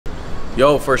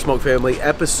Yo, First Smoke family,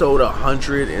 episode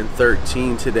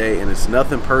 113 today, and it's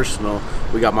nothing personal.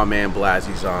 We got my man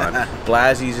Blazzy's on.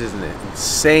 Blazzy's is an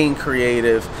insane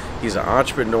creative. He's an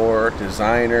entrepreneur,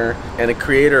 designer, and a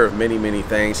creator of many, many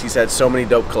things. He's had so many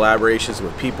dope collaborations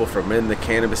with people from in the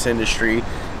cannabis industry.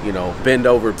 You know, Bend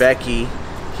Over Becky.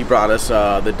 He brought us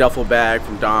the duffel bag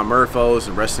from Merfos,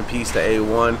 and rest in peace to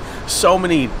A1. So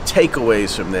many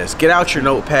takeaways from this. Get out your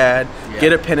notepad,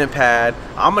 get a pen and pad.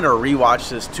 I'm gonna rewatch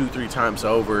this 2-3 times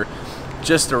over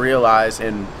just to realize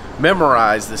and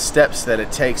memorize the steps that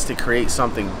it takes to create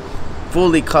something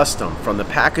fully custom, from the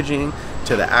packaging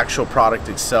to the actual product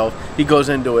itself. He goes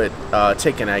into it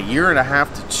taking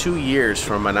 1.5 to 2 years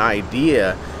from an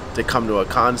idea to come to a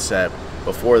concept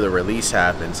before the release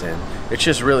happens, and it's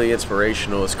just really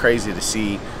inspirational. It's crazy to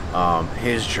see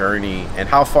his journey and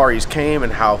how far he's came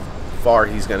and how far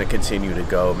he's going to continue to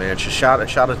go, man. Just shout out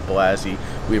to Blazzy.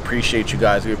 We appreciate you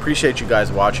guys. We appreciate you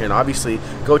guys watching. Obviously,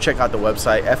 go check out the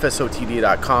website,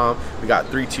 fsotd.com. We got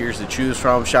 3 tiers to choose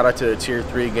from. Shout out to the tier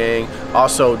 3 gang.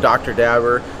 Also, Dr.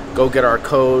 Dabber. Go get our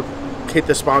code. Hit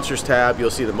the sponsors tab.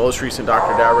 You'll see the most recent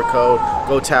Dr. Dabber code.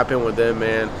 Go tap in with them,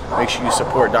 man. Make sure you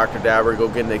support Dr. Dabber. Go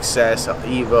get an Excess,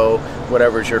 Evo,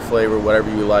 whatever's your flavor, whatever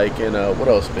you like. And what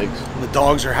else, Biggs? The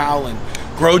dogs are howling.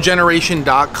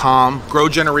 growgeneration.com, Grow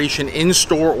Generation in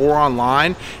store or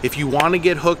online. If you want to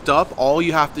get hooked up, all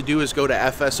you have to do is go to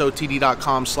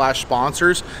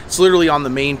fsotd.com/sponsors. It's literally on the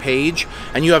main page,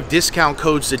 and you have discount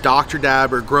codes to Dr.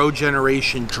 Dabber, Grow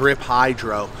Generation, Drip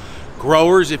Hydro.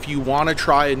 Growers, if you want to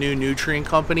try a new nutrient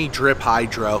company, Drip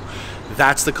Hydro,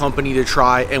 that's the company to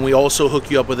try. And we also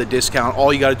hook you up with a discount.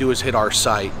 All you got to do is hit our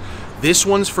site. This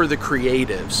one's for the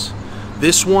creatives.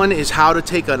 This one is how to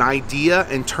take an idea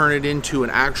and turn it into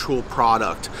an actual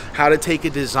product, how to take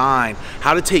a design,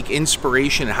 how to take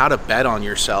inspiration, and how to bet on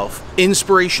yourself.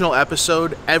 Inspirational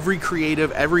episode. Every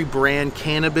creative, every brand,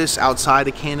 cannabis, outside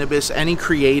of cannabis, any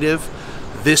creative,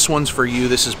 this one's for you.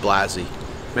 This is Blazzy.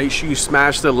 Make sure you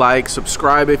smash the like,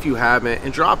 subscribe if you haven't,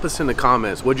 and drop us in the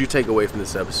comments. What'd you take away from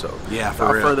this episode? Yeah, for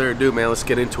real. real. Without further ado, man, let's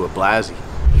get into it. Blazzy.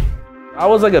 I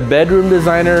was like a bedroom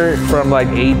designer from like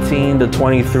 18 to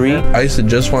 23. I used to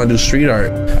just want to do street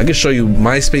art. I could show you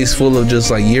MySpace full of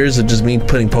just like years of just me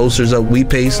putting posters up, We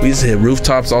used to hit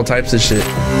rooftops, all types of shit.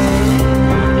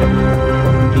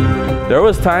 There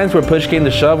was times where push came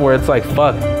to shove where it's like,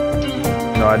 fuck.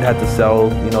 You know, I'd have to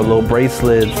sell, you know, little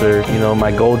bracelets or, you know,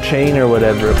 my gold chain or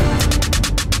whatever.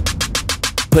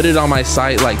 Put it on my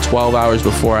site like 12 hours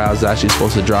before I was actually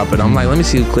supposed to drop it. I'm like, let me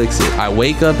see who clicks it. I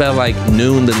wake up at like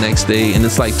noon the next day and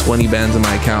it's like 20 bands in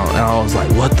my account. And I was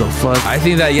like, what the fuck? I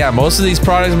think that, yeah, most of these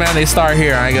products, man, they start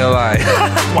here. I ain't gonna lie.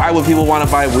 Why would people want to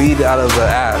buy weed out of the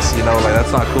ass? You know, like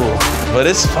that's not cool. But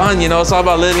it's fun, you know, it's all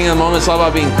about living in the moment. It's all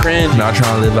about being cringe. I'm not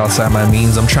trying to live outside my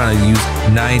means. I'm trying to use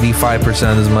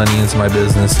 95% of this money into my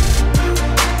business.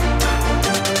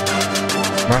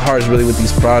 My heart is really with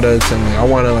these products, and like, I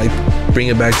want to like bring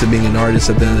it back to being an artist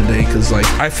at the end of the day, because like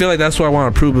I feel like that's what I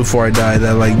want to prove before I die,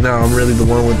 that like, no, I'm really the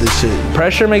one with this shit.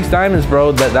 Pressure makes diamonds,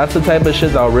 bro. That's the type of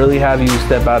shit that'll really have you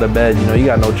step out of bed. You know, you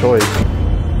got no choice.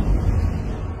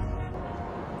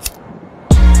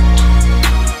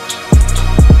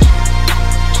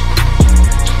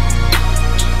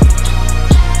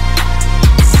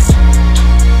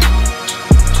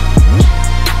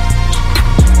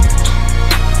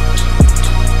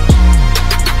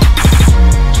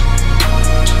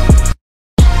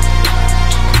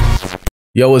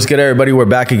 Yo, what's good, everybody? We're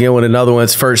back again with another one.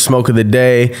 It's First Smoke of the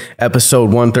Day,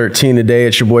 episode 113 today.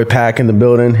 It's your boy Pack in the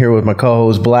building, here with my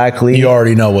co-host Blackley. You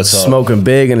already know what's up. Smoking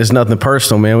big, and it's nothing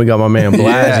personal, man. We got my man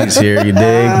Blazzy's here, you dig?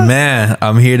 Man,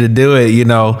 I'm here to do it, you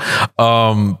know.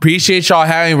 Appreciate y'all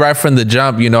having me right from the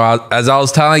jump. You know, as I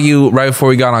was telling you right before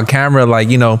we got on camera, like,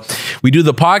 you know, we do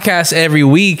the podcast every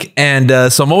week, and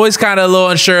so I'm always kind of a little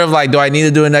unsure of like, do I need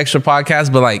to do an extra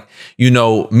podcast? But like, you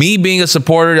know, me being a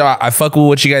supporter, I fuck with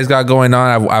what you guys got going on.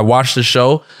 I watched the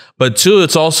show, but two,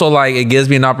 it's also like it gives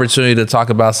me an opportunity to talk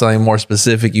about something more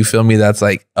specific. You feel me? That's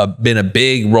like been a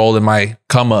big role in my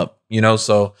come up, you know.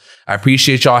 So I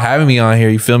appreciate y'all having me on here.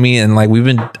 You feel me? And like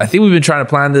I think we've been trying to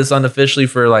plan this unofficially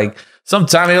for like some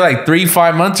time, maybe like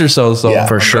 3-5 months or so. So yeah,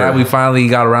 for sure, glad we finally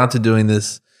got around to doing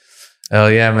this. Hell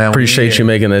yeah, man. Appreciate you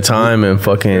making the time and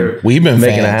fucking we've been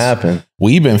making fans. it happen.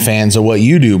 We've been fans of what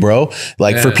you do, bro.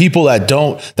 Like for people that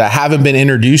haven't been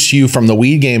introduced to you from the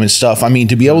weed game and stuff. I mean,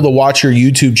 to be able to watch your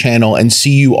YouTube channel and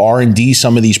see you R&D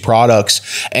some of these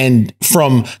products, and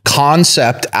from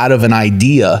concept out of an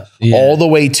idea all the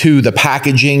way to the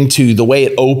packaging, to the way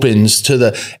it opens, to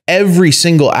the every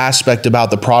single aspect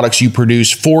about the products you produce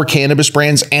for cannabis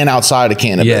brands and outside of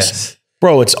cannabis. Yes.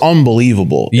 Bro, it's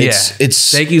unbelievable. Yeah.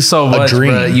 It's thank you so much,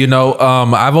 bro. You know,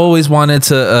 I've always wanted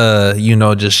to, you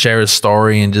know, just share a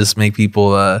story and just make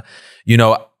people, you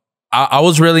know, I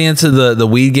was really into the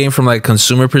weed game from like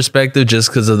consumer perspective, just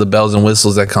because of the bells and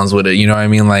whistles that comes with it. You know what I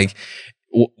mean? Like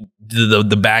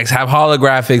the bags have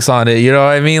holographics on it. You know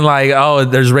what I mean? Like, oh,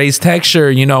 there's raised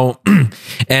texture, you know,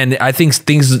 and I think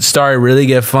things started really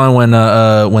get fun when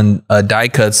die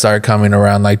cuts started coming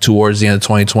around, like towards the end of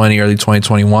 2020, early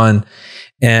 2021.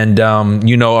 And,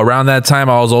 you know, around that time,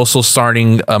 I was also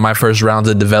starting my first rounds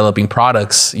of developing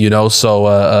products, you know,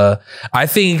 so I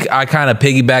think I kind of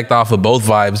piggybacked off of both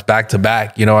vibes back to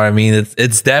back. You know what I mean?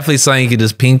 It's definitely something you can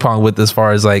just ping pong with as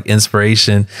far as like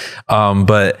inspiration.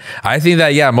 But I think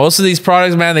that, yeah, most of these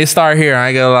products, man, they start here. I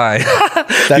ain't gonna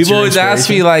lie. People always ask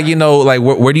me, like, you know, like,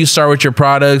 where do you start with your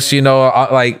products? You know,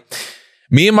 like,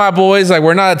 me and my boys, like,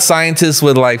 we're not scientists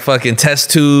with like fucking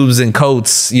test tubes and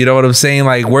coats. You know what I'm saying?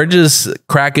 Like, we're just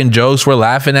cracking jokes. We're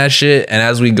laughing at shit. And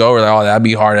as we go, we're like, oh, that'd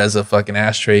be hard as a fucking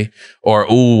ashtray. Or,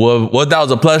 ooh, what that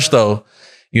was a plush though.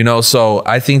 You know, so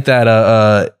I think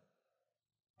that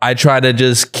I try to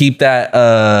just keep that,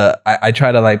 I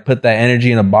try to like put that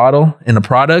energy in a bottle, in a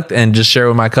product, and just share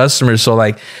with my customers. So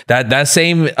like that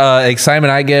same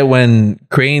excitement I get when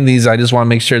creating these, I just want to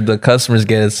make sure the customers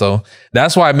get it. So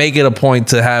that's why I make it a point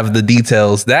to have the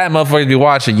details. That motherfuckers be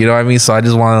watching, you know what I mean? So I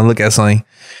just want to look at something.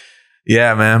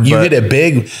 Yeah, man. You hit a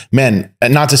big, man,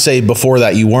 not to say before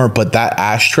that you weren't, but that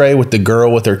ashtray with the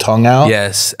girl with her tongue out.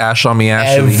 Yes. Ash on me,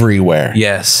 Ashley. Everywhere.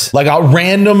 Yes. Like a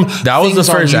random. That was the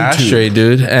first ashtray,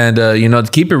 dude. And, you know,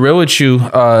 to keep it real with you,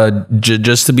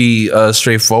 just to be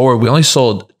straightforward, we only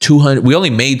sold 200. We only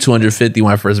made 250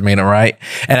 when I first made them, right?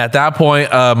 And at that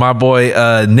point, my boy,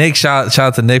 Nick, shout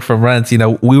out to Nick from Runtz, you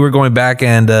know, we were going back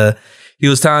and, he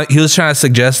was trying to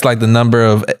suggest like the number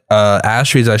of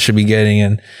ashtrays I should be getting,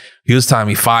 and he was telling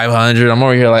me 500. I'm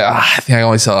over here like, I think I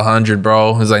only sell 100,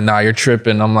 bro. He's like, nah, you're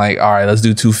tripping. I'm like, all right, let's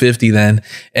do 250 then.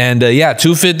 And yeah,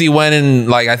 250 went in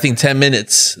like, I think 10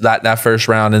 minutes that first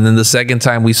round. And then the second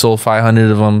time we sold 500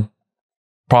 of them,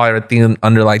 probably I think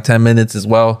under like 10 minutes as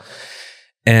well.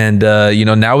 And you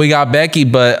know, now we got Becky,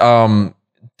 but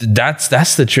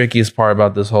that's the trickiest part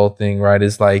about this whole thing, right?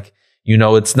 Is like, you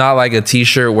know, it's not like a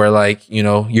t-shirt where like, you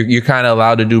know, you're kind of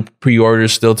allowed to do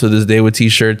pre-orders still to this day with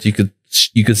t-shirts.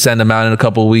 You could send them out in a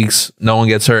couple of weeks. No one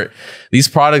gets hurt. These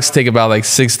products take about like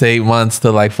 6 to 8 months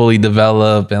to like fully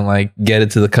develop and like get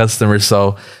it to the customer.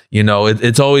 So, you know,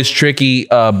 it's always tricky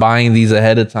buying these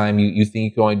ahead of time. You think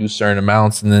you can only do certain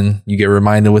amounts and then you get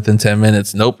reminded within 10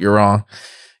 minutes. Nope, you're wrong.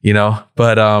 You know,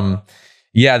 but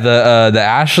yeah, the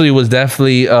Ashley was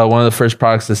definitely one of the first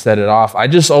products to set it off. I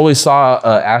just always saw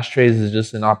ashtrays as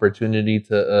just an opportunity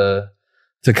to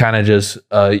kind of just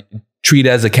treat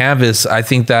as a canvas. I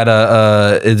think that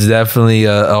it's definitely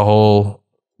a whole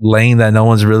lane that no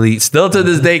one's really still to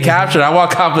this day captured. I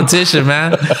want competition,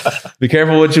 man. Be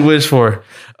careful what you wish for.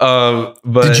 But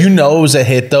did you know it was a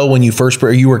hit though when you first?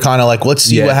 You were kind of like, let's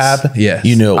see what happened. Yes,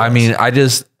 you knew. I mean, I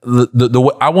just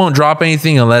I won't drop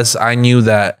anything unless I knew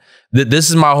that. This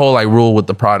is my whole like rule with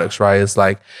the products, right? It's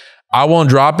like, I won't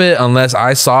drop it unless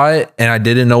I saw it and I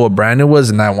didn't know what brand it was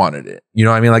and I wanted it. You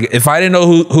know what I mean? Like if I didn't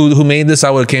know who made this, I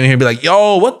would have came here and be like,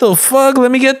 yo, what the fuck? Let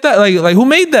me get that. Like who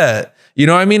made that? You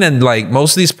know what I mean? And like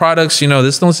most of these products, you know,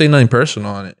 this don't say nothing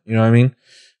personal on it. You know what I mean?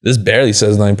 This barely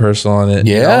says nothing personal on it.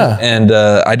 Yeah. You know? And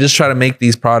I just try to make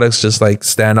these products just like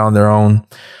stand on their own.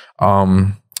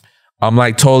 I'm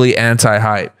like totally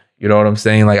anti-hype. You know what I'm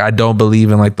saying? Like I don't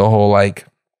believe in like the whole like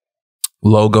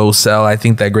logo sell. I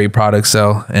think that great products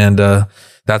sell, and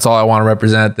that's all I want to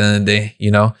represent at the end of the day.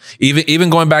 You know, even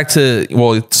going back to,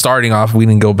 well, starting off, we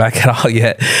didn't go back at all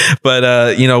yet,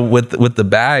 but you know, with the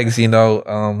bags, you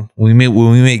know, when we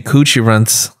make coochie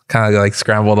runts, kind of like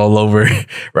scrambled all over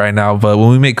right now, but when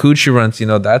we make coochie runts, you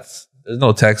know, there's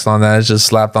no text on that. It's just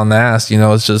slapped on the ass. You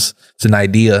know, it's an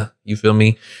idea. You feel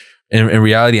me? In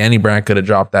reality, any brand could have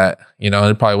dropped that. You know,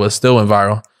 it probably was still went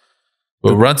viral.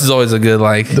 But Runtz is always a good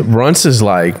like. The Runtz is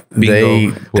like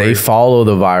they follow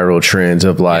the viral trends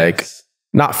of like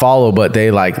not follow, but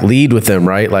they like lead with them,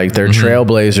 right? Like they're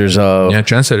trailblazers of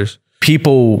trendsetters.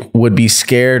 People would be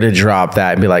scared to drop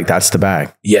that and be like, that's the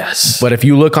bag. Yes. But if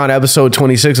you look on episode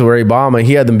 26 of Ray Obama,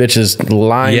 he had them bitches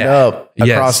lined up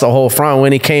across the whole front.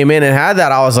 When he came in and had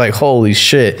that, I was like, holy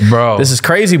shit, bro, this is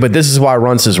crazy. But this is why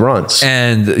Runtz is Runtz.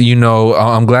 And, you know,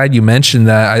 I'm glad you mentioned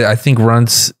that. I think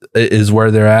Runtz is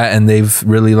where they're at, and they've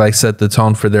really like set the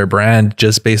tone for their brand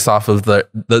just based off of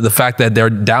the fact that they're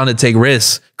down to take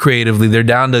risks creatively. They're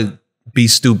down to be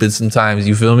stupid sometimes,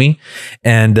 you feel me?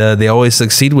 And they always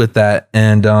succeed with that.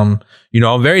 And you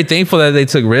know, I'm very thankful that they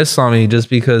took risks on me, just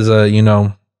because you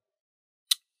know,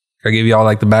 I give you all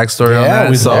like the backstory on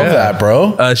that. We love that,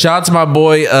 bro. Shout out to my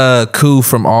boy Koo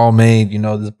from All Made, you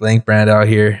know, this blank brand out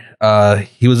here.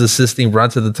 He was assisting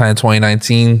Runtz at the time,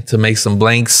 2019, to make some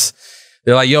blanks.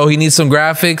 They're like, yo, he needs some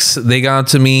graphics. They got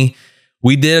to me.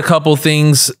 We did a couple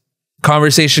things.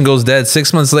 Conversation goes dead.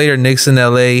 6 months later, Nick's in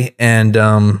LA, and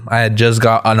I had just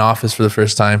got an office for the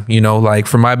first time. You know, like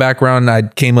from my background, I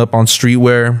came up on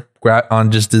streetwear,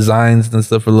 on just designs and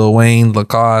stuff for Lil Wayne,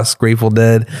 Lacoste, Grateful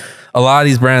Dead. A lot of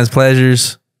these brands,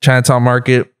 Pleasures, Chinatown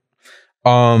Market.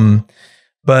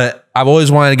 But I've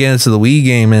always wanted to get into the weed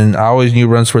game, and I always knew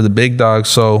Runtz were the big dogs.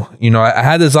 So, you know, I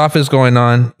had this office going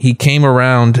on. He came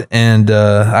around, and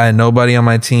I had nobody on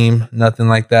my team, nothing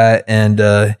like that.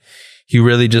 And he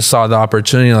really just saw the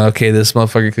opportunity, like, okay, this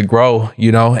motherfucker could grow,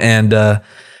 you know? And I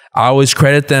always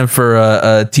credit them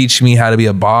for teaching me how to be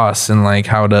a boss and like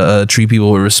how to treat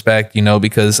people with respect, you know,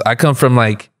 because I come from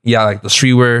like the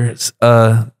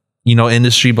streetwear, you know,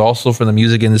 industry, but also from the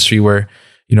music industry where,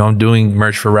 you know, I'm doing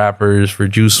merch for rappers, for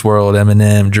Juice WRLD,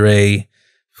 Eminem, Dre,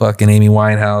 fucking Amy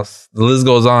Winehouse. The list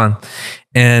goes on.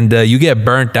 And you get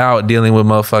burnt out dealing with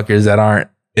motherfuckers that aren't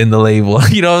in the label.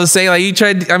 You know what I'm saying? Like you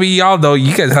tried, I mean, y'all know,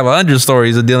 you guys have 100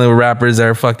 stories of dealing with rappers that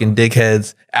are fucking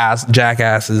dickheads,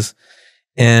 jackasses.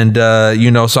 And,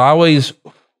 you know, so I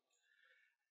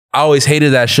always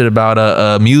hated that shit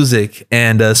about music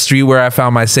and streetwear. I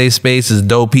found my safe space is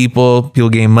dope people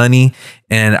getting money,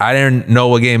 and I didn't know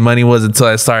what getting money was until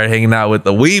I started hanging out with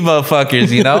the weed motherfuckers,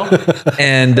 you know.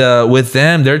 And with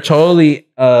them, they're totally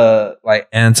like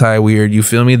anti-weird. You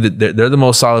feel me? They're the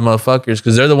most solid motherfuckers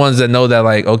because they're the ones that know that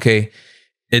like, okay,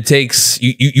 it takes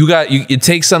it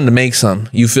takes something to make some.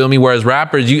 You feel me? Whereas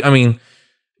rappers,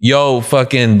 yo,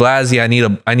 fucking Blazzy,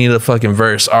 I need a fucking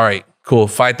verse. All right. Cool.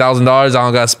 $5,000. I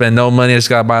don't gotta spend no money. I just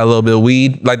gotta buy a little bit of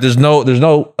weed. Like there's not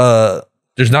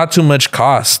too much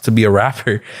cost to be a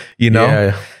rapper, you know?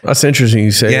 Yeah, that's interesting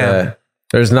you say that.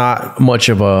 There's not much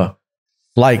of a,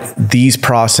 like, these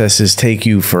processes take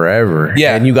you forever.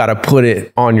 Yeah. And you gotta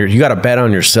you gotta bet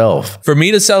on yourself. For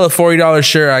me to sell a $40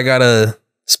 shirt, I gotta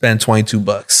spend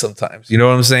 $22 sometimes. You know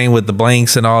what I'm saying? With the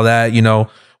blanks and all that, you know.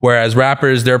 Whereas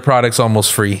rappers, their product's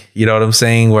almost free. You know what I'm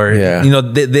saying? Where, you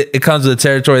know, it comes with the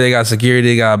territory. They got security.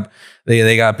 They got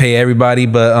to pay everybody.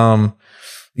 But,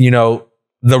 you know,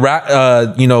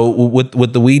 you know,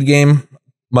 with the weed game,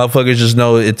 motherfuckers just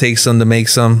know it takes some to make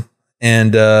some.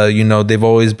 And, you know, they've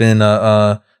always been,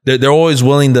 they're always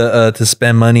willing to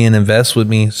spend money and invest with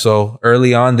me. So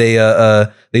early on,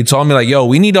 they told me like, yo,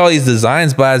 we need all these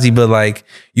designs, Blazzy, but like,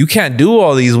 you can't do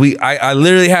all these. I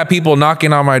literally have people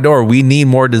knocking on my door. We need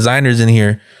more designers in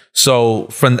here. So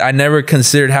I never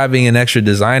considered having an extra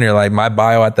designer. Like my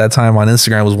bio at that time on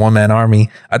Instagram was one man army.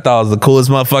 I thought I was the coolest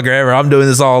motherfucker ever. I'm doing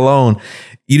this all alone.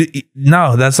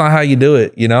 No, that's not how you do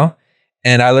it, you know?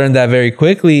 And I learned that very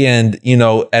quickly. And, you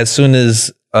know, as soon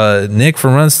as Nick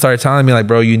from Runtz started telling me like,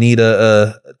 bro, you need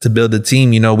to build a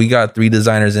team. You know, we got 3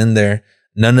 designers in there.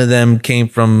 None of them came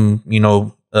from, you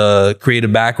know,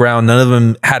 creative background. None of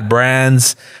them had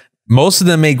brands. Most of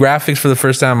them made graphics for the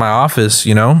first time in my office.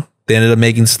 You know, they ended up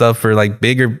making stuff for like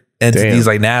bigger entities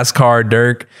like NASCAR,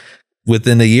 Dirk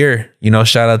within a year. You know,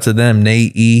 shout out to them,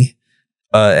 Nate E,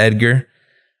 Edgar.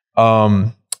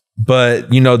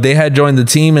 But, you know, they had joined the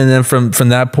team. And then from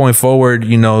that point forward,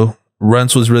 you know,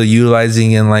 Runtz was really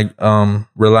utilizing and like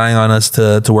relying on us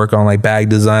to work on like bag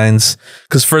designs.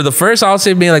 Because for the first, I would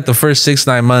say maybe like the first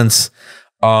 6-9 months,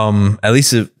 at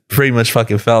least it pretty much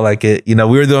fucking felt like it. You know,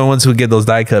 we were the only ones who would get those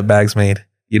die cut bags made.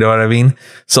 You know what I mean?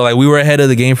 So like we were ahead of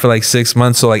the game for like 6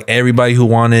 months. So like everybody who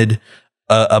wanted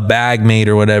a bag made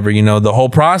or whatever, you know, the whole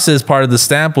process part of the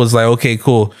stamp was like, okay,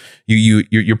 cool.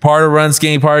 You're part of Runtz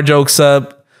game, part of Jokes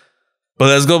Up. But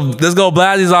let's go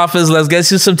Blazzy's office. Let's get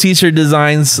you some t-shirt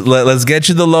designs. Let's get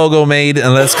you the logo made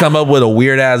and let's come up with a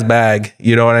weird ass bag.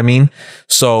 You know what I mean?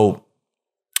 So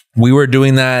we were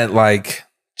doing that like,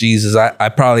 Jesus, I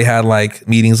probably had like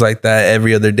meetings like that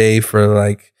every other day for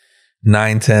like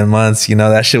 9-10 months. You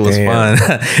know, that shit was fun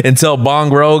until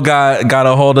Bong Ro got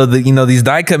a hold of the, you know, these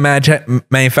die cut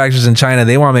manufacturers in China.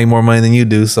 They want to make more money than you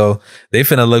do. So they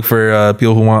finna look for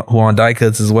people who want die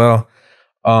cuts as well.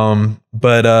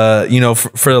 But you know,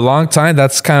 for a long time,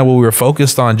 that's kind of what we were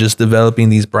focused on, just developing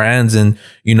these brands. And,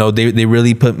 you know, they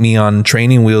really put me on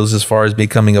training wheels as far as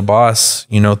becoming a boss.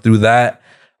 You know, through that,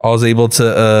 I was able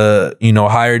to, you know,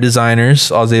 hire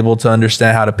designers. I was able to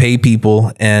understand how to pay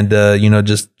people and, you know,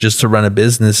 just to run a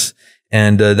business.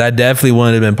 And that definitely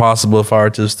wouldn't have been possible if I were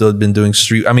to have still been doing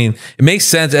street. I mean, it makes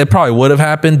sense. It probably would have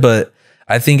happened, but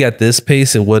I think at this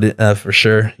pace, it would for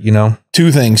sure, you know.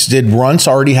 2 things. Did Runtz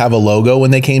already have a logo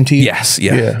when they came to you? Yes.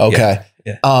 Yeah. Okay.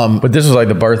 Yeah. But this was like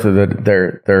the birth of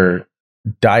their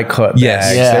die cut Yes.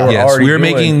 bags. Yeah. They were Yes. already We were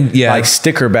doing, making like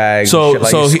sticker bags, So- and shit,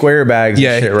 so like he- square bags.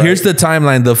 Yeah, and shit, right? here's the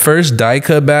timeline. The first die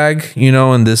cut bag, you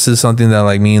know, and this is something that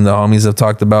like me and the homies have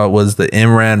talked about, was the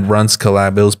Imran Runtz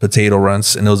collab. It was potato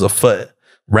Runtz, and it was a foot.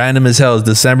 Random as hell. It's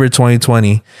December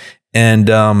 2020. And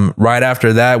right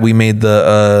after that, we made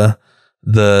the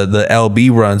LB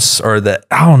Runtz, or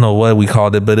I don't know what we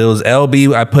called it, but it was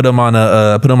LB. I put them on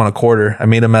a quarter. I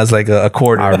made them as like a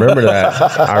quarter. I remember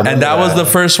that. And that was the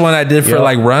first one I did for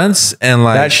like Runtz, and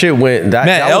like that shit went. That,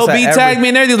 man, that was LB at tagged me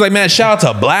and everything. Like, man, shout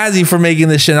out to Blazzy for making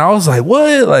this shit. And I was like,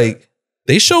 what? Like,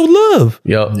 they showed love.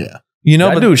 Yep. Yeah. You know,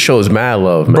 That but dude shows mad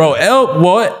love, man. bro,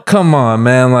 what? Come on,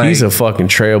 man. Like, He's a fucking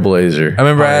trailblazer. I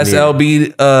remember I asked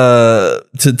LB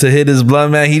to hit his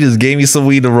blunt, man. He just gave me some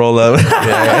weed to roll up. He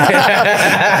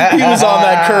was on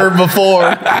that curve before.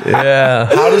 Yeah.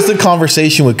 How does the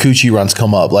conversation with Coochie Runtz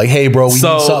come up? Like, hey, bro, we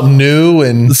So- need something new.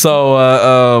 And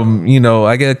So, you know,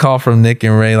 I get a call from Nick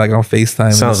and Ray, like on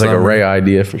FaceTime. Sounds like a Ray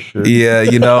idea for sure. Yeah,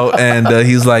 you know, and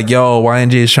he's like, yo,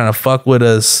 YNJ is trying to fuck with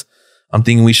us. I'm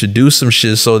thinking we should do some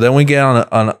shit. So then we get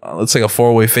on let's like a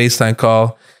 4-way FaceTime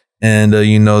call, and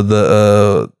you know,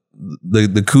 the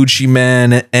Coochie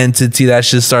Man entity, that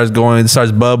shit starts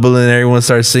bubbling, everyone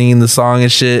starts singing the song and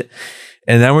shit.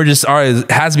 And then we're just, all right, it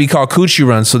has to be called Coochie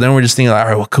Run. So then we're just thinking like,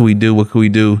 all right, what could we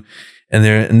do? And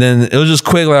then it was just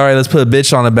quick, like, all right, let's put a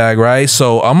bitch on the bag, right?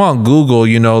 So I'm on Google,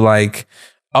 you know, like,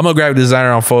 I'm a graphic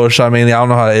designer on Photoshop mainly. I don't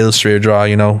know how to illustrate or draw,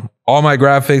 you know. All my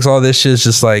graphics, all this shit is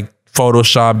just like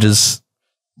Photoshop, just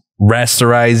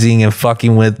rasterizing and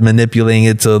fucking with, manipulating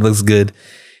it till it looks good.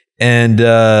 And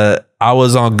I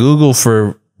was on Google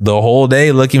for the whole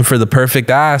day looking for the perfect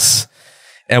ass.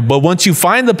 But once you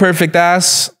find the perfect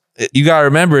ass, you gotta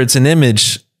remember, it's an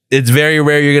image. It's very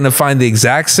rare you're gonna find the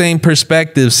exact same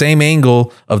perspective, same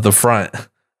angle of the front.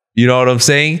 You know what I'm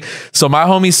saying? So my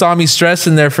homie saw me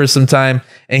stressing there for some time,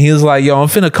 and he was like, yo, I'm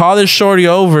finna call this shorty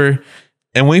over,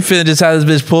 and we finna just have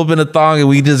this bitch pull up in a thong, and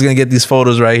we just gonna get these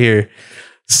photos right here.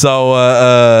 So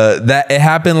that it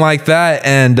happened like that,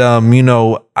 and you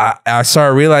know, I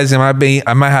started realizing I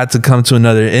might have to come to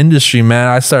another industry, man.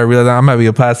 I started realizing I might be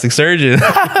a plastic surgeon.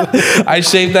 I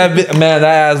shaped that bit, man.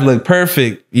 That ass looked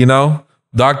perfect, you know.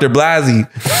 Dr. Blazzy.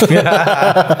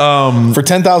 for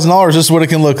 $10,000, this is what it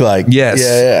can look like. Yes.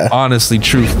 Yeah. Honestly,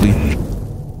 truthfully.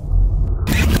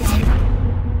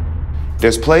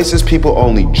 There's places people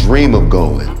only dream of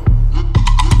going.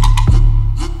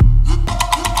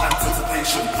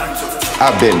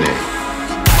 I've been there.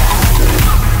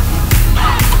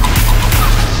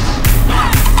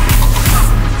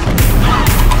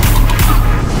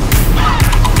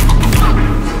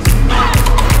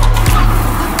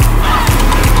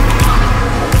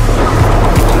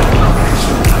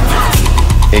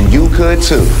 And you could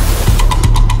too.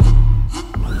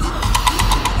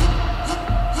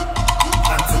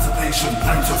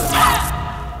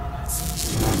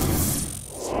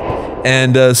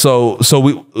 And so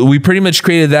we pretty much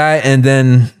created that, and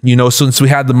then, you know, since we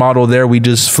had the model there, we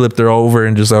just flipped her over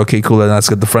and just like, okay, cool, then let's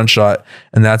get the front shot,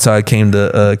 and that's how it came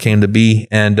to be.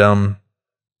 And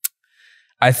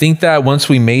I think that once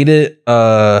we made it,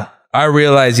 I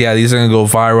realized, yeah, these are gonna go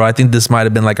viral. I think this might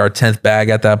have been like our 10th bag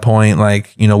at that point.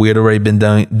 Like, you know, we had already been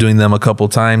doing them a couple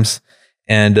times.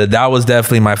 And that was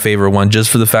definitely my favorite one, just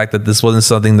for the fact that this wasn't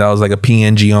something that was like a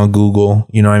PNG on Google.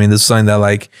 You know what I mean? This is something that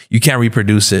like you can't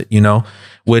reproduce it, you know,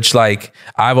 which like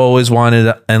I've always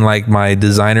wanted in like my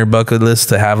designer bucket list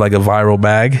to have like a viral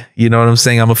bag. You know what I'm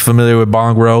saying? I'm familiar with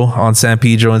Bong Row on San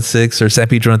Pedro and 6, or San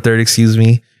Pedro and 3rd, excuse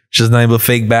me. Just nothing but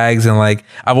fake bags. And like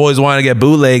I've always wanted to get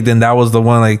bootlegged, and that was the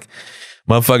one. Like,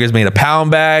 motherfuckers made a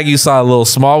pound bag. You saw a little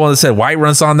small one that said White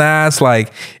Runtz on the ass.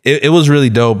 Like it was really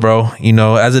dope, bro. You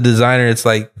know, as a designer, it's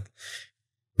like,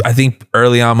 I think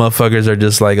early on motherfuckers are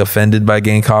just like offended by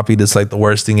getting copied. It's like the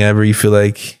worst thing ever. You feel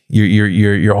like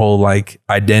your whole like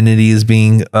identity is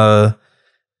being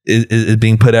is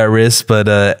being put at risk.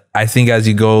 But I think as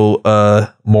you go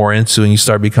more into and you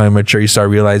start becoming mature, you start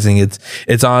realizing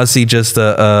it's honestly just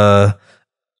a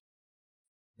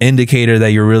indicator that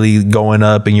you're really going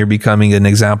up and you're becoming an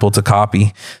example to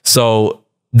copy. So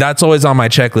that's always on my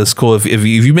checklist. Cool. If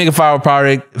you make a viral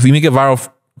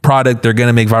product, they're going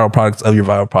to make viral products of your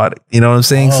viral product. You know what I'm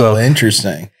saying? Oh, so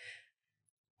interesting.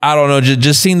 I don't know.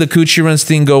 Just seeing the Coochie Runtz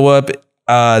thing go up,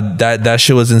 that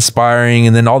shit was inspiring.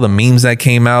 And then all the memes that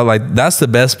came out, like that's the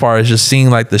best part, is just seeing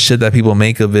like the shit that people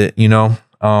make of it, you know?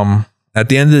 At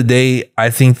the end of the day, I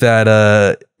think that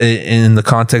in the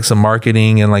context of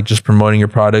marketing and like just promoting your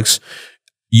products,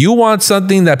 you want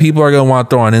something that people are going to want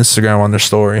to throw on Instagram on their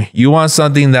story. You want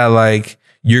something that like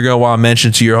you're gonna want to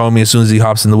mention to your homie as soon as he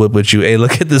hops in the whip with you, hey,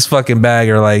 look at this fucking bag,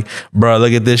 or like, bro,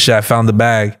 look at this shit, I found the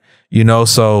bag, you know.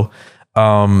 So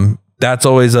that's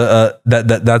always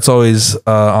that's always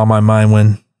on my mind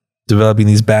when developing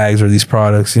these bags or these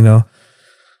products, you know.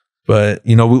 But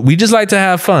you know, we just like to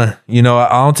have fun, you know. I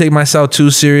don't take myself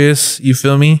too serious, you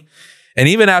feel me? And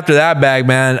even after that bag,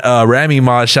 man, Remy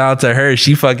Ma, shout out to her,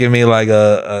 she fucking made like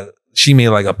a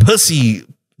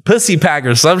pussy pack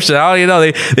or some shit. I don't, you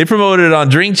know, they promoted it on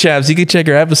Drink Champs. You can check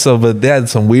her episode, but they had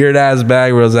some weird ass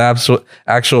bag where it was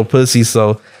actual pussy.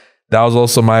 So that was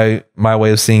also my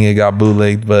way of seeing it got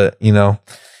bootlegged. But you know,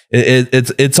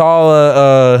 it's all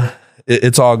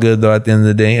good though at the end of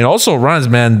the day. And also Runtz,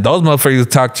 man, those motherfuckers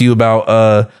talk to you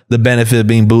about the benefit of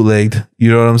being bootlegged.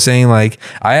 You know what I'm saying? Like,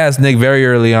 I asked Nick very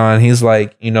early on, he's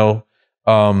like, you know,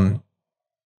 when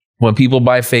people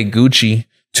buy fake Gucci,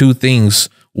 two things.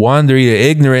 One, they're either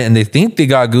ignorant and they think they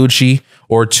got Gucci,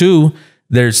 or two,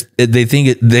 they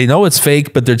know it's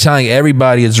fake, but they're telling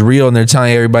everybody it's real, and they're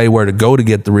telling everybody where to go to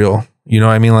get the real. You know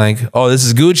what I mean? Like, oh, this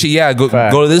is Gucci. Yeah, go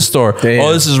to this store. Damn.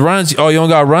 Oh, this is Runtz. Oh, you don't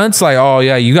got Runtz? Like, oh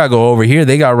yeah, you gotta go over here.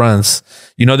 They got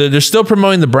Runtz. You know, they're still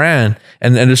promoting the brand,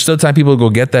 and there's still time people to go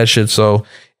get that shit. So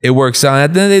it works out. And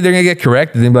at the end of the day, they're gonna get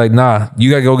corrected. They'll be like, nah,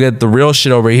 you gotta go get the real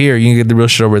shit over here. You can get the real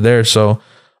shit over there. So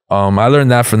I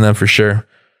learned that from them for sure.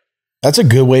 That's a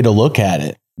good way to look at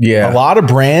it. Yeah. A lot of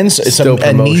brands, it's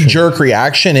a knee-jerk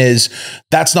reaction is,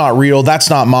 that's not real, that's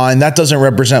not mine, that doesn't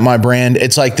represent my brand.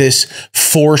 It's like this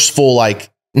forceful,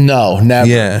 like, no, never.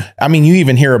 Yeah. I mean, you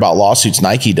even hear about lawsuits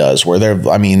Nike does where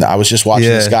I was just watching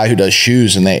this guy who does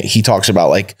shoes, and he talks about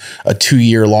like a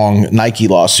 2-year-long Nike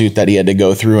lawsuit that he had to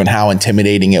go through and how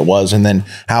intimidating it was, and then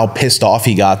how pissed off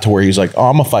he got to where he's like,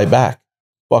 oh, I'm gonna fight back.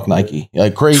 Fuck Nike.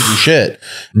 Like, crazy shit.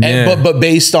 And, but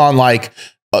based on like,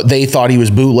 they thought he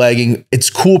was bootlegging. It's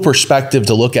cool perspective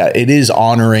to look at. It is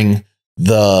honoring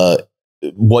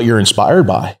what you're inspired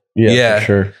by. Yeah, for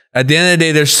sure. At the end of the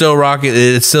day, they're still rocking.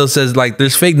 It still says like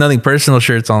there's fake Nothing Personal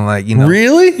shirts on, like, you know.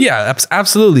 Really? Yeah,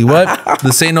 absolutely. What?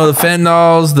 The Say No to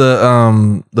Fentanyls,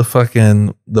 the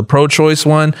pro-choice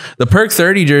one, the Perk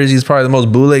 30 jersey is probably the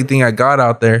most bootleg thing I got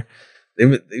out there.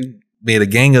 They made a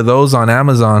gang of those on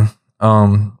Amazon.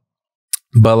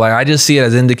 But like, I just see it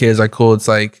as indicators. Like, cool. It's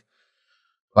like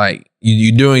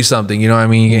you doing something, you know what I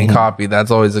mean? You're getting copied.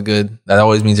 That always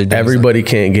means you're doing everybody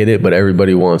something. Can't get it, but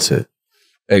everybody wants it.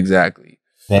 Exactly.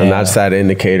 And that's that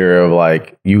indicator of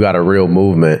like, you got a real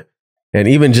movement. And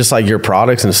even just like your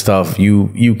products and stuff,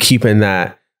 you keeping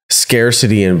that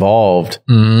scarcity involved,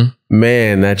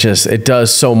 man, it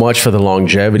does so much for the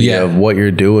longevity of what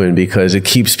you're doing, because it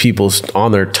keeps people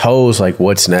on their toes. Like,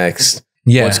 what's next?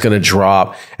 What's going to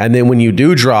drop? And then when you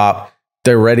do drop,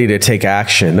 they're ready to take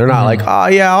action. They're not like, oh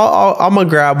yeah, I'm gonna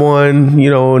grab one, you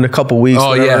know, in a couple weeks.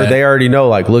 Oh yeah. They already know,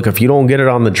 like, look, if you don't get it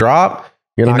on the drop,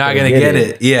 you're not gonna get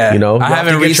it. Yeah. You know, I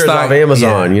haven't restocked off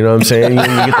Amazon. You know what I'm saying? You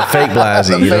get the fake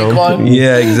Blazzy, you know? One.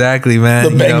 Yeah, exactly, man.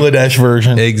 The Bangladesh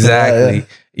version. Exactly.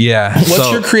 Yeah.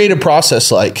 What's your creative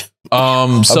process like?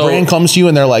 A brand comes to you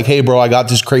and they're like, hey bro, I got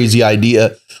this crazy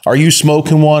idea. Are you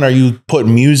smoking one? Are you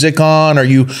putting music on? Are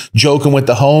you joking with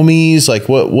the homies? Like,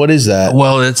 what is that?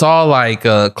 Well, it's all like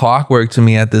clockwork to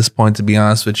me at this point, to be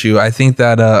honest with you. I think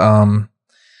that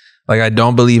like, I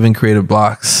don't believe in creative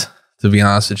blocks, to be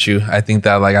honest with you. I think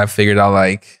that like I figured out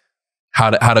like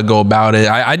how to go about it.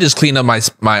 I just clean up my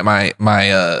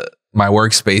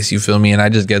workspace, you feel me? And I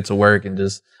just get to work and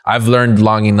just, I've learned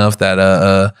long enough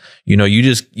that you know,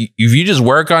 if you just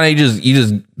work on it, you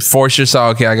just force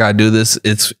yourself, okay, I gotta do this,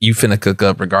 you finna cook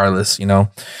up regardless, you know.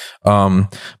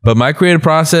 But my creative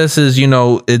process is, you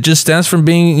know, it just stems from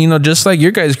being, you know, just like your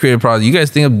guys' creative process. You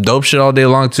guys think of dope shit all day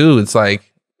long too. It's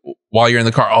like, while you're in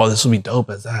the car, oh, this will be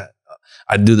dope as that.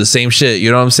 I do the same shit,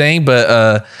 you know what I'm saying?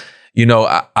 But you know,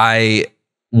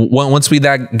 once we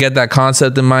get that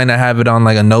concept in mind, I have it on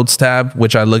like a notes tab,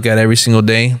 which I look at every single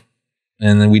day.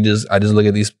 And then I just look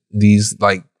at these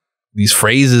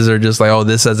phrases, or just like, oh,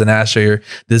 this as an ashtray, or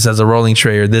this as a rolling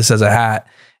tray, or this as a hat.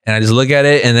 And I just look at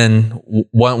it. And then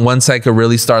once I could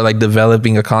really start like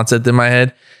developing a concept in my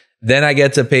head, then I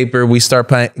get to paper. We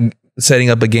start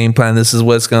setting up a game plan. This is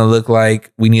what it's going to look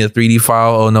like. We need a 3D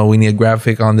file. Oh no, we need a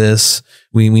graphic on this.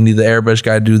 We need the airbrush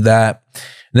guy to do that.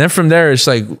 And then from there, it's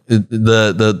like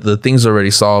the thing's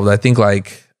already solved. I think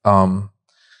like,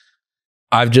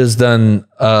 I've just done,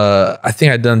 I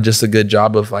think I've done just a good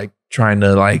job of like trying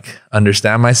to like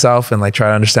understand myself and like try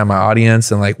to understand my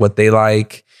audience and like what they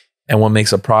like and what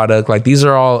makes a product. Like, these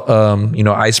are all, you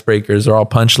know, icebreakers, they're all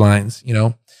punchlines, you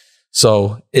know?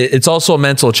 So it's also a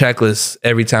mental checklist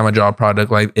every time I draw a product.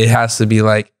 Like, it has to be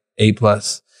like A+.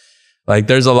 Like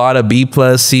there's a lot of B+,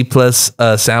 C+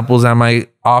 samples at my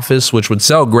office, which would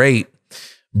sell great,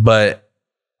 but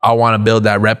I want to build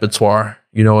that repertoire.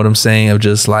 You know what I'm saying? Of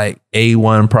just like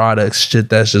A1 products, shit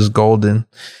that's just golden.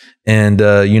 And,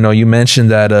 you know, you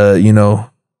mentioned that, you know,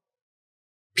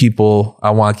 people, I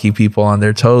want to keep people on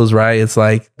their toes, right? It's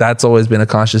like, that's always been a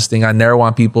conscious thing. I never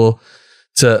want people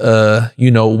to,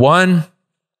 you know, one,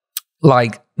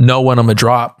 like know when I'm gonna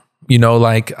drop, you know,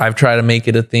 like I've tried to make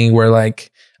it a thing where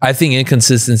like, I think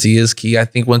inconsistency is key. I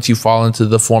think once you fall into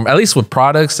the form, at least with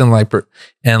products and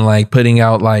like putting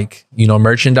out like, you know,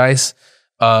 merchandise,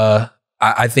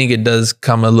 I think it does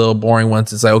come a little boring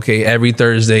once it's like, okay, every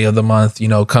Thursday of the month, you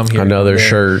know, come here. Another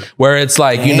shirt. Where it's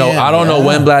like, you know, I don't know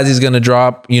when Blazzy's going to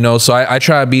drop, you know, so I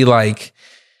try to be like,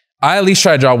 I at least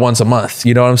try to drop once a month.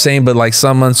 You know what I'm saying? But like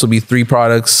some months will be 3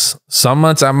 products. Some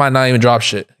months I might not even drop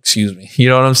shit. Excuse me. You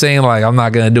know what I'm saying? Like I'm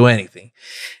not going to do anything.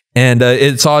 And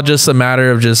it's all just a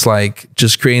matter of just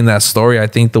creating that story. I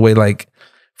think the way like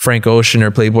Frank Ocean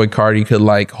or Playboy Cardi could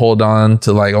like hold on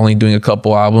to like only doing a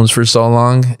couple albums for so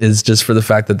long is just for the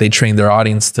fact that they trained their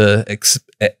audience to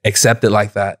accept it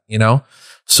like that, you know?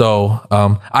 So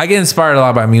I get inspired a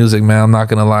lot by music, man. I'm not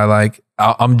going to lie. Like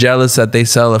I'm jealous that they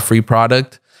sell a free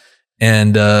product.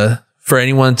 And for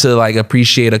anyone to like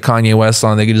appreciate a Kanye West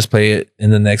song, they could just play it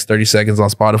in the next 30 seconds on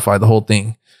Spotify, the whole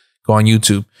thing, go on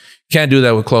YouTube. You can't do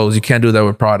that with clothes. You can't do that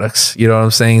with products. You know what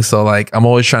I'm saying? So like, I'm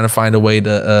always trying to find a way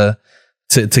to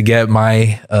get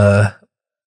my,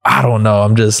 I don't know.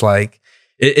 I'm just like,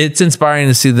 it's inspiring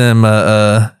to see them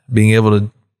being able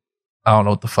to, I don't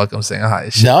know what the fuck I'm saying.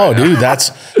 No, dude,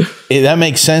 that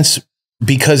makes sense.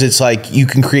 Because it's like you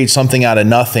can create something out of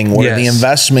nothing where the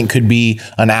investment could be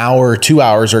an hour or 2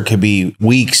 hours, or it could be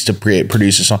weeks to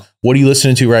produce a song. What are you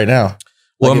listening to right now?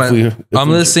 Well, I'm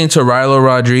listening to Rilo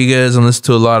Rodriguez. I'm listening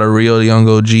to a lot of Rio Young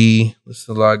OG. Listen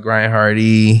to a lot of Grind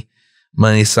Hardy,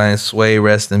 Money Sign Sway,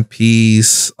 rest in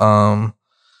peace. I'm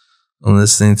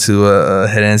listening to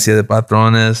Herencia de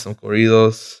Patrones, some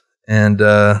corridos. And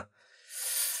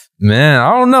man, I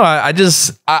don't know.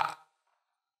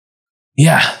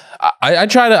 I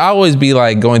try to always be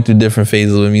like going through different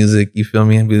phases with music. You feel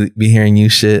me? Be hearing new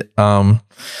shit.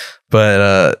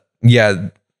 But yeah,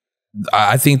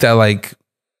 I think that like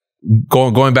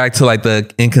going back to like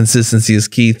the inconsistency is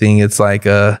key thing. It's like,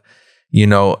 you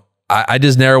know, I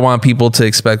just never want people to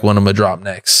expect when I'm gonna drop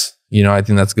next. You know, I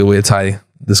think that's a good way to tie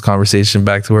this conversation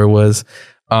back to where it was.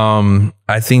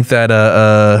 I think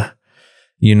that,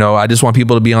 you know, I just want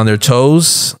people to be on their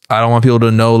toes. I don't want people to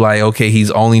know like, okay,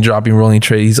 he's only dropping rolling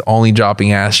trays. He's only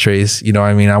dropping ashtrays. You know what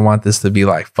I mean? I want this to be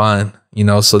like fun, you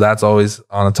know? So that's always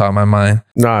on the top of my mind.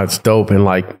 Nah, it's dope. And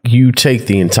like you take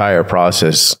the entire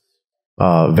process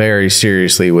very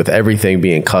seriously with everything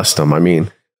being custom. I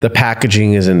mean, the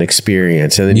packaging is an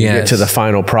experience. And then you get to the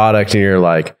final product and you're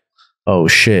like, oh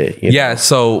shit. You know?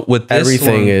 So with this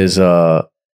everything is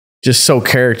just so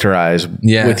characterized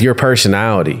with your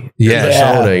personality,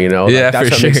 persona, you know, like that's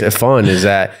what makes it fun is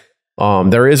that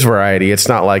there is variety. It's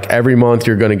not like every month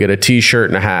you're going to get a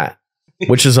t-shirt and a hat,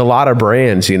 which is a lot of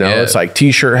brands, you know, it's like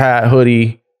t-shirt, hat,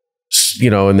 hoodie, you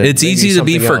know, and then it's easy to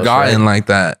be forgotten like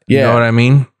that. You know what I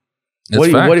mean?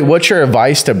 What's your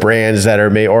advice to brands that are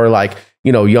made or like,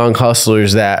 you know, young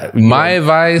hustlers that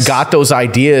advice got those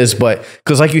ideas, but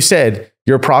because like you said,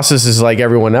 your process is like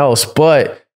everyone else,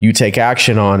 but you take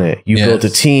action on it. You build a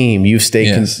team. You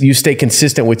stay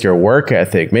consistent with your work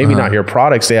ethic. Maybe not your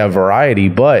products. They have variety,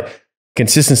 but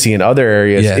consistency in other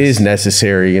areas is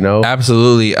necessary, you know?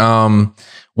 Absolutely.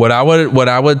 What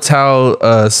I would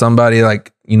tell somebody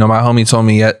like, you know, my homie told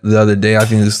me the other day, I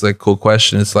think this is like a cool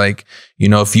question. It's like, you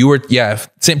know, if you were,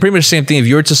 pretty much the same thing. If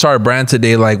you were to start a brand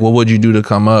today, like what would you do to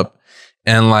come up?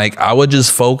 And like, I would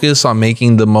just focus on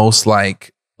making the most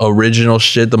like original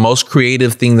shit, the most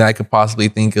creative thing that I could possibly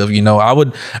think of. You know,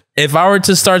 if I were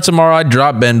to start tomorrow, I'd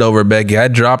drop Bend Over Becky.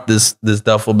 I'd drop this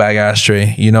duffel bag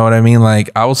ashtray. You know what I mean? Like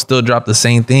I will still drop the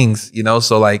same things, you know?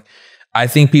 So like, I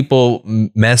think people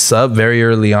mess up very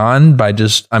early on by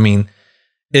just, I mean,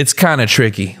 it's kind of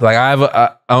tricky. Like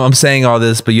I'm saying all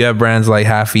this, but you have brands like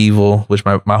Half Evil, which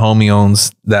my homie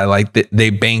owns, that like they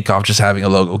bank off just having a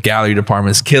logo. Gallery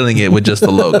department's killing it with just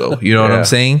the logo. You know what I'm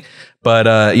saying?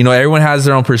 But you know, everyone has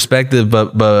their own perspective.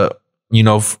 But you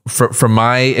know, from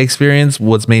my experience,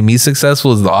 what's made me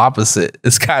successful is the opposite.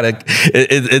 It's kind of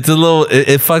it's a little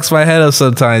it fucks my head up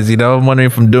sometimes. You know, I'm wondering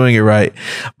if I'm doing it right.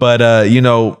 But you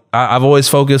know, I've always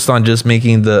focused on just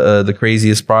making the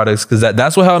craziest products because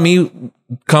that's what helped me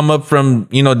come up from,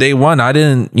 you know, day one. I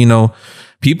didn't, you know,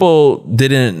 people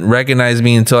didn't recognize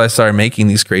me until I started making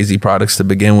these crazy products to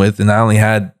begin with, and I only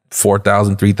had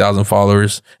 4,000, 3,000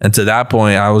 followers. And to that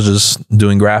point, I was just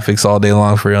doing graphics all day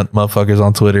long for motherfuckers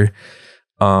on Twitter.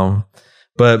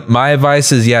 But my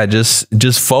advice is, yeah, just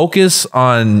focus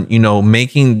on, you know,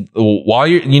 making, while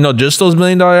you're, you know, just those $1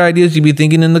 million ideas you be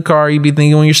thinking in the car, you be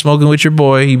thinking when you're smoking with your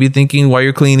boy, you be thinking while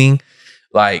you're cleaning,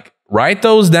 like write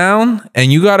those down.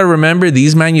 And you got to remember,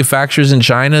 these manufacturers in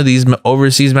China, these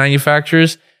overseas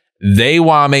manufacturers, they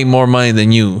want to make more money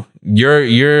than you.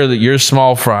 You're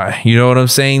small fry. You know what I'm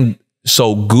saying?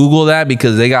 So Google that,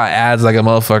 because they got ads like a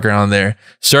motherfucker on there.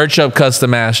 Search up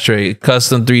custom ashtray,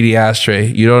 custom 3D ashtray.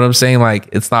 You know what I'm saying? Like,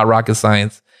 it's not rocket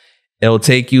science. It'll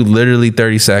take you literally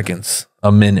 30 seconds,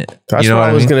 a minute. That's, you know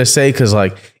what I was going to say. Cause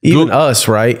like even us,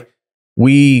 right?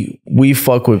 We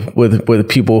fuck with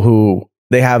people who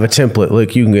they have a template.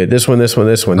 Look, you can get this one, this one,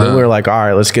 this one. Then we're like, all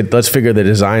right, let's figure the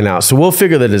design out. So we'll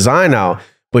figure the design out.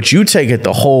 But you take it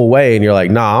the whole way and you're like,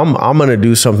 nah, I'm going to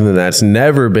do something that's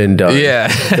never been done. Yeah.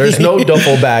 There's no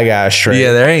duffel bag ashtray.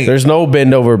 Yeah, there ain't. There's no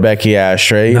bend over Becky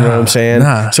ashtray. You know what I'm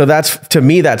saying? So that's, to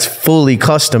me, that's fully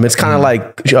custom. It's kind of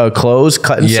like clothes,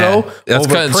 cut and sew. That's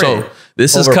cut and sew.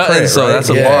 This is cut and sew. Right? That's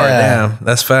a bar. Damn,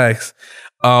 that's facts.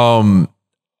 I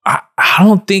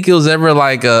don't think it was ever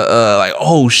like like,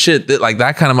 oh shit, like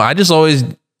that kind of, I just always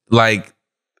like,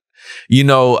 you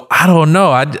know, I don't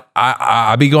know.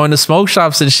 I be going to smoke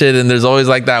shops and shit, and there's always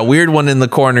like that weird one in the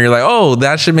corner. You're like, oh,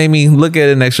 that should make me look at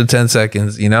it an extra 10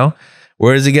 seconds, you know?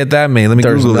 Where does it get that made? Let me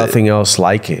Google it. There's nothing else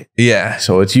like it. Yeah.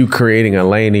 So it's you creating a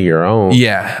lane of your own.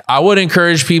 Yeah. I would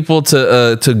encourage people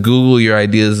to Google your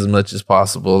ideas as much as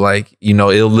possible. Like, you know,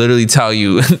 it'll literally tell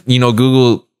you, you know,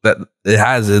 Google that it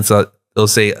has, it'll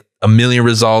say 1 million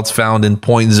results found in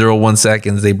 0.01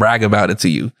 seconds. They brag about it to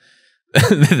you.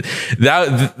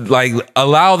 That, like,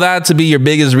 allow that to be your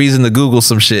biggest reason to Google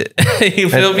some shit. You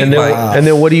feel me? And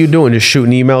then what are you doing? Just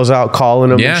shooting emails out, calling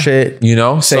them and shit, you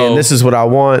know, saying this is what I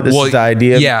want, this is the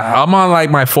idea. Yeah, I'm on like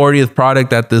my 40th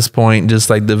product at this point, just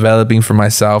like developing for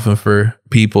myself and for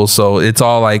people. So it's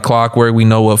all like clockwork. We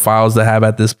know what files to have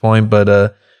at this point.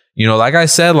 But you know, like I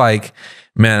said, like,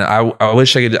 man, I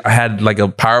wish I had like a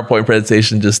PowerPoint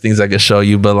presentation, just things I could show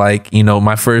you. But like, you know,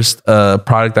 my first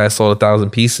product I sold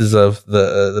 1,000 pieces of,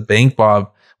 the bank bob,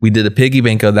 we did a piggy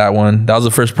bank of that one. That was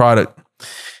the first product.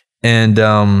 And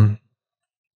I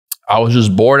was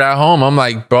just bored at home. I'm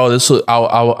like, bro,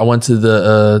 I went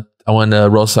to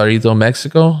Rosarito,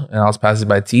 Mexico, and I was passing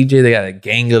by TJ. They got a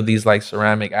gang of these like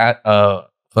ceramic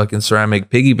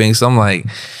piggy banks. I'm like,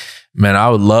 man, I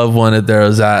would love one if there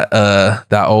was that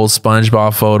old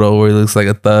SpongeBob photo where he looks like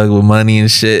a thug with money and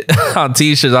shit on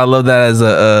t-shirts. I love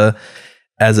that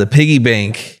as a piggy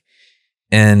bank.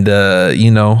 And you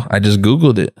know, I just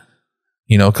Googled it,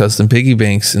 you know, custom piggy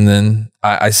banks. And then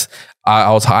I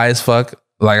was high as fuck.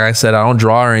 Like I said, I don't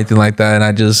draw or anything like that.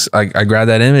 And I grabbed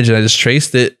that image and I just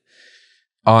traced it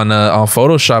on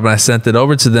Photoshop, and I sent it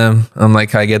over to them. I'm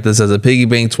like, can I get this as a piggy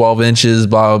bank, 12 inches,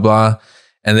 blah, blah, blah.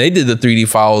 And they did the 3D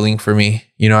filing for me.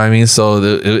 You know what I mean? So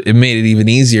it made it even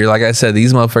easier. Like I said,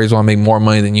 these motherfuckers want to make more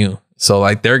money than you. So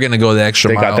like, they're going to go the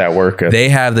extra mile. They got that work. They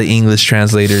have the English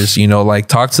translators, you know, like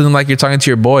talk to them like you're talking to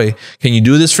your boy. Can you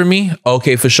do this for me?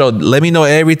 Okay, for sure. Let me know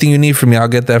everything you need from me. I'll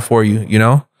get that for you, you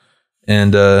know?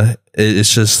 And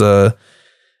it's just,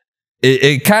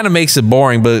 it kind of makes it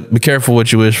boring, but be careful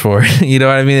what you wish for. You know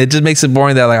what I mean? It just makes it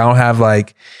boring that like, I don't have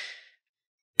like,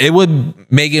 it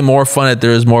would make it more fun if there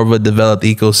was more of a developed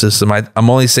ecosystem. I'm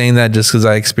only saying that just because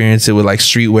I experienced it with like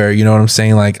streetwear. You know what I'm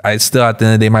saying? Like, I still, at the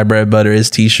end of the day, my bread and butter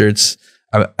is t-shirts.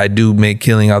 I do make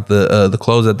killing out the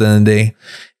clothes at the end of the day.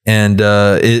 And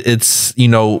it's, you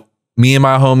know, me and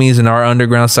my homies and our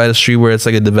underground side of streetwear, it's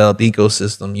like a developed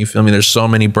ecosystem. You feel me? There's so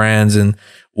many brands, and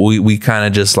we kind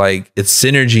of just like, it's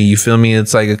synergy. You feel me?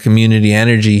 It's like a community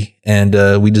energy, and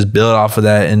we just build off of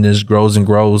that, and it just grows and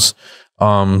grows.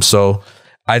 So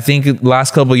I think the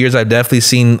last couple of years, I've definitely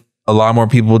seen a lot more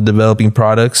people developing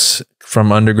products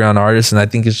from underground artists. And I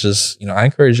think it's just, you know, I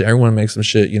encourage everyone to make some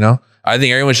shit, you know? I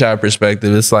think everyone should have a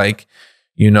perspective. It's like,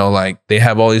 you know, like they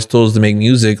have all these tools to make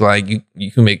music. Like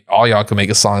you can make, all y'all can make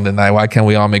a song tonight. Why can't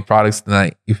we all make products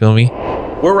tonight? You feel me?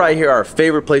 We're right here, our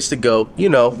favorite place to go, you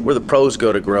know, where the pros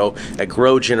go to grow, at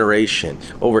Grow Generation.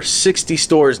 Over 60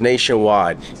 stores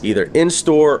nationwide, either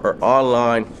in-store or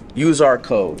online. Use our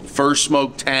code First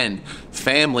Smoke 10.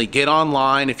 Family, get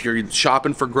online if you're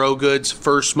shopping for grow goods,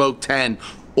 First Smoke 10,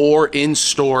 or in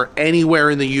store anywhere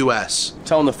in the US.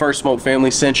 Tell them the First Smoke family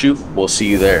sent you. We'll see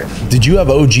you there. Did you have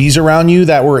OGs around you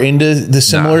that were into the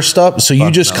similar stuff? So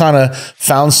you just kind of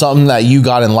found something that you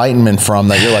got enlightenment from,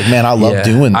 that you're like, man, I love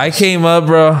doing this. I came up,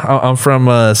 bro. I'm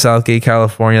from Southgate,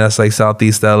 California. That's like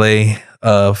Southeast LA,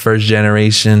 first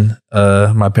generation.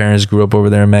 My parents grew up over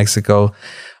there in Mexico.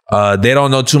 They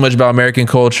don't know too much about American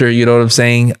culture. You know what I'm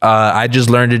saying? I just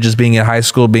learned it just being in high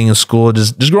school, being in school,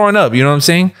 just growing up. You know what I'm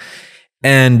saying?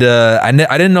 And I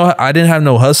didn't have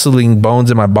no hustling bones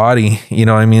in my body. You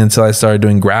know what I mean? Until I started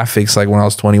doing graphics, like when I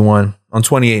was 21. I'm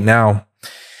 28 now.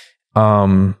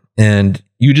 And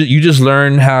you just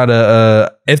learn how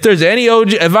to. If there's any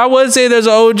OG, if I would say there's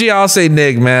an OG, I'll say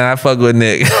Nick. Man, I fuck with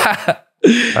Nick.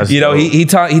 You know, he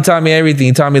taught me everything.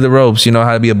 He taught me the ropes, you know,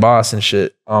 how to be a boss and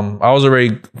shit. I was a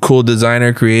very cool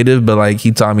designer, creative, but like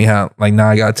he taught me how, like now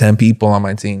I got 10 people on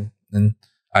my team and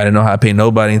I didn't know how to pay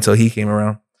nobody until he came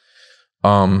around.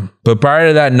 But prior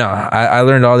to that, I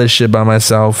learned all this shit by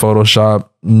myself, Photoshop.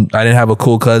 I didn't have a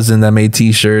cool cousin that made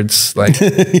t-shirts, like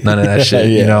none of that shit,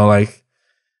 you know, like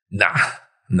nah.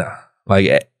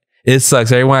 Like it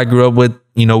sucks. Everyone I grew up with,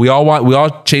 you know, we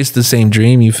all chase the same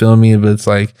dream, you feel me? But it's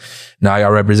like, now I got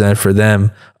represented for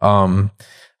them.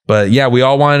 But yeah, we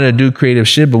all wanted to do creative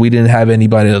shit, but we didn't have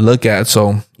anybody to look at.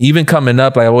 So even coming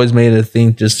up, I always made it a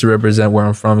thing just to represent where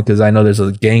I'm from, because I know there's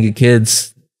a gang of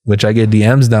kids, which I get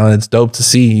DMs now, and it's dope to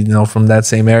see, you know, from that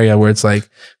same area where it's like,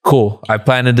 cool, I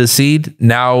planted the seed.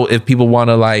 Now, if people want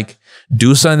to like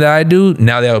do something that I do,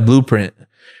 now they have a blueprint.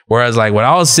 Whereas like when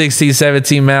I was 16,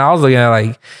 17, man, I was looking at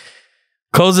like,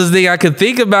 closest thing I could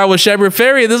think about was Shepard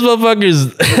Fairey. This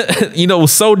motherfucker's, you know,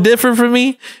 was so different from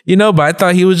me, you know, but I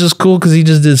thought he was just cool because he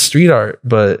just did street art.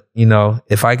 But, you know,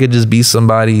 if I could just be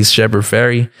somebody's Shepard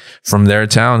Fairey from their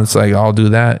town, it's like, I'll do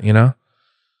that, you know?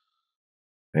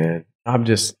 Man, I'm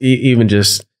just, even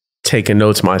just taking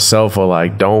notes myself of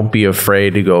like, don't be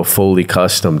afraid to go fully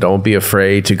custom. Don't be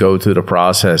afraid to go through the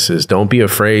processes. Don't be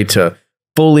afraid to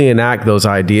fully enact those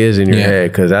ideas in your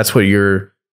head, because that's what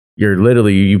you're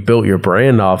literally, you built your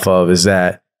brand off of, is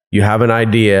that you have an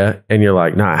idea and you're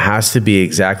like, nah, it has to be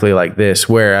exactly like this.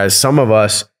 Whereas some of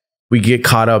us, we get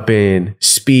caught up in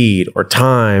speed or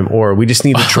time, or we just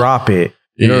need to drop it.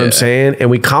 You know what I'm saying? And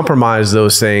we compromise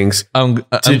those things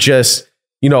to just,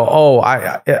 you know,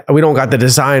 we don't got the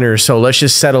designer, so let's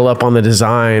just settle up on the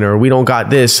design, or we don't got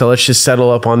this, so let's just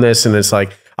settle up on this. And it's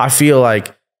like, I feel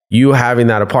like you having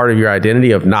that a part of your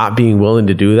identity of not being willing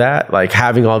to do that, like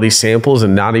having all these samples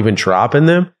and not even dropping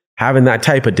them, having that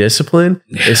type of discipline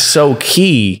is so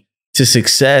key to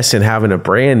success and having a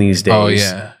brand these days. Oh,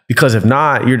 yeah. Because if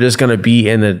not, you're just going to be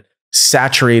in the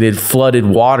saturated, flooded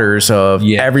waters of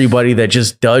everybody that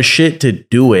just does shit to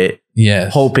do it,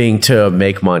 hoping to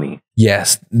make money.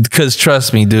 Yes, because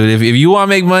trust me, dude, if you want to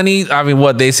make money, I mean,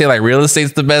 what they say, like real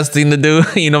estate's the best thing to do,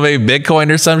 you know, maybe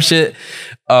Bitcoin or some shit.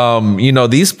 You know,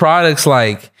 these products,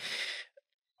 like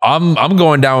I'm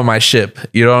going down with my ship,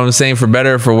 you know what I'm saying? For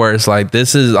better or for worse, like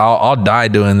this is, I'll die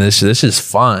doing this. This is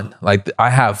fun. Like I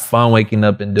have fun waking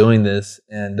up and doing this.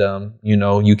 And, you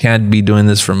know, you can't be doing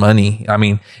this for money. I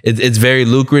mean, it's very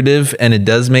lucrative and it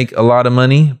does make a lot of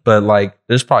money, but like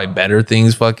there's probably better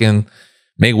things fucking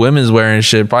make women's wearing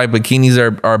shit. Probably bikinis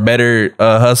are better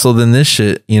hustle than this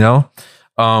shit, you know?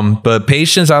 But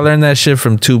patience, I learned that shit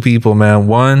from two people, man.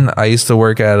 One, I used to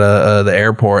work at the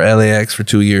airport, LAX, for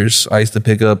 2 years. I used to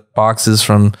pick up boxes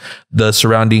from the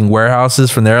surrounding warehouses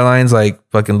from the airlines, like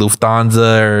fucking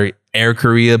Lufthansa or Air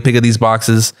Korea. Pick up these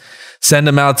boxes, send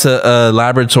them out to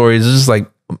laboratories. It's just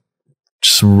like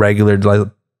just regular like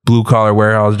blue collar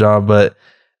warehouse job. But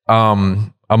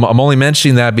I'm only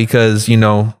mentioning that because, you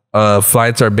know,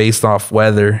 flights are based off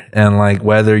weather, and like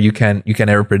weather, you can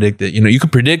never predict it. You know, you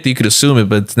could predict it, you could assume it,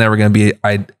 but it's never going to be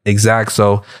exact.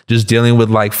 So just dealing with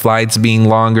like flights being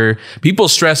longer, people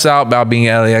stress out about being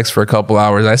at LAX for a couple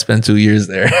hours. I spent 2 years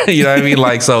there. You know what I mean?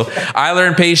 Like, so I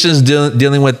learned patience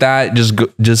dealing with that.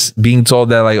 Just being told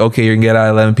that like, okay, you're gonna get out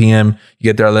at 11 p.m. You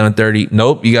get there at 11:30.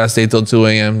 Nope, you gotta stay till 2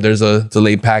 a.m. There's a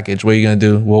delayed package. What are you gonna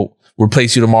do? We'll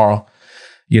replace you tomorrow.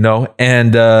 You know,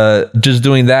 and just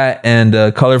doing that, and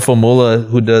Colorful Mullah,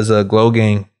 who does a Glow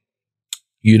Gang,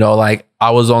 you know, like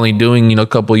I was only doing, you know, a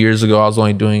couple years ago,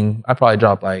 I probably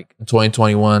dropped like in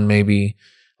 2021, maybe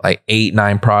like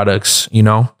 8-9 products, you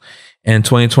know. And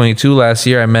 2022, last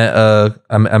year, I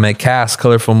met Cass,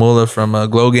 Colorful Mullah from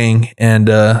Glow Gang, and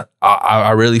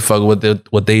I really fuck with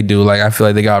what they do. Like I feel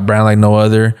like they got a brand like no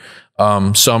other.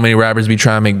 So many rappers be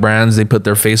trying to make brands. They put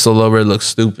their face all over it. Looks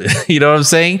stupid. You know what I'm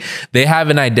saying? They have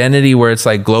an identity where it's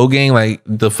like Glow Gang, like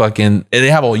the fucking,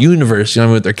 they have a universe, you know what I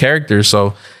mean, with their characters.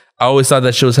 So I always thought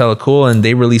that shit was hella cool. And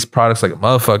they release products like a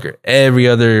motherfucker every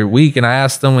other week. And I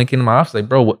asked them when I came to my office, like,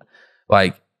 bro, what,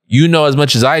 like, you know, as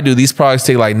much as I do, these products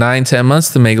take like 9-10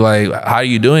 months to make. Like, how are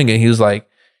you doing it? He was like,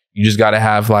 you just got to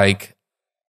have like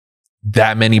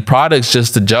that many products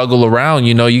just to juggle around.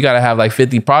 You know, you got to have like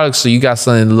 50 products, so you got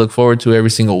something to look forward to every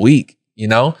single week, you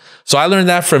know? So I learned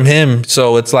that from him.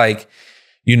 So it's like,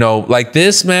 you know, like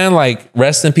this, man, like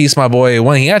rest in peace, my boy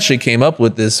A1. He actually came up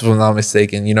with this, if I'm not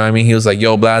mistaken. You know what I mean? He was like,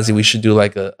 yo, Blazzy, we should do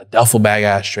like a duffel bag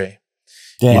ashtray.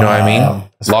 Damn. You know what I mean?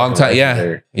 Long time.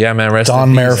 Yeah, man. Rest Don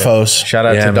in peace. Merfos. Shout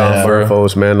out to Don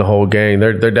Merfos, man. The whole gang.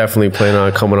 They're definitely planning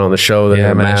on coming on the show.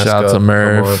 Yeah, man. Shout out to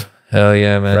Merf. Hell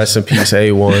yeah, man. Rest in peace,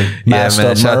 A1. Yeah,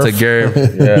 man. Shout out to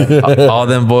Gerb. All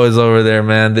them boys over there,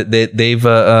 man. They've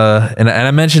and I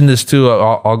mentioned this too.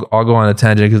 I'll go on a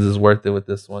tangent because it's worth it with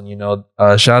this one. You know,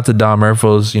 shout out to Don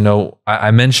Merfos. You know, I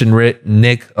mentioned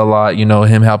Nick a lot. You know,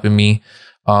 him helping me.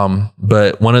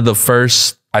 But one of the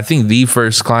first, I think the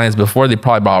first clients before they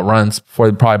probably bought Runtz, before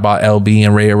they probably bought LB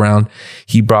and Ray around,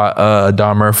 he brought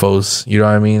Don Merfos. You know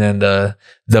what I mean? And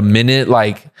the minute,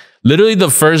 like literally the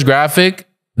first graphic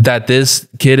that this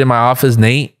kid in my office,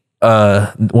 Nate,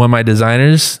 one of my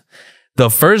designers, the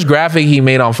first graphic he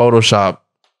made on Photoshop,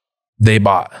 they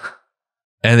bought.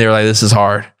 And they were like, this is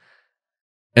hard.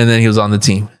 And then he was on the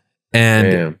team.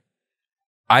 And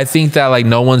I think that like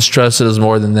no one's trusted us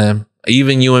more than them.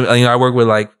 Even you, I work with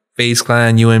like Face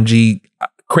Clan, UMG,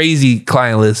 crazy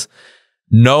client list.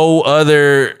 No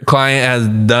other client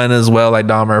has done as well like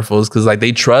Don Merfos, because like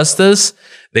they trust us.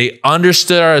 They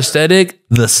understood our aesthetic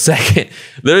the second,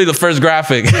 literally the first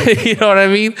graphic. You know what I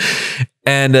mean?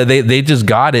 And they just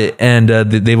got it. And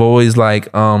they've always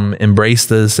like embraced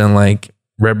us and like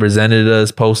represented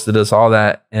us, posted us, all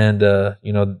that. And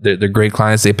you know, they're great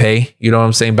clients. They pay. You know what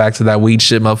I'm saying? Back to that weed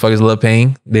shit, motherfuckers love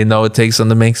paying. They know it takes them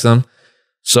to make some.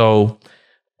 So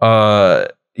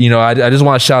you know, I just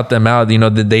want to shout them out. You know,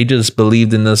 that they just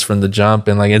believed in us from the jump,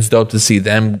 and like it's dope to see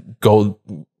them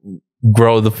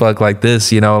grow the fuck like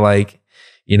this. You know, like,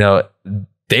 you know,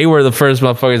 they were the first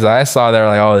motherfuckers that I saw that were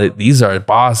like, oh, these are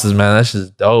bosses, man. That's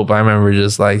just dope. I remember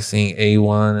just like seeing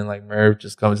A1 and like Merv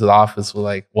just coming to the office with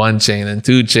like 1 chain and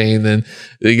 2 chain. Then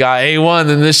they got A1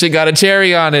 and this shit got a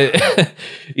cherry on it.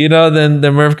 You know, then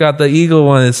the Merv got the eagle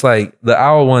one. It's like the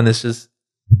owl one. It's just,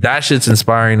 that shit's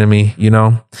inspiring to me, you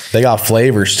know. They got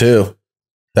flavors too.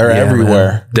 They're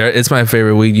everywhere. It's my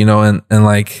favorite weed, you know, and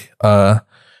like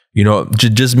you know,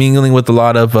 just mingling with a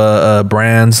lot of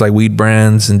brands, like weed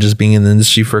brands, and just being in the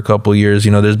industry for a couple of years,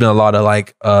 you know, there's been a lot of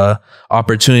like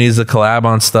opportunities to collab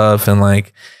on stuff, and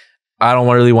like I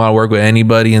don't really want to work with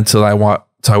anybody until I work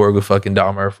with fucking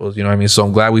Don Merfos, you know what I mean? So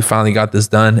I'm glad we finally got this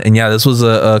done. And yeah, this was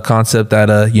a concept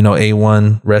that you know,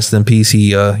 A1, rest in peace,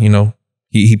 he you know,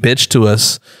 he pitched to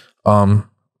us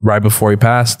right before he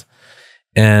passed.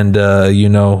 And you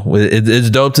know, it's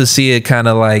dope to see it kind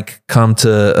of like come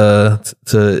to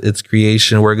its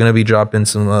creation. We're gonna be dropping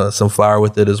some flour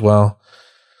with it as well,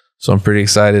 so I'm pretty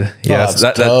excited. Yeah,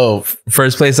 that's dope.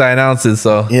 First place I announced it.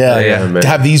 So yeah.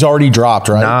 Have these already dropped,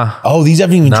 right? Nah. Oh, these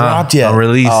haven't even dropped yet. On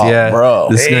release, bro.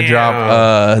 This is gonna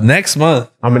drop next month.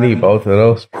 I'm gonna eat both of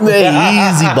those.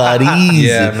 Easy, buddy. Easy.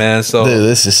 Yeah, man. So dude,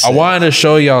 this is sick. I wanted to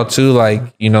show y'all too, like,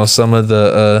 you know, some of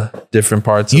the different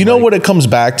parts. You know, like, what it comes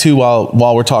back to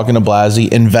while we're talking to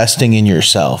Blazzy, investing in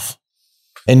yourself.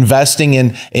 Investing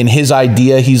in his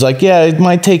idea. He's like, yeah, it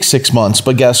might take 6 months,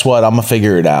 but guess what? I'm gonna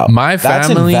figure it out. My family, that's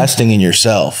investing in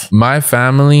yourself. My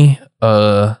family,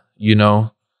 you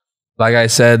know, like I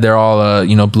said, they're all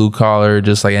you know, blue collar,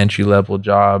 just like entry level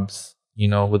jobs, you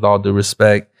know, with all due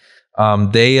respect.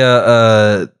 They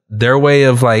their way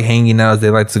of like hanging out is they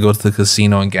like to go to the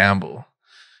casino and gamble.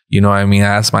 You know what I mean? I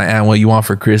asked my aunt what you want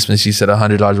for Christmas. She said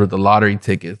 $100 worth of lottery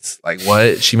tickets. Like,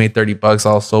 what? She made $30.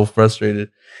 I was so frustrated.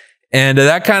 And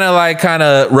that kind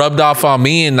of rubbed off on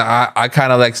me, and I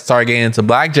kind of like started getting into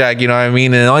blackjack, you know what I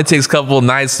mean? And it only takes a couple of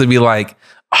nights to be like,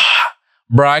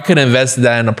 bro, I could have invested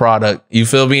that in a product. You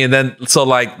feel me? And then, so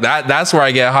like that's where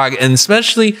I get hot. And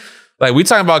especially like we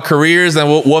talking about careers and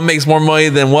what makes more money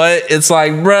than what. It's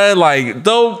like, bro, like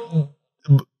though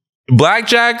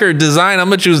blackjack or design, I'm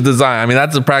gonna choose design. I mean,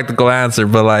 that's a practical answer,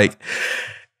 but like,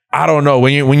 I don't know,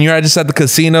 when you're just at the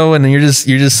casino and you're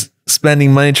just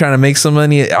spending money trying to make some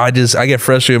money, I get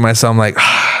frustrated with myself. I'm like,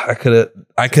 I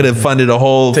could have funded a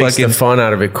whole takes fucking the fun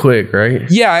out of it quick, right?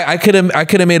 Yeah, I could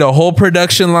have made a whole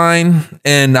production line,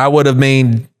 and I would have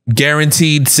made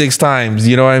guaranteed 6 times.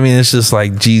 You know what I mean? It's just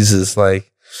like Jesus, like,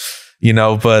 you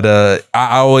know. But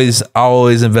I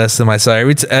always invest in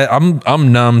myself.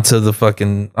 I'm numb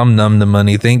to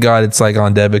money. Thank God it's like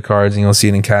on debit cards, and you don't see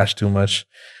it in cash too much.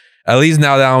 At least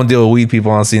now that I don't deal with weed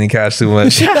people, I don't see any cash too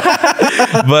much.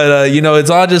 But, you know, it's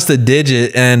all just a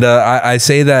digit. And I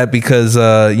say that because,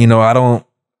 you know,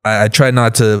 I try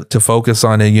not to focus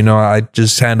on it. You know, I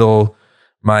just handle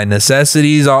my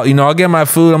necessities. I'll get my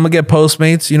food. I'm going to get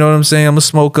Postmates. You know what I'm saying? I'm going to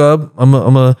smoke up. I'm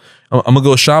going to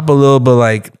go shop a little, but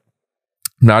like,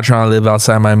 I'm not trying to live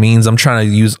outside my means. I'm trying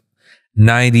to use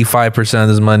 95% of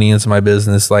this money into my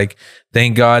business. Like,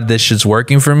 thank God this shit's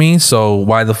working for me. So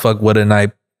why the fuck wouldn't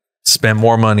I spend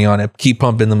more money on it? Keep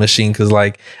pumping the machine. Cause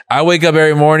like I wake up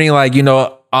every morning, like, you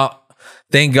know,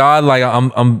 thank God, like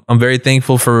I'm very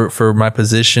thankful for my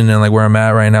position and like where I'm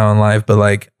at right now in life. But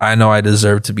like, I know I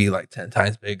deserve to be like 10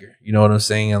 times bigger. You know what I'm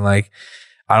saying? And like,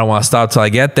 I don't want to stop till I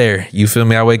get there. You feel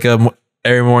me? I wake up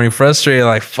every morning frustrated,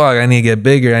 like, fuck, I need to get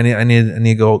bigger. I need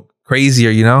to go crazier,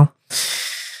 you know?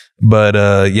 But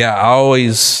yeah, I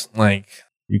always like,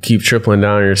 you keep tripling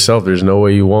down on yourself. There's no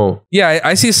way you won't. Yeah,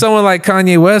 I see someone like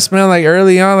Kanye West, man, like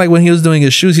early on, like when he was doing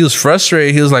his shoes, he was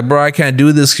frustrated. He was like, bro, I can't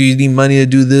do this because you need money to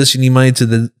do this. You need money to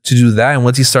do that. And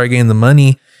once he started getting the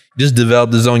money, he just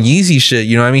developed his own Yeezy shit.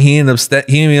 You know what I mean?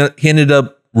 He ended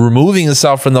up removing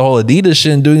himself from the whole Adidas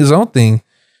shit and doing his own thing,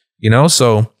 you know?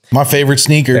 So my favorite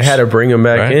sneakers. They had to bring him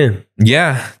back in.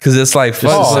 Yeah, because it's like,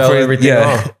 just sell everything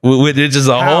off. It's just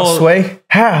a whole sway.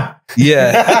 How? Yeah.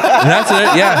 And that's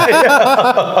it.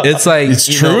 Yeah. It's like, it's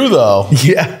true though.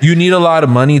 Yeah. You need a lot of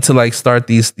money to like start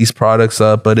these products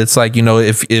up, but it's like, you know,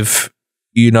 if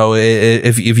you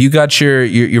got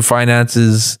your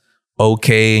finances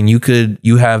okay and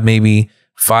you have maybe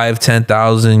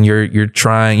 5,000-10,000, you're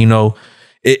trying, you know,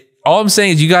 all I'm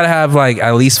saying is you got to have like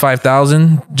at least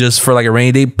 5,000 just for like a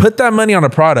rainy day. Put that money on a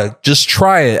product. Just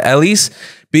try it. At least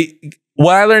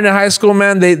what I learned in high school,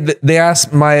 man, they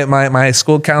asked my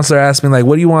school counselor asked me like,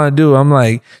 what do you want to do? I'm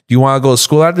like, do you want to go to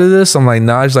school after this? I'm like,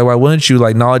 nah. She's like, why wouldn't you?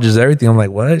 Like, knowledge is everything. I'm like,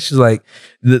 what? She's like,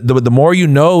 the more you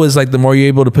know is like the more you're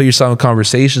able to put yourself in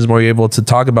conversations, the more you're able to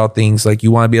talk about things. Like you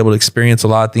want to be able to experience a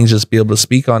lot of things, just be able to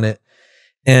speak on it.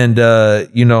 And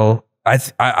you know,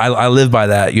 I live by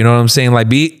that. You know what I'm saying? Like,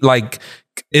 be like,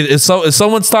 if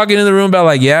someone's talking in the room about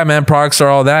like, yeah, man, products are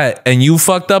all that, and you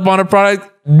fucked up on a product,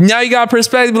 now you got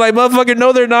perspective. Like, motherfucker,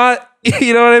 no, they're not.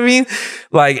 You know what I mean?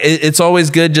 Like, it's always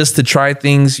good just to try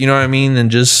things. You know what I mean? And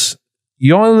just,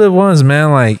 you only live once,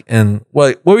 man. Like, and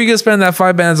what were you gonna spend that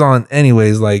 5 bands on,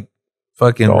 anyways? Like,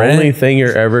 fucking. The rent? only thing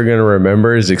you're ever gonna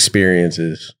remember is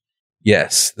experiences.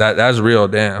 Yes, that's real.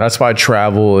 Damn. That's why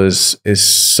travel is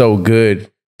so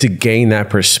good, to gain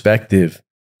that perspective,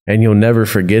 and you'll never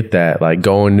forget that. Like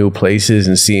going new places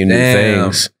and seeing new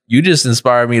things. You just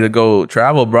inspired me to go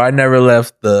travel, bro. I never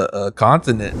left the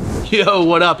continent. Yo,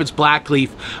 what up? It's Blackleaf.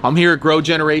 I'm here at Grow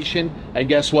Generation, and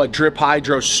guess what? Drip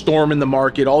Hydro's storming the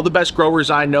market. All the best growers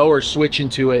I know are switching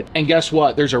to it, and guess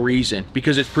what? There's a reason,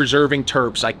 because it's preserving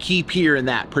terps. I keep hearing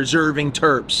that, preserving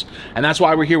terps, and that's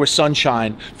why we're here with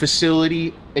Sunshine,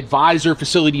 facility advisor,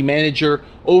 facility manager,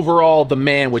 overall the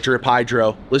man with Drip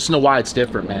Hydro. Listen to why it's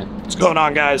different, man. What's going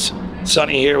on, guys?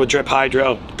 Sonny here with Drip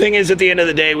Hydro. Thing is, at the end of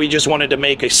the day, we just wanted to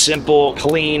make a simple,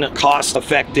 clean,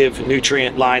 cost-effective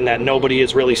nutrient line that nobody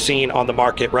has really seen on the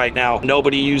market right now.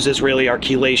 Nobody uses really our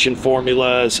chelation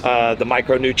formulas. The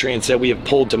micronutrients that we have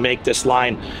pulled to make this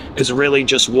line is really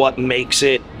just what makes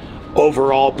it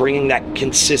overall, bringing that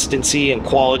consistency and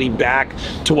quality back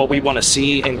to what we want to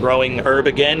see in growing herb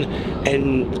again.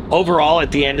 And overall,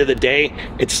 at the end of the day,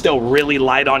 it's still really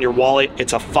light on your wallet.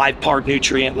 It's a 5-part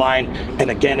nutrient line,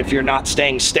 and again, if you're not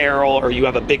staying sterile, or you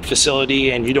have a big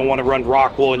facility and you don't want to run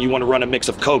rock wool and you want to run a mix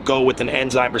of cocoa with an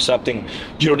enzyme or something,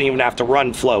 you don't even have to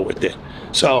run flow with it.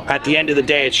 So at the end of the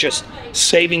day, it's just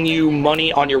saving you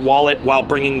money on your wallet while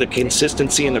bringing the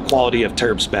consistency and the quality of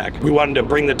terps back. We wanted to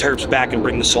bring the terps back and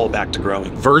bring the soul back to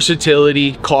growing.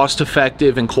 Versatility, cost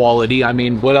effective, and quality. I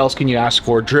mean, what else can you ask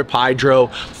for? Drip Hydro,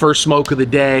 first smoke of the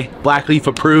day, Blackleaf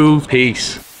approved.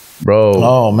 Peace. Bro.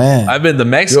 Oh man. I've been to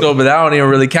Mexico, but that don't even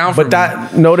really count for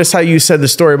me. Notice how you said the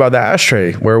story about the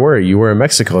ashtray. Where were you? You were in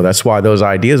Mexico. That's why those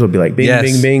ideas would be like bing,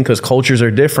 bing, bing, because cultures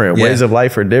are different. Yeah. Ways of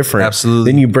life are different.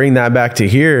 Absolutely. Then you bring that back to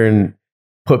here and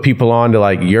put people on to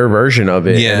like your version of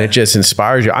it. Yeah. And it just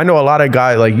inspires you. I know a lot of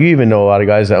guys, like you even know a lot of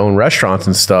guys that own restaurants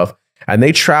and stuff, and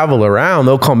they travel around.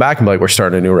 They'll come back and be like, we're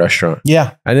starting a new restaurant.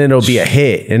 Yeah. And then it'll be a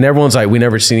hit. And everyone's like, we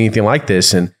never seen anything like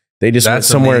this. And they just went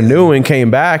somewhere new and came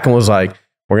back and was like,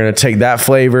 we're going to take that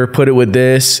flavor, put it with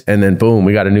this, and then boom,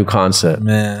 we got a new concept.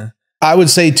 Man. I would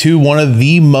say too, one of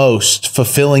the most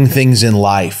fulfilling things in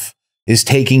life is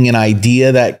taking an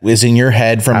idea that is in your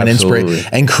head from an inspiration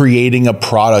and creating a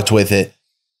product with it.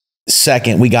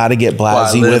 Second, we got to get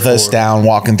Blazzy with us down,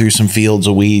 walking through some fields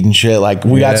of weed and shit. Like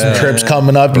we got some trips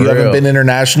coming up. You haven't been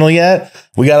international yet.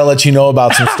 We got to let you know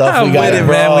about some stuff. We got it,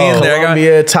 man. We in there.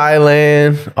 Colombia,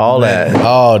 Thailand, all that.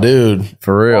 Oh, dude,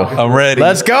 for real. I'm ready.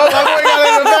 Let's go.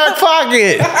 got a back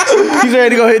pocket. He's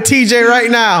ready to go hit TJ right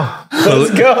now.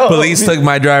 Let's go. Police took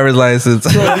my driver's license.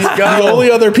 The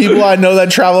only other people I know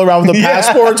that travel around with the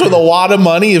passports with a lot of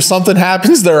money, if something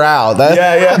happens, they're out.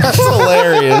 That's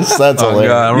hilarious. That's hilarious.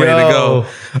 God, I'm ready to go.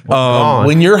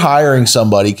 When you're hiring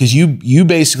somebody, because you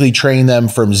basically train them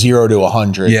from 0 to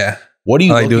 100. Yeah. What are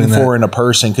you looking for in a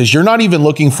person? Because you're not even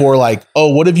looking for like,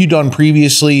 oh, what have you done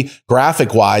previously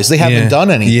graphic wise? They haven't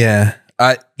done anything. Yeah.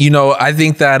 I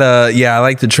think that, I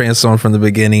like to train someone from the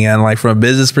beginning, and like from a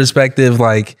business perspective,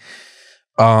 like,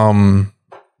 someone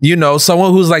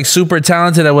who's like super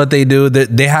talented at what they do,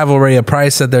 that they have already a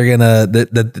price that they're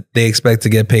that they expect to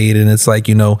get paid. And it's like,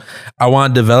 I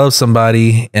want to develop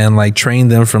somebody and like train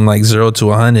them from like 0 to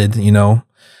 100,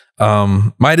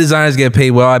 my designers get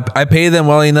paid well. I pay them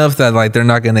well enough that like they're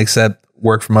not going to accept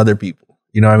work from other people.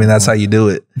 You know what I mean? That's how you do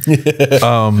it.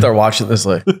 They're watching this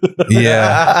like,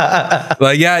 I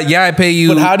pay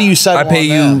you. But how do you settle? I pay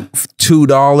you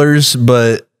 $2,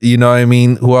 but you know what I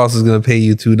mean? Who else is going to pay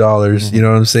you $2? You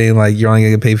know what I'm saying? Like you're only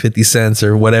going to pay 50 cents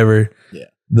or whatever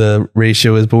the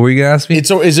ratio is. But what were you going to ask me?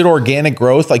 Is it organic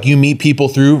growth? Like you meet people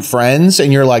through friends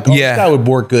and you're like, oh, this guy would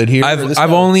work good here.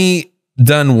 I've only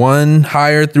done one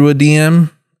hire through a DM.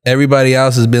 Everybody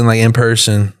else has been like in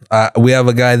person. We have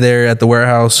a guy there at the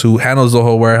warehouse who handles the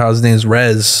whole warehouse. His name's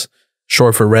Rez,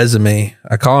 short for resume.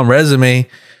 I call him Resume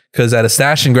because at a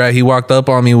stash and grab, he walked up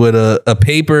on me with a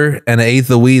paper and an eighth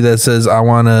of weed that says, I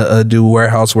want to do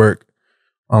warehouse work.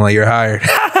 I'm like, you're hired.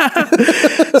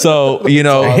 So,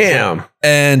 damn.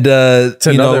 And it's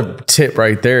another tip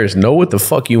right there is know what the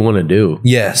fuck you want to do.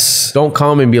 Yes. Don't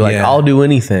come and be like, I'll do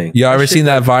anything. You ever seen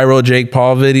that viral Jake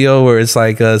Paul video where it's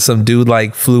like some dude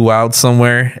like flew out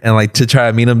somewhere and like to try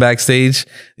to meet him backstage?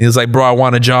 He was like, bro, I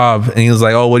want a job. And he was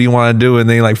like, oh, what do you want to do? And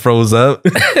then he like froze up.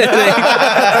 Could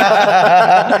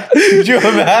you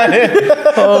imagine?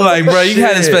 Like, bro, you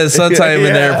had to spend some time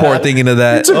in the airport thinking of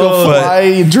that.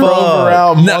 I drove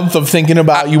around a month of thinking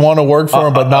about you want to work for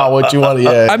him, but not what you want to.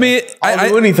 Yeah. I mean, I'll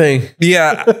do anything.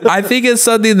 Yeah. I think it's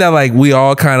something that like we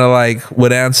all kind of like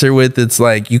would answer with. It's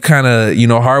like you kind of,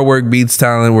 hard work beats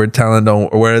talent where talent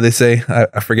don't, or what do they say?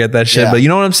 I forget that shit. But you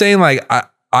know what I'm saying? Like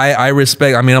I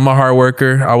respect, I'm a hard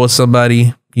worker. I was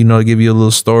somebody, to give you a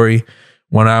little story.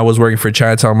 When I was working for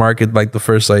Chinatown Market, like the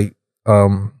first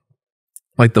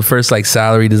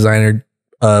salary designer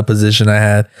position I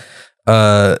had,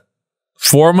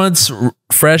 4 months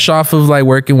fresh off of like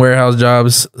working warehouse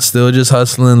jobs, still just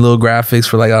hustling little graphics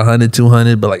for like 100,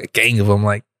 200, but like a gang of them,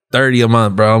 like 30 a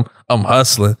month, bro. I'm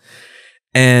hustling.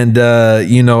 And,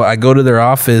 I go to their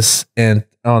office and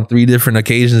on 3 different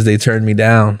occasions, they turned me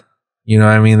down. You know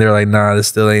what I mean? They're like, nah, this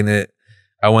still ain't it.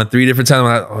 I went 3 different times.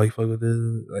 I'm like, oh, you fuck with this?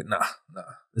 Like, nah,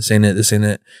 this ain't it. This ain't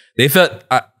it. They felt,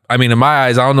 I mean, in my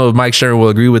eyes, I don't know if Mike Stern will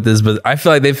agree with this, but I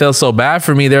feel like they felt so bad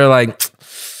for me. They're like,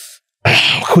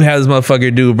 who has this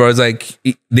motherfucker do, bro? It's like,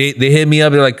 they hit me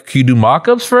up. They're like, can you do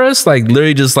mock-ups for us? Like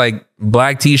literally just like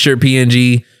black t-shirt,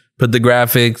 PNG, put the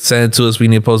graphic, send it to us. We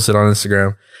need to post it on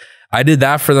Instagram. I did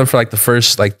that for them for like the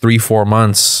first like 3-4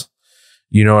 months.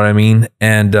 You know what I mean?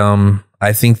 And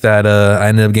I think that I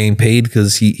ended up getting paid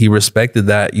because he respected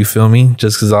that. You feel me?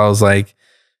 Just because I was like,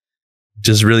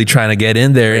 just really trying to get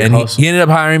in there. And he ended up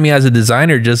hiring me as a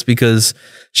designer just because,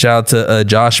 shout out to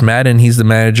Josh Madden. He's the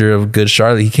manager of Good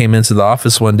Charlotte. He came into the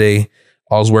office one day.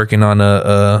 I was working on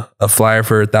a flyer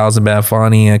for 1,000 Bad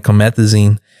Fani and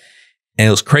Comethazine. And it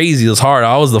was crazy. It was hard.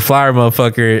 I was the flyer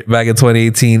motherfucker back in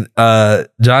 2018.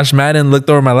 Josh Madden looked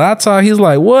over my laptop. He's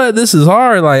like, what? This is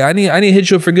hard. Like, I need to hit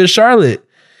you up for Good Charlotte.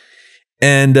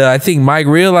 And I think Mike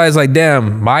realized, like,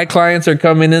 damn, my clients are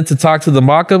coming in to talk to the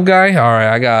mock-up guy. All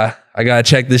right, I gotta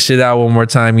check this shit out one more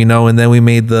time, And then we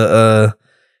made the,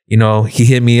 he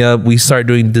hit me up. We started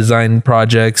doing design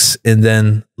projects, and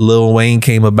then Lil Wayne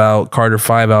came about, Carter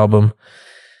 5 album,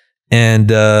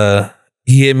 and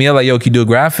he hit me up like, yo, can you do a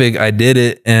graphic? I did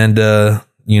it, and it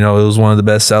was one of the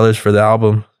best sellers for the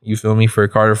album. You feel me? For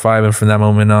Carter 5, and from that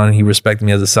moment on, he respected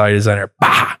me as a salary designer.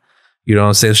 Bah! You know what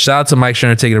I'm saying? Shout out to Mike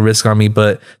Stern taking a risk on me.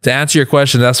 But to answer your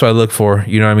question, that's what I look for.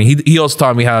 You know what I mean? He also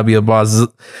taught me how to be a boss.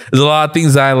 There's a lot of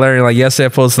things that I learned. Like yesterday I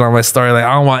posted on my story, like,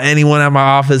 I don't want anyone at my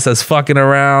office that's fucking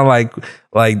around.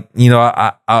 This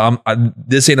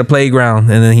ain't a playground.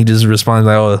 And then he just responded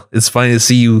like, oh, it's funny to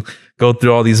see you go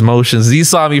through all these motions. He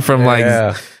saw me from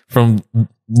from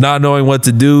not knowing what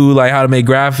to do, like how to make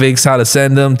graphics, how to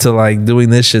send them, to like doing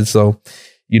this shit. So,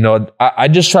 I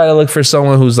just try to look for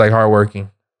someone who's like hardworking.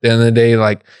 At the end of the day,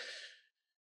 like,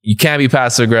 you can't be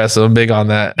passive aggressive. I'm big on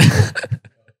that.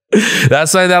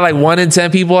 That's something that like 1 in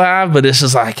 10 people have, but it's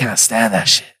just like, I can't stand that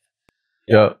shit.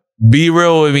 Yeah. be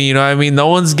real with me. You know what I mean? No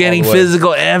one's getting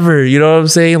physical ever. You know what I'm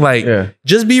saying? Like,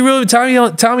 just be real. Tell me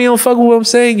you don't fuck with what I'm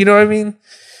saying. You know what I mean?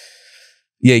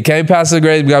 Yeah, you can't be passive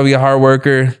aggressive. You gotta be a hard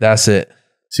worker. That's it.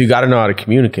 So you got to know how to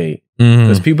communicate.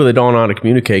 Because people that don't know how to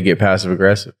communicate get passive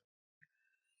aggressive.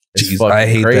 Jeez, I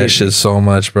hate that shit so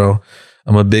much, bro.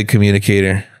 I'm a big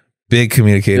communicator. Big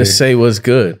communicator. Just say what's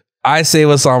good. I say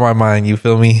what's on my mind. You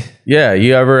feel me? Yeah.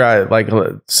 You ever like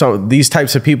these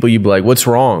types of people? You be like, "What's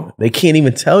wrong?" They can't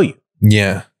even tell you.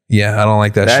 Yeah. I don't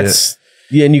like that shit.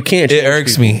 Yeah, and you can't. It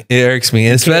irks me. It irks me.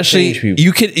 Especially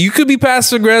you could be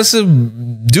passive aggressive.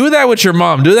 Do that with your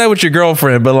mom. Do that with your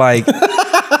girlfriend. But like,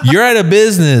 you're at a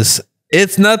business.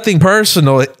 It's nothing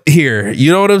personal here.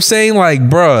 You know what I'm saying? Like,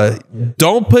 bruh,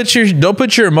 don't put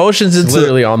your emotions into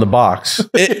literally on the box.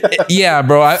 Yeah,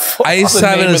 bro. I used to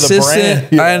have an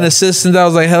assistant. I had an assistant that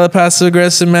was like hella passive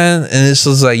aggressive, man. And it's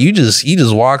just like he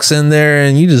just walks in there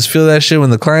and you just feel that shit when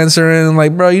the clients are in. And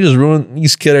like, bro, you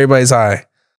just killed everybody's high.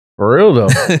 For real though.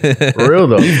 For real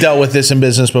though. You've dealt with this in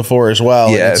business before as well.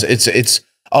 Yeah. It's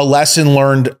a lesson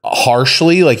learned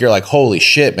harshly. Like, you're like, holy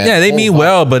shit, man. Yeah, they mean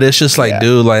well, but it's just like,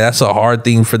 dude, like that's a hard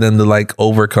thing for them to like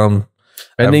overcome.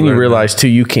 And then you realize too,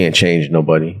 you can't change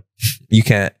nobody. You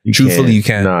can't. Truthfully, you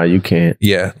can't. Nah, you can't.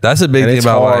 Yeah, that's a big thing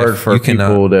about life. It's hard for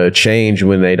people to change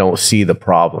when they don't see the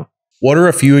problem. What are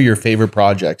a few of your favorite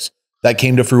projects that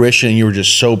came to fruition and you were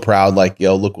just so proud, like,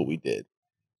 yo, look what we did?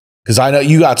 Because I know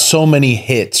you got so many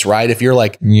hits, right? If you're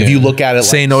like, if you look at it,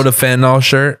 Say No to Fentanyl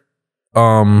shirt.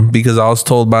 Because I was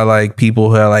told by like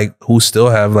people who still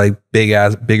have like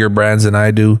bigger brands than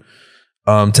I do,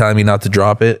 telling me not to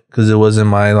drop it because it wasn't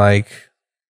my like.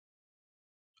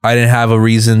 I didn't have a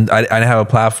reason. I didn't have a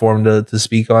platform to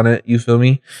speak on it. You feel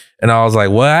me? And I was like,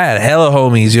 well, I had hella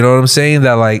homies. You know what I'm saying?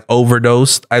 That like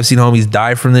overdosed. I've seen homies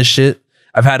die from this shit.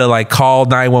 I've had to like call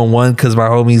 911 because my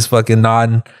homies fucking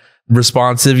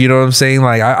non-responsive. You know what I'm saying?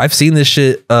 Like I've seen this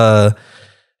shit.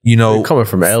 You know, you're coming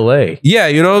from LA. Yeah,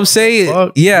 you know what I'm saying?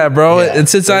 Fuck. Yeah, bro. Yeah. And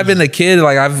since I've been a kid,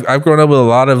 like I've grown up with a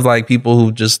lot of like people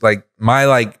who just like my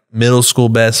like middle school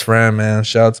best friend, man.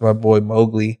 Shout out to my boy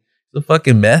Mowgli. He's a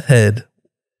fucking meth head.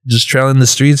 Just trailing the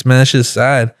streets, man. It's just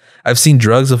sad. I've seen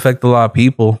drugs affect a lot of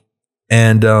people.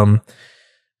 And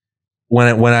when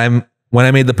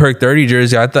I made the Perk 30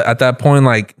 jersey, at that point,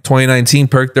 like 2019,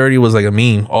 Perk 30 was like a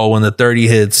meme. Oh, when the 30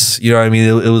 hits, you know what I mean?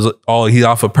 It was all he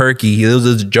off of Perky. It was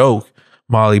a joke.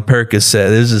 Molly Percocet.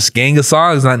 There's this gang of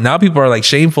songs. Now people are like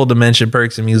shameful to mention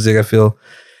perks in music, I feel.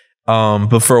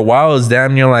 But for a while it was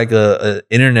damn near like a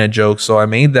internet joke. So I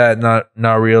made that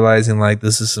not realizing like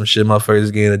this is some shit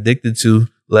motherfuckers getting addicted to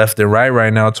left and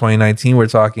right now. 2019 we're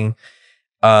talking.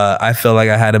 I felt like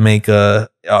I had to make a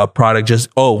product just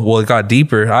it got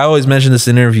deeper. I always mention this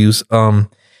in interviews.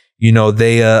 You know,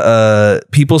 they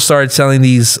people started selling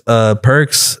these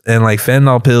perks and like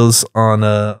fentanyl pills on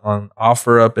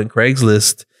OfferUp and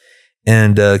Craigslist,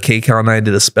 and K-Count and I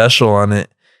did a special on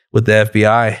it with the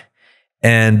FBI,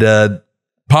 and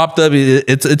popped up.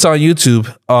 It's on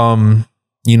YouTube.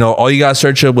 You know, all you got to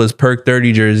search up was Perk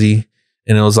 30 jersey,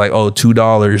 and it was like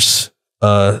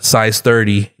 $2, size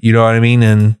 30. You know what I mean?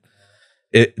 And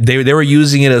they were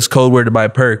using it as code word to buy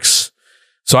perks.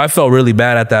 So I felt really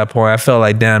bad at that point. I felt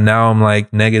like, damn, now I'm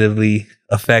like negatively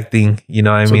affecting, you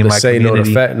know what I mean? My Say No to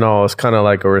Fentanyl is kind of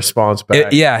like a response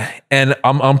back. Yeah. And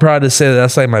I'm proud to say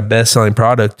that's like my best selling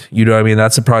product. You know what I mean?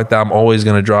 That's a product that I'm always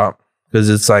going to drop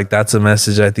because it's like, that's a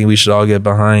message I think we should all get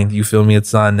behind. You feel me?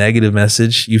 It's not a negative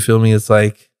message. You feel me? It's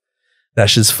like,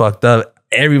 that shit's fucked up.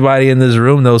 Everybody in this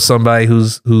room knows somebody who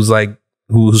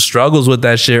struggles with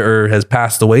that shit or has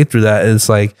passed away through that. It's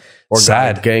like, or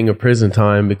sad. Got a gang of prison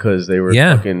time because they were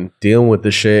fucking dealing with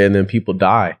the shit, and then people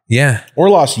die. Yeah. Or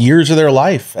lost years of their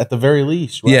life at the very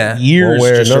least. Right? Yeah. Years.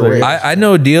 I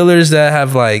know dealers that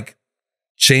have like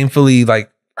shamefully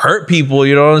like hurt people,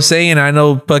 you know what I'm saying? I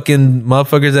know fucking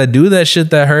motherfuckers that do that shit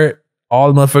that hurt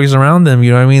all the motherfuckers around them.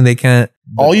 You know what I mean? They can't.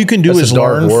 All you can do is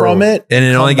learn from it and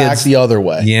it only gets back the other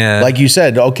way. Yeah. Like you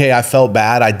said, okay, I felt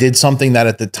bad. I did something that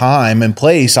at the time and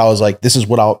place, I was like, this is a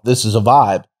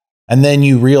vibe. And then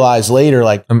you realize later,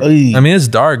 like, I mean, it's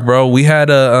dark, bro. We had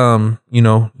a,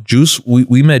 Juice.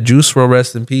 We met Juice WRLD,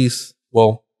 rest in peace.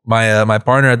 Well, my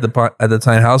partner at the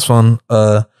time, House Phone,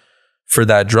 for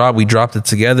that drop, we dropped it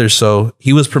together. So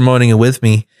he was promoting it with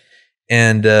me,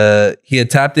 and he had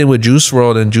tapped in with Juice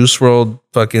WRLD, and Juice WRLD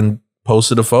fucking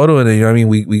posted a photo in it. You know what I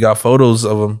mean? We got photos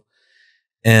of him,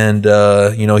 and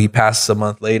he passed a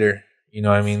month later. You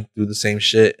know what I mean? Through the same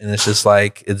shit. And it's just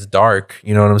like, it's dark.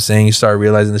 You know what I'm saying? You start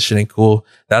realizing this shit ain't cool.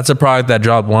 That's a product that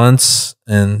dropped once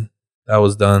and that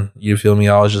was done. You feel me?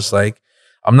 I was just like,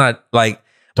 I'm not like,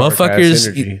 dark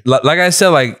motherfuckers. Like I said,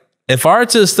 like if I were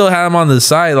to still have them on the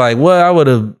side, like, well, I would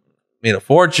have made a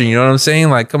fortune. You know what I'm saying?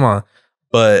 Like, come on.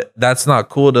 But that's not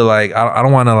cool to like, I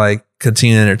don't want to like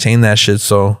continue to entertain that shit.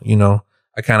 So, you know,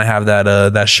 I kind of have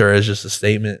that shirt as just a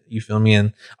statement. You feel me?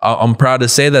 And I'm proud to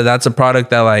say that that's a product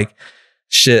that like,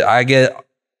 shit, I get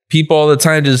people all the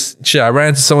time. Just shit. I ran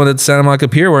into someone at Santa Monica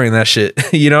Pier wearing that shit.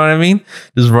 You know what I mean?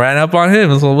 Just ran up on him.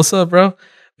 I was like, what's up, bro?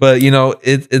 But you know,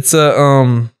 it's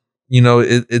a, you know,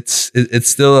 it's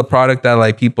still a product that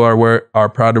like people are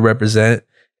proud to represent.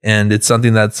 And it's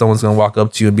something that someone's going to walk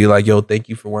up to you and be like, yo, thank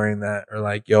you for wearing that. Or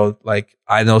like, yo, like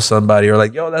I know somebody, or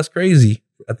like, yo, that's crazy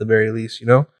at the very least, you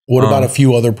know? What about a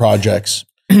few other projects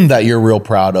that you're real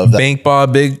proud of? Bank Ball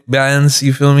Big Bands,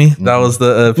 you feel me? That was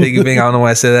the piggy bank. I don't know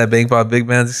why I said that. Bank Ball Big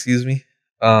Bands, excuse me.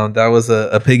 That was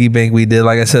a piggy bank we did.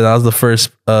 Like I said, that was the first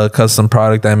custom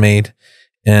product I made.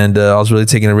 And I was really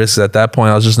taking a risk. At that point,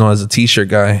 I was just known as a t-shirt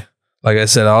guy. Like I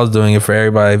said, I was doing it for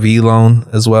everybody. V-Loan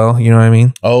as well. You know what I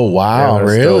mean? Oh, wow. Yeah,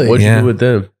 really? What'd you do with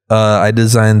them? I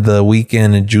designed the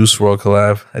Weeknd and Juice WRLD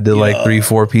collab. I did like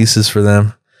 3-4 pieces for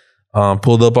them.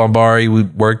 Pulled up on Bari. We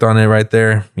worked on it right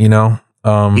there, you know?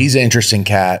 He's an interesting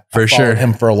cat. For sure. I followed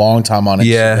him for a long time on Instagram.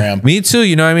 Yeah, me too.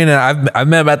 You know what I mean? I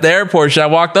met him at the airport. I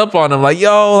walked up on him like,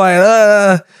 yo,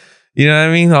 like, you know what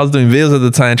I mean? I was doing videos at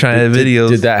the time, trying to edit videos.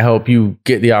 Did that help you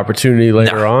get the opportunity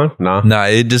later on? Nah,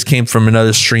 it just came from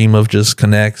another stream of just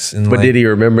connects. And but like, did he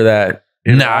remember that?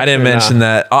 Nah, I didn't mention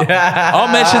that. I'll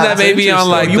mention that maybe on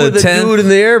like you the 10th. Dude in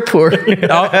the airport.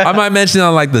 I might mention it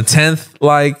on like the 10th,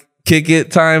 like kick it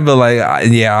time. But like,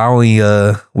 we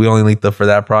only linked up for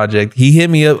that project. He hit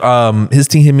me up. His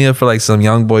team hit me up for like some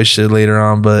young boy shit later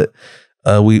on, but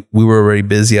we were already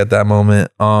busy at that moment.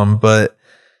 But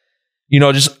you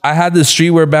know, just I had this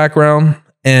streetwear background,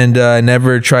 and I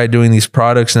never tried doing these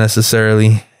products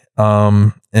necessarily.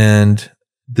 And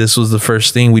this was the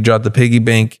first thing. We dropped the piggy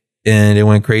bank, and it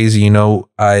went crazy. You know,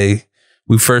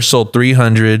 we first sold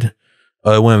 300. It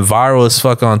went viral as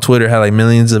fuck on Twitter. Had like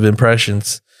millions of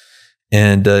impressions,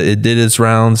 and it did its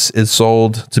rounds. It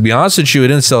sold. To be honest with you, it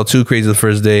didn't sell too crazy the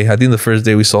first day. I think the first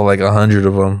day we sold like 100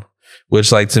 of them,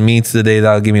 which like to me today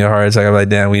that would give me a heart attack. I'm like,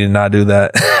 damn, we did not do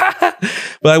that.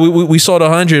 But we sold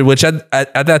 100, which at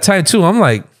that time too, I'm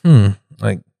like, like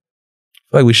I feel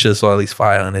like we should have sold at least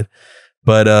 500.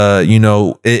 But you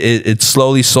know, it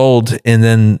slowly sold, and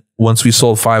then once we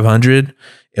sold 500,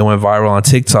 it went viral on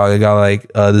TikTok. It got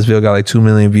like this video got like 2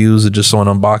 million views of just someone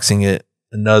unboxing it.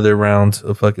 Another round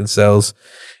of fucking sales.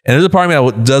 And there's a part of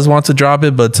me that does want to drop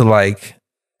it, but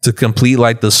to complete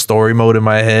like the story mode in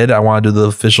my head, I want to do the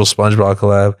official SpongeBob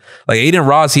collab. Like Aiden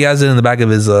Ross, he has it in the back of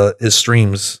his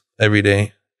streams every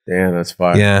day. Damn, that's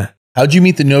fire. Yeah. How'd you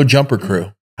meet the No Jumper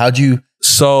crew?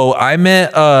 So I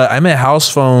met House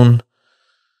Phone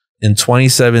in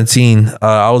 2017.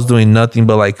 I was doing nothing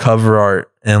but like cover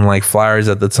art and like flyers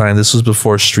at the time. This was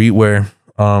before streetwear.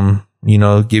 You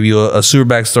know, give you a super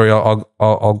backstory.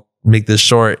 I'll make this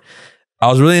short. I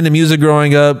was really into music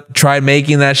growing up. Tried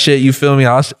making that shit. You feel me?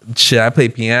 I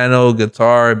played piano,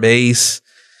 guitar, bass.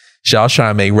 Shit, I was trying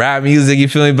to make rap music. You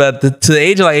feel me? But to the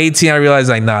age of like 18, I realized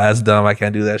like, nah, that's dumb. I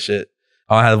can't do that shit.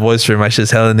 I don't have a voice for it. My shit's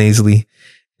hella nasally.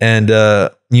 And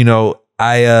you know,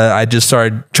 I just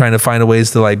started trying to find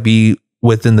ways to like be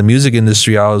within the music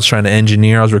industry. I was trying to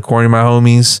engineer. I was recording my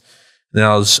homies. Then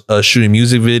I was shooting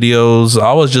music videos.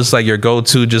 I was just like your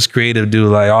go-to, just creative dude.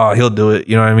 Like, oh, he'll do it.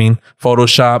 You know what I mean?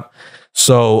 Photoshop.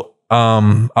 So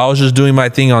I was just doing my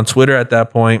thing on Twitter at that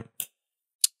point.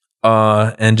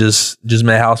 And just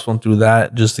met House Phone through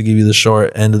that, just to give you the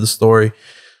short end of the story.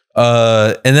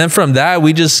 And then from that,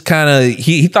 we just kind of,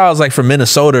 he thought I was like from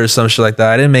Minnesota or some shit like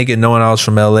that. I didn't make it knowing I was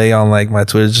from LA on like my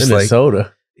Twitter. Just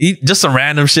Minnesota. Like just some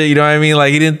random shit, you know what I mean?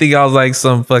 Like he didn't think I was like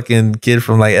some fucking kid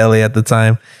from like LA at the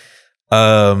time.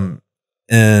 And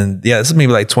yeah, this is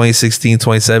maybe like 2016,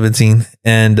 2017.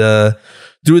 And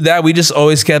through that, we just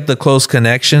always kept a close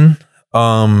connection.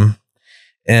 And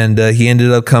he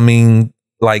ended up coming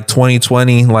like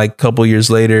 2020, like a couple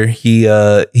years later, he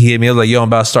hit me up like, yo, I'm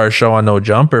about to start a show on No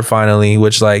Jumper finally,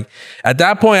 which like at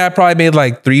that point I probably made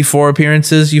like 3-4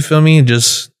 appearances, you feel me?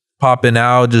 Just popping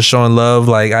out, just showing love.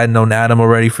 Like I'd known Adam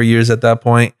already for years at that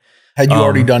point. Had you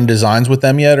already done designs with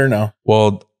them yet or no?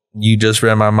 Well, you just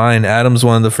read my mind. Adam's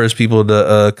one of the first people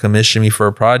to commission me for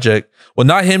a project. Well,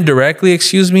 not him directly,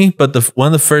 excuse me, but one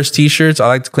of the first t-shirts, I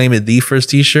like to claim it the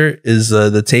first t-shirt, is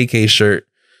the Take shirt.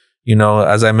 You know,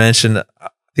 as I mentioned, I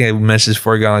think I mentioned this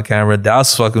before I got on camera,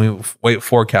 Dallas fucking me way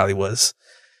before Cali was.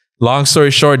 Long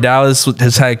story short, Dallas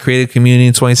has had a creative community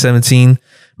in 2017.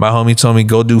 My homie told me,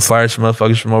 go do flyers for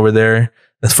motherfuckers from over there.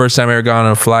 The first time I ever got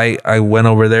on a flight, I went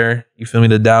over there. You feel me?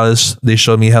 To Dallas. They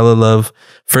showed me hella love.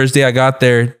 First day I got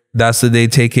there, That's the day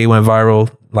TK went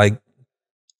viral, like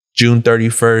June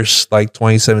 31st, like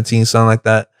 2017, something like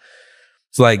that.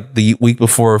 It's like the week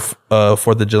before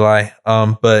 4th of July.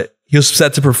 But he was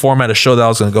set to perform at a show that I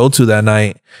was going to go to that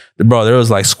night. Bro, there was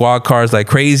like squad cars like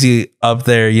crazy up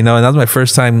there, you know, and that was my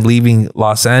first time leaving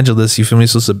Los Angeles. You feel me?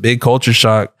 So it's a big culture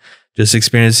shock. Just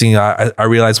experiencing, I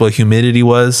realized what humidity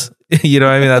was. You know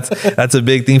what I mean? That's a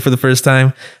big thing for the first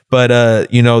time.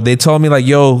 But, you know, they told me like,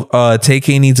 yo,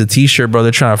 TK needs a t-shirt, bro.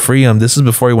 They're trying to free him. This is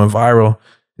before he went viral.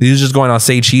 He was just going on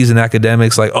Say Cheese and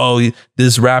academics like, oh,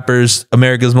 this rapper's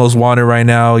America's most wanted right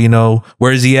now. You know,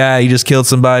 where's he at? He just killed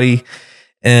somebody.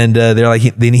 And they're like,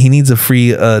 he needs a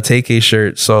free TK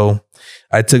shirt. So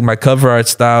I took my cover art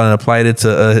style and applied it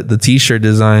to the t-shirt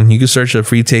design. You can search a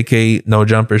free TK no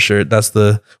jumper shirt. That's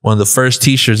one of the first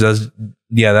t-shirts.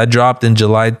 That dropped in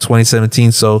July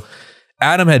 2017. So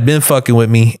Adam had been fucking with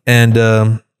me,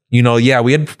 and you know, yeah,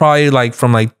 we had probably like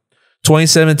from like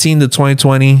 2017 to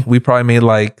 2020, we probably made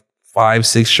like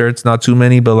 5-6 shirts, not too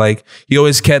many, but like he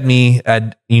always kept me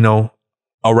at, you know,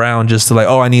 around just to like,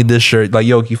 oh, I need this shirt. Like,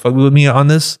 yo, can you fuck with me on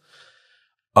this?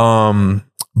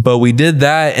 But we did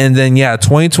that, and then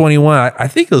 2021. I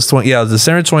think it was it was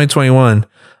December 2021.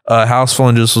 House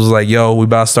phone just was like, "Yo, we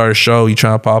about to start a show. You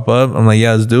trying to pop up?" I'm like,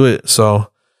 "Yeah, let's do it." So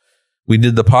we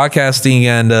did the podcasting,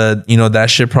 and you know, that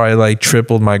shit probably like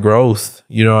tripled my growth.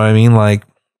 You know what I mean? Like,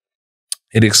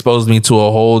 it exposed me to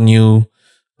a whole new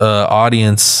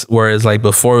audience. Whereas like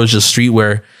before, it was just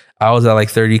streetwear. I was at like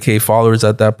 30K followers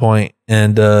at that point.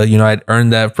 And, you know, I'd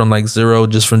earned that from like zero,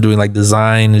 just from doing like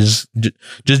design and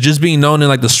just being known in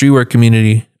like the streetwear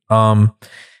community.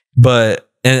 But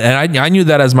I knew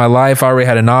that as my life. I already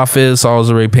had an office. I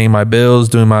was already paying my bills,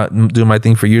 doing my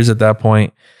thing for years at that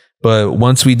point. But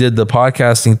once we did the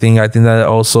podcasting thing, I think that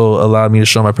also allowed me to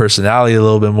show my personality a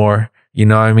little bit more. You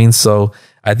know what I mean? So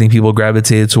I think people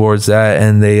gravitated towards that,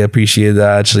 and they appreciated that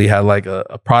I actually had like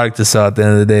a product to sell at the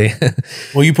end of the day.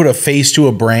 Well, you put a face to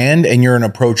a brand, and you're an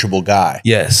approachable guy.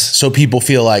 Yes. So people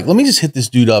feel like, let me just hit this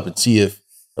dude up and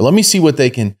let me see what they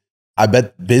can. I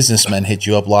bet businessmen hit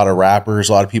you up, a lot of rappers,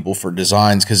 a lot of people for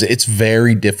designs, because it's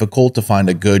very difficult to find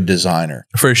a good designer.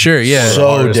 For sure, yeah.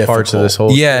 So difficult. Parts of this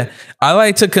whole thing. I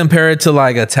like to compare it to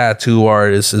like a tattoo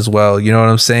artist as well. You know what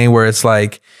I'm saying? Where it's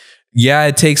like, yeah,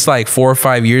 it takes like 4 or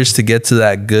 5 years to get to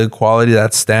that good quality,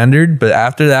 that standard. But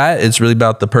after that, it's really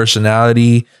about the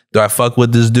personality. Do I fuck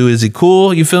with this dude? Is he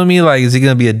cool? You feel me? Like, is he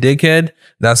going to be a dickhead?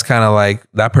 That's kind of like,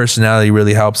 that personality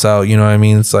really helps out. You know what I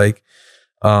mean? It's like,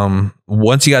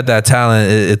 once you got that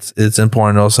talent, it's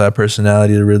important to also have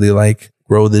personality to really like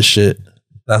grow this shit.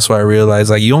 That's why I realized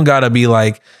like, you don't got to be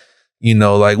like, you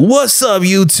know, like, what's up,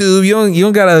 YouTube? You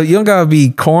don't gotta be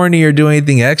corny or do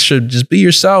anything extra. Just be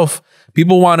yourself.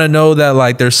 People want to know that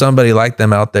like there's somebody like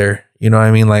them out there. You know what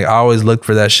I mean? Like, I always looked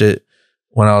for that shit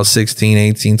when I was 16,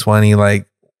 18, 20, like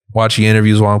watching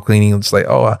interviews while I'm cleaning. It's like,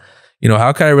 oh, you know,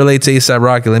 how can I relate to A$AP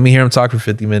Rocky? Let me hear him talk for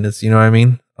 50 minutes. You know what I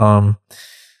mean?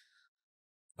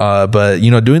 But you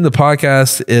know, doing the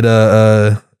podcast,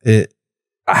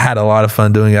 I had a lot of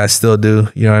fun doing it. I still do.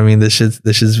 You know what I mean? This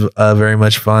is very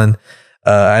much fun.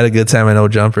 I had a good time at No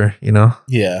Jumper, you know?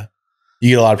 Yeah. You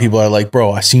get a lot of people that are like,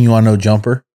 bro, I seen you on No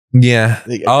Jumper. Yeah.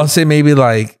 I'll say maybe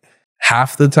like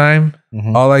half the time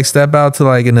I'll like step out to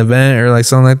like an event or like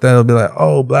something like that. It'll be like,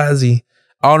 oh, Blazzy.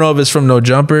 I don't know if it's from No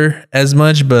Jumper as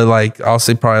much, but like I'll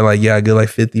say probably like, yeah, a good like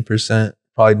 50%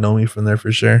 probably know me from there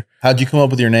for sure. How'd you come up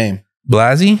with your name?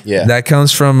 Blazzy? Yeah. That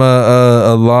comes from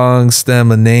a long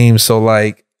stem of names. So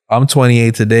like I'm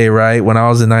 28 today, right? When I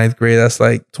was in 9th grade, that's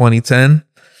like 2010.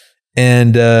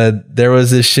 And there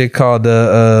was this shit called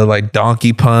like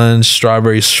Donkey Punch,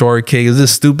 Strawberry Shortcake. It was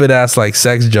this stupid ass like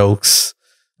sex jokes,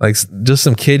 like just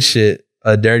some kid shit.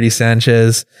 Dirty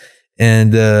Sanchez.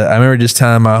 And I remember just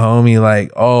telling my homie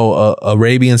like, oh,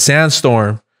 Arabian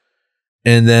Sandstorm.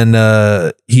 And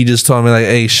then he just told me like,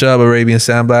 hey, shut up, Arabian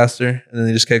Sandblaster. And then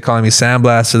they just kept calling me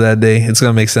Sandblaster that day. It's going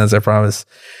to make sense, I promise.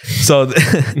 So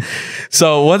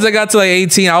so once I got to like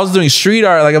 18, I was doing street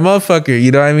art like a motherfucker.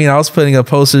 You know what I mean? I was putting up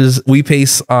posters, We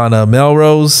Pace on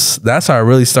Melrose. That's how I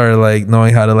really started like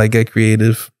knowing how to like get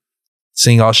creative.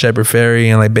 Seeing all Shepard Fairey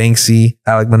and like Banksy,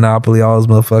 Alec Monopoly, all those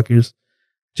motherfuckers.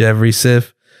 Jeffrey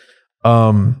Sif.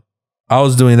 I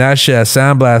was doing that shit at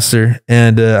Sandblaster,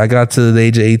 and I got to the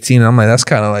age of 18, and I'm like, that's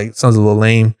kind of like, sounds a little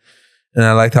lame. And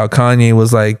I liked how Kanye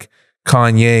was like,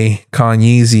 Kanye,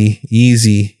 Kanyeezy,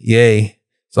 Yeezy, yay.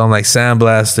 So I'm like,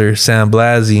 Sandblaster,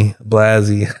 Blazzy.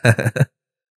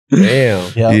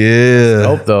 Damn. Yeah.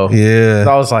 Dope though. Yeah.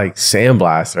 I was like,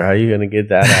 Sandblaster. How you gonna get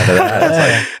that out of that? It's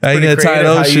like, How you gonna tie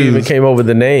those how shoes? you even came up with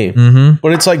the name. Mm-hmm.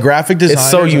 But it's like graphic design.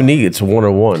 It's so unique. It's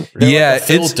 101. Yeah, like a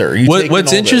filter.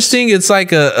 What's interesting? It's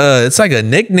like a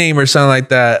nickname or something like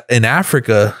that in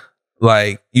Africa.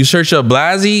 Like you search up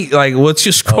Blazzy, like once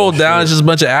you scroll down, it's just a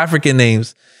bunch of African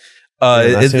names.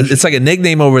 It's like a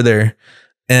nickname over there.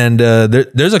 And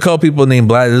there's a couple people named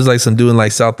Blazzy. There's like some dude in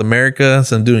like South America,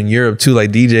 some dude in Europe too,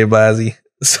 like DJ Blazzy.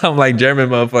 Some like German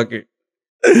motherfucker.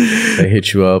 They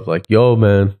hit you up like, yo,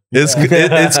 man. It's cool.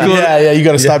 Yeah, you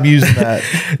got to stop using that.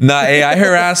 Nah, hey, I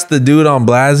harassed the dude on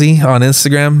Blazzy on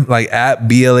Instagram, like at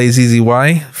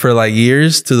BLAZZY for like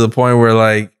years, to the point where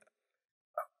like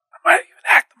I might even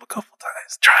hacked him a couple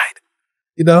times. Tried.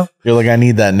 You know? You're like, I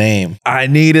need that name. I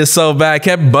need it so bad. I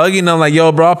kept bugging him like,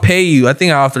 yo, bro, I'll pay you. I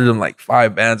think I offered him like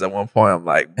 5 bands at one point. I'm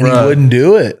like, bro. And he wouldn't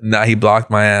do it. Nah, he blocked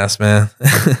my ass, man.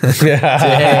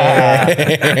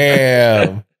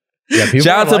 Damn. Yeah,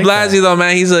 shout out to Blazzy though,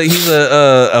 man. He's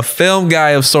a film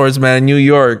guy of sorts, man, in New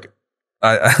York.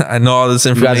 I know all this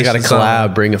information. You guys got to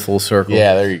collab, bring it full circle.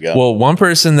 Yeah, there you go. Well, one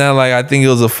person that like I think it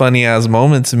was a funny ass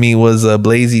moment to me was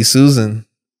Blazzy Susan.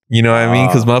 You know what I mean?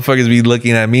 Because motherfuckers be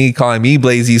looking at me, calling me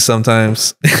Blazzy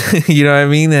sometimes. You know what I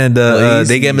mean? And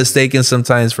they get mistaken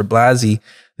sometimes for Blazzy.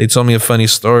 They told me a funny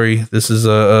story. This is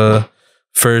a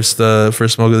first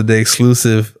Smoke of the Day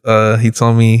exclusive. He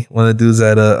told me one of the dudes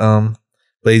at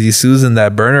Blazzy Susan,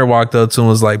 that burner walked up to him and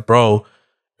was like, bro,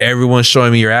 everyone's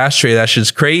showing me your ashtray. That shit's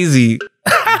crazy.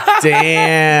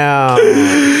 Damn.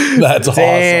 That's awesome.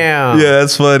 Yeah,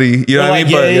 that's funny. You know what I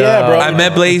mean? Yeah, bro. I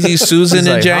met Blazzy Susan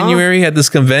in January at this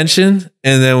convention,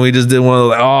 and then we just did one of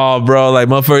like, oh, bro, like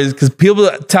motherfuckers, because people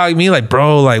tell me like,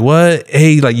 bro, like what?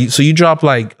 Hey, like you drop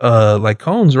like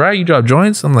cones, right? You drop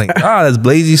joints. I'm like, that's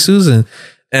Blazzy Susan.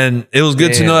 And it was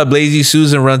good to know that Blazzy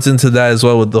Susan runs into that as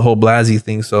well with the whole Blazzy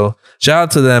thing. So shout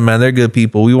out to them, man. They're good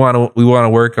people. We want to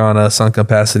work on some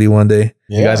capacity one day.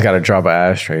 You guys got to drop an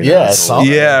ashtray. Yeah,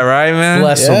 yeah, right, man.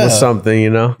 Bless them with something, you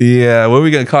know. Yeah, what are we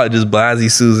gonna call it? Just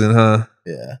Blazzy Susan, huh?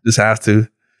 Yeah, just have to.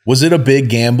 Was it a big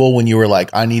gamble when you were like,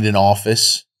 I need an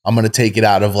office? I'm gonna take it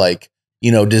out of like, you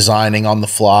know, designing on the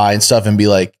fly and stuff, and be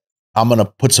like, I'm gonna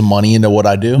put some money into what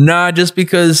I do. Nah, just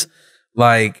because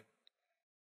like.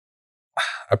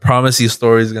 I promise you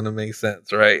story is gonna make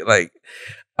sense, right? Like,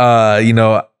 you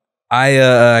know,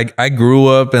 I grew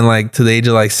up and like to the age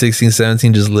of like 16,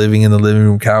 17, just living in the living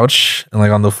room couch and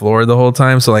like on the floor the whole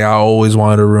time. So like I always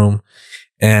wanted a room.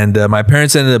 And my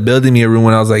parents ended up building me a room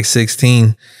when I was like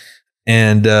 16.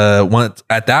 And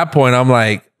at that point, I'm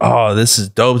like, oh, this is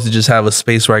dope to just have a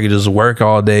space where I could just work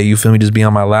all day. You feel me? Just be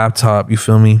on my laptop. You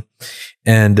feel me?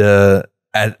 And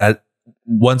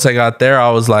once I got there,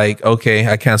 I was like, okay,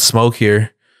 I can't smoke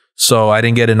here. So I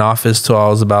didn't get an office till I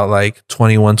was about like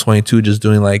 21, 22, just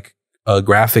doing like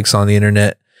graphics on the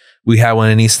internet. We had one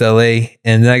in East LA.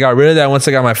 And then I got rid of that once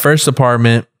I got my first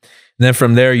apartment. And then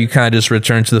from there, you kind of just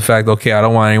return to the fact, okay, I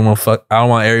don't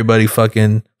want everybody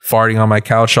fucking farting on my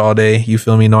couch all day. You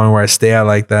feel me? Knowing where I stay at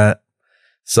like that.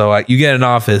 So you get an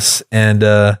office. And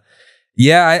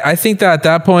yeah, I think that at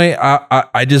that point,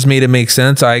 I just made it make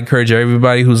sense. I encourage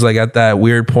everybody who's like at that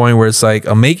weird point where it's like,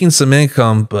 I'm making some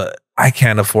income, but I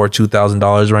can't afford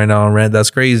 $2,000 right now on rent.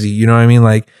 That's crazy. You know what I mean?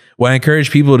 Like what I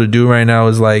encourage people to do right now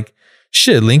is like,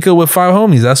 shit, link up with 5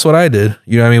 homies. That's what I did.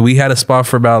 You know what I mean? We had a spot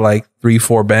for about like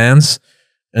 3-4 bands.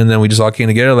 And then we just all came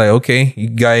together like, okay, you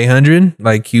got 800,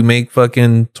 like you make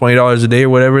fucking $20 a day or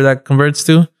whatever that converts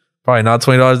to. Probably not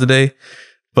 $20 a day.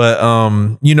 But,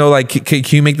 you know, like, can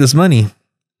you make this money?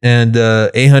 And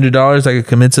 $800, I could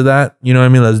commit to that. You know what I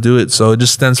mean? Let's do it. So it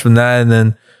just stems from that. And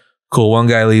then, cool, one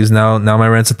guy leaves. Now my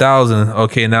rent's $1,000.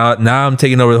 Okay, now I'm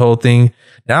taking over the whole thing.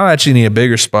 Now I actually need a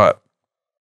bigger spot.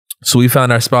 So we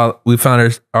found our spot. We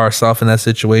found ourselves in that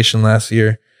situation last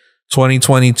year.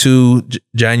 2022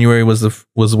 January was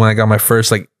when I got my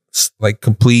first like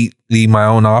completely my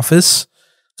own office.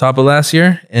 Top of last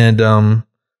year, and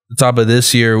the top of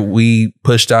this year we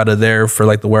pushed out of there for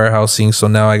like the warehousing. So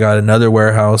now I got another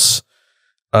warehouse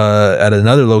at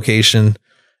another location,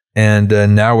 and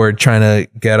now we're trying to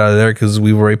get out of there because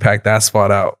we've already packed that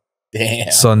spot out.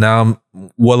 Damn. So now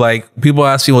like people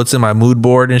ask me what's in my mood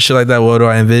board and shit like that. What do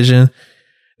I envision?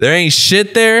 There ain't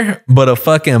shit there but a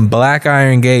fucking black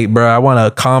iron gate, bro. I want a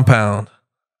compound.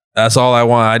 That's all I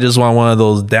want. I just want one of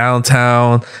those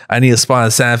downtown. I need a spot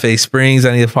in Santa Fe Springs.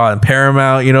 I need a spot in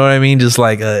Paramount. You know what I mean? Just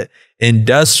like a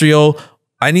industrial.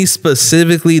 I need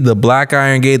specifically the black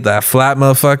iron gate, that flat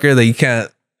motherfucker that you can't,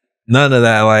 none of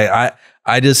that. Like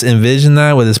I just envision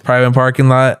that with this private parking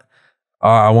lot.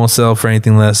 I won't sell for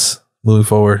anything less moving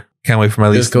forward. Can't wait for my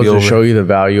lease This to be goes over. to show you the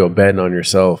value of betting on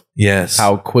yourself. Yes.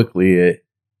 How quickly it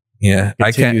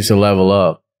continues to level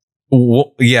up.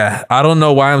 Well, yeah, I don't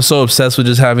know why I'm so obsessed with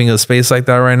just having a space like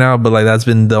that right now, but like that's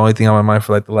been the only thing on my mind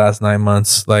for like the last 9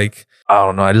 months. Like, I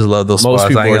don't know, I just love those Most spots.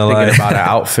 people are thinking about an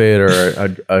outfit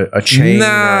or a chain or a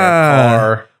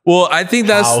car. Well, I think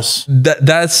that's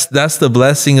the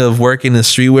blessing of working in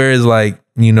streetwear is like,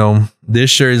 you know, this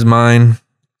shirt is mine.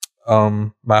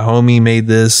 My homie made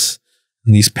this.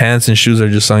 And these pants and shoes are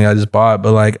just something I just bought.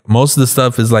 But like most of the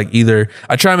stuff is like either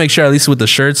I try to make sure at least with the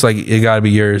shirts, like it gotta be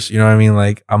yours. You know what I mean?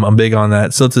 Like I'm big on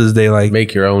that. Still to this day, like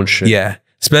make your own shit. Yeah.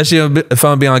 Especially if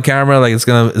I'm gonna be on camera, like it's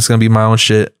gonna be my own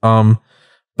shit.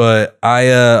 But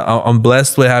I'm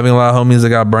blessed with having a lot of homies that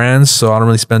got brands, so I don't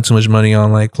really spend too much money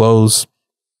on like clothes.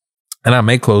 And I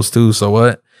make clothes too, so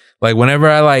what? Like whenever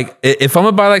I like if I'm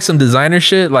gonna buy like some designer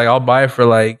shit, like I'll buy it for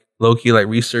like low-key like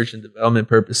research and development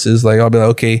purposes. Like I'll be like,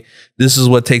 okay, this is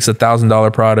what takes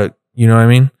 $1,000 product. You know what I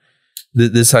mean? This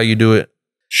is how you do it.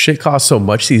 Shit costs so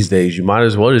much these days. You might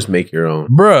as well just make your own.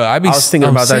 Bruh, I was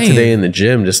thinking about that today in the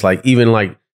gym. Just like even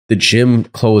like the gym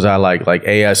clothes I like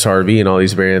ASRV and all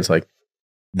these brands, like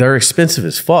they're expensive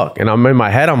as fuck. And I'm in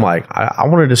my head, I'm like, I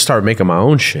wanted to start making my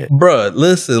own shit. Bruh,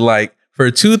 listen, like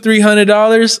for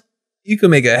 $200-$300, you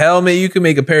can make a helmet, you can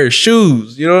make a pair of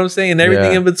shoes, you know what I'm saying? And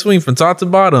everything in between from top to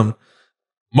bottom.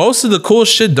 Most of the cool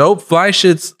shit, dope, fly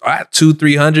shit's at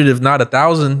 $200-$300, if not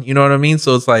 $1,000, you know what I mean?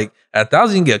 So it's like at $1,000,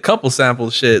 you can get a couple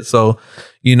sample shit. So,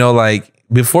 you know, like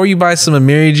before you buy some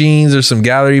Amiri jeans or some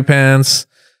gallery pants,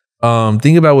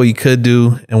 think about what you could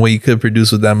do and what you could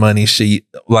produce with that money. Shit,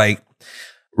 like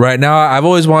right now, I've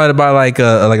always wanted to buy like a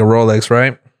Rolex,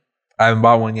 right? I haven't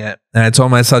bought one yet. And I told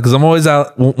myself, because I'm always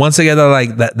out, once I get that,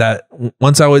 like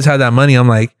once I always had that money, I'm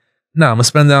like, no, I'm going to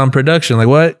spend that on production. Like,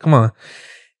 what? Come on.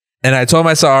 And I told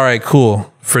myself, all right,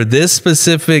 cool. For this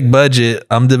specific budget,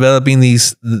 I'm developing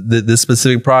this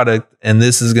specific product, and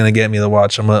this is going to get me the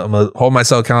watch. I'm going to hold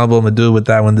myself accountable. I'm going to do it with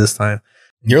that one this time.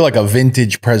 You're like a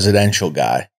vintage presidential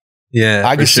guy. Yeah,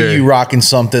 I can see you rocking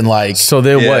something like. So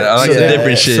then what? I like the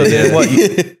different shit. So then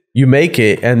what? You make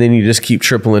it, and then you just keep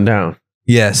tripling down.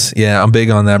 Yes, yeah, I'm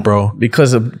big on that, bro.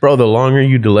 Because bro, the longer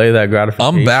you delay that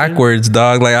gratification, I'm backwards,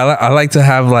 dog. Like I like to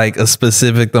have like a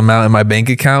specific amount in my bank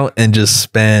account and just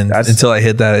spend until I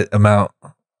hit that amount.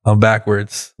 I'm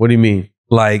backwards. What do you mean?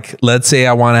 Like, let's say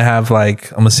I want to have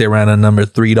like, I'm gonna say around a number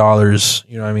 $3,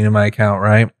 you know what I mean, in my account,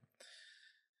 right?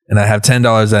 And I have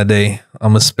 $10 that day.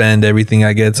 I'm gonna spend everything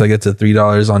I get till I get to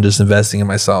 $3 on just investing in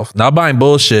myself. Not buying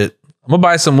bullshit. I'm gonna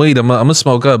buy some weed. I'm gonna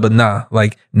smoke up, but nah,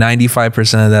 like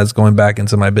 95% of that's going back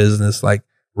into my business, like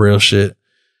real shit.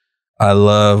 I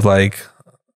love like,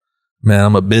 man,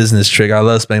 I'm a business trick. I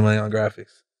love spending money on graphics,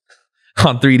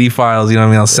 on 3D files. You know what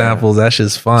I mean? On samples. That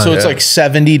shit's fun. So it's like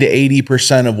 70 to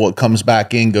 80% of what comes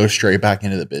back in goes straight back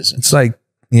into the business. It's like,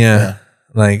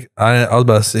 like I was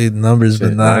about to say the numbers,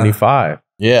 but not 95.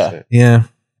 Yeah.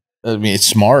 I mean, it's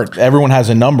smart. Everyone has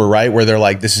a number, right? Where they're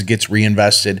like, this gets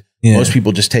reinvested. Yeah. Most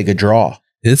people just take a draw.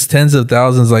 It's tens of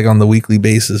thousands, like on the weekly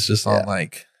basis, just on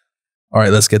like, all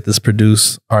right, let's get this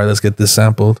produced. All right, let's get this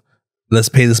sampled. Let's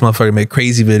pay this motherfucker to make a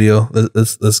crazy video.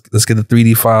 Let's get the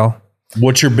 3D file.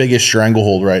 What's your biggest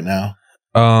stranglehold right now?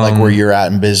 Like where you're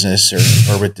at in business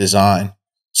or with design?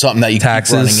 Something that you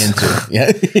taxes. keep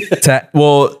running into. Yeah.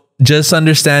 Well, just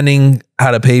understanding how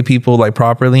to pay people like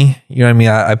properly. You know what I mean?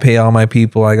 I pay all my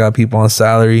people. I got people on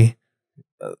salary.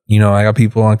 You know, I got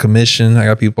people on commission. I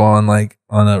got people on like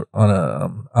on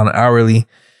an hourly,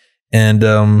 and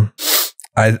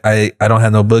I don't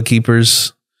have no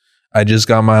bookkeepers. I just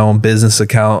got my own business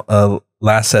account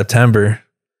last September.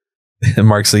 It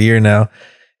marks a year now,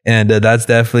 and that's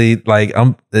definitely like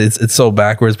it's so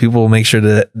backwards. People will make sure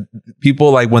that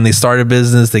people like when they start a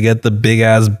business, they get the big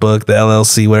ass book, the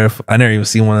LLC. Whatever. I never even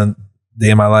seen one a day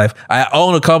in my life. I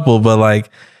own a couple, but like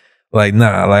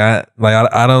nah,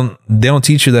 I don't. They don't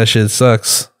teach you that shit. It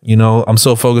sucks. You know, I'm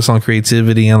so focused on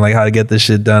creativity and like how to get this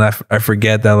shit done. I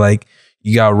forget that like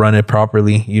you gotta run it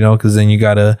properly. You know, because then you're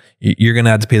gonna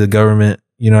have to pay the government.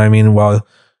 You know what I mean? While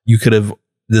you could have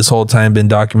this whole time been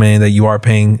documenting that you are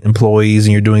paying employees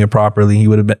and you're doing it properly, you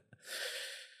would have been.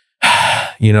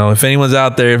 You know, if anyone's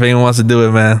out there, if anyone wants to do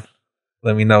it, man,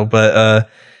 let me know. But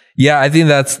yeah, I think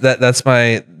that's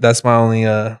my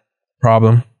only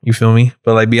problem. You feel me?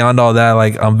 But like beyond all that,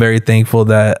 like I'm very thankful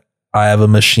that I have a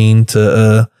machine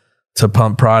to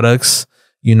pump products.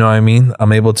 You know what I mean?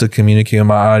 I'm able to communicate with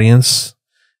my audience,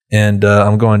 and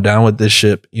I'm going down with this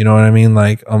shit. You know what I mean?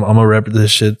 Like I'm gonna rep this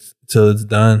shit till it's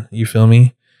done. You feel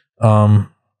me?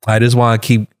 I just want to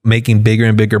keep making bigger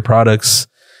and bigger products,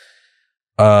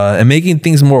 and making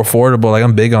things more affordable. Like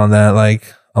I'm big on that.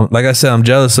 Like like I said, I'm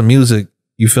jealous of music.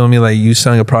 You feel me? Like you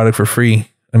selling a product for free.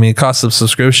 I mean, it costs a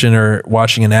subscription or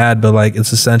watching an ad, but like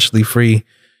it's essentially free.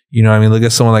 You know what I mean? Look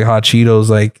at someone like Hot Cheetos.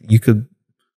 Like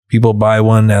people buy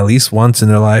one at least once in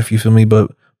their life. You feel me?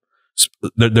 But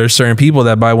there's certain people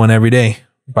that buy one every day,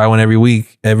 buy one every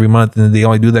week, every month. And they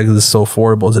only do that because it's so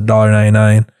affordable. It's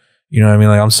 $1.99. You know what I mean?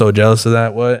 Like I'm so jealous of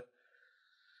that. What?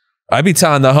 I be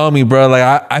telling the homie, bro,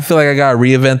 like I feel like I gotta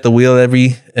reinvent the wheel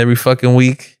every fucking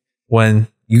week. When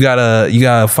you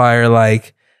gotta fire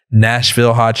like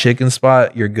Nashville hot chicken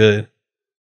spot, you're good.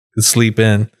 Could sleep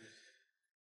in.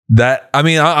 That, I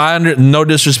mean, no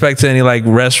disrespect to any like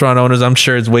restaurant owners. I'm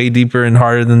sure it's way deeper and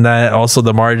harder than that. Also,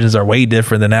 the margins are way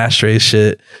different than Ashtray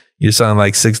shit. You're selling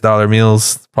like $6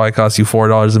 meals, probably cost you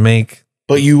 $4 to make.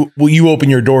 But you open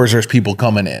your doors, there's people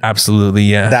coming in. Absolutely,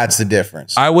 yeah. That's the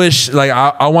difference. I wish, like,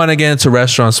 I want to get into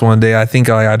restaurants one day. I think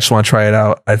I just want to try it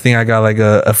out. I think I got like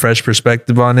a fresh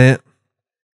perspective on it.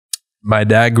 My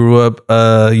dad grew up,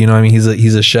 you know what I mean?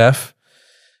 He's a chef.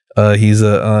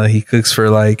 He cooks for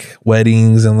like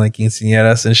weddings and like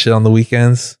quinceañeras and shit on the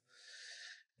weekends.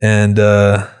 And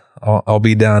I'll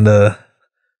be down to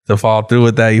follow through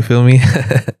with that. You feel me?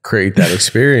 Create that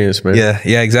experience, man.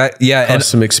 Yeah, exactly. Yeah,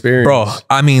 custom experience, bro.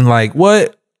 I mean, like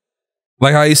what?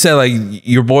 Like how you said, like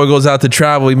your boy goes out to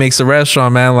travel, he makes a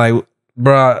restaurant, man. Like,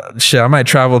 bro, shit, I might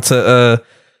travel to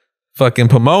fucking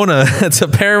Pomona to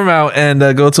Paramount and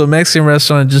go to a Mexican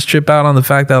restaurant and just trip out on the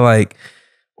fact that like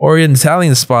Orient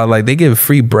Italian spot, like they give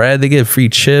free bread, they give free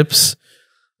chips.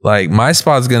 Like my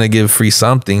spot's gonna give free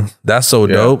something. That's so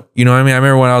dope. You know what I mean? I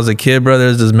remember when I was a kid, bro,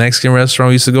 there's this Mexican restaurant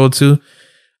we used to go to.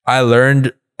 I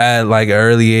learned at like an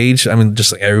early age. I mean,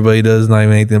 just like everybody does, not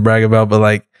even anything to brag about, but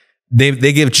like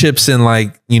they give chips and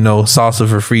like, you know, salsa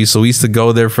for free. So we used to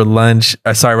go there for lunch.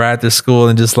 Right after school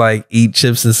and just like eat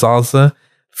chips and salsa.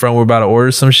 We're about to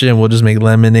order some shit and we'll just make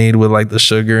lemonade with like the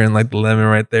sugar and like the lemon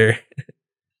right there.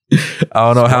 I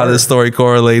don't know how this story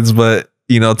correlates, but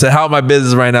you know, to help my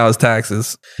business right now is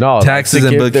taxes. No, taxes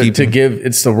and bookkeeping.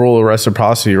 It's the rule of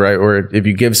reciprocity, right? Where if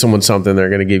you give someone something, they're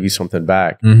going to give you something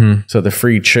back. So the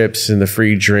free chips and the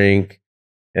free drink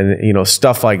and, you know,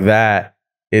 stuff like that.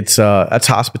 It's that's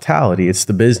hospitality. It's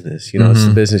the business, you know, it's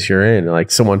the business you're in.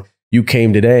 Like someone, you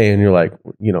came today and you're like,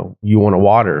 you know, you want a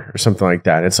water or something like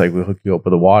that. It's like, we hook you up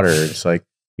with a water. It's like,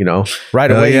 you know,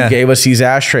 right away you gave us these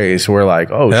ashtrays. We're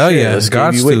like, oh shit, yeah, let's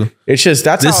give you. It's just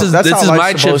this is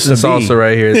my chips and salsa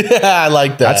right here. Yeah, I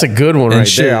like that. That's a good one right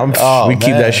there. We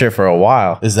keep that shit for a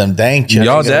while. Is them dang chips.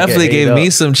 Y'all definitely gave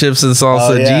me some chips and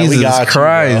salsa. Jesus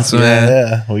Christ, man.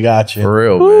 Yeah, we got you for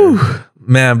real,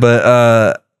 man.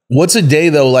 But what's a day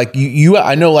though? Like you,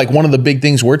 I know like one of the big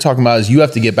things we're talking about is you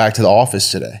have to get back to the office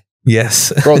today.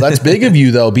 Yes, bro, that's big of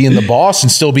you though, being the boss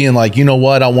and still being like, you know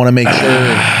what, I want to make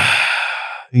sure.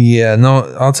 Yeah,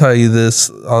 no, I'll tell you this.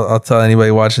 I'll tell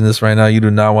anybody watching this right now, you do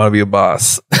not want to be a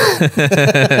boss.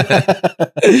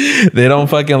 They don't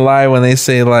fucking lie when they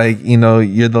say like, you know,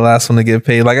 you're the last one to get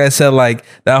paid. Like I said, like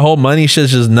that whole money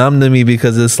shit's just numb to me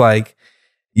because it's like,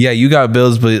 yeah, you got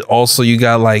bills, but also you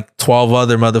got like 12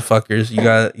 other motherfuckers. You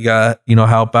got, you know,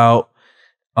 help out.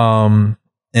 And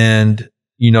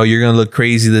you know, you're going to look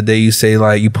crazy the day you say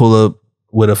like you pull up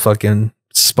with a fucking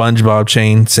SpongeBob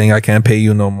chain saying I can't pay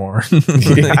you no more. You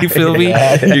feel me?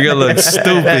 You're gonna look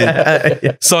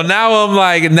stupid. So now I'm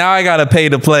like, now I gotta pay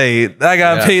to play. I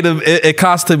gotta pay to. It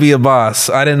costs to be a boss.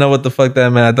 I didn't know what the fuck that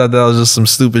meant. I thought that was just some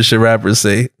stupid shit rappers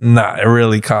say. Nah, it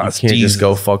really costs. You can't just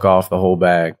go fuck off the whole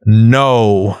bag.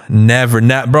 No, never.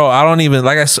 Bro, I don't even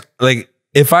like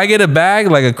if I get a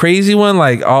bag like a crazy one,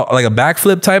 like a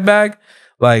backflip type bag,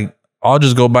 like I'll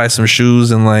just go buy some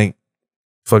shoes and like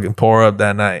fucking pour up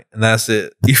that night and that's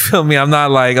it. You feel me? I'm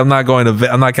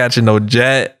not catching no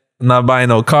jet. I'm not buying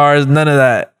no cars, none of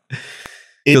that.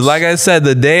 Because like I said,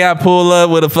 the day I pull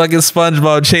up with a fucking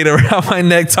SpongeBob chain around my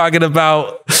neck talking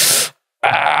about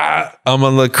I'm gonna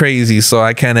look crazy, so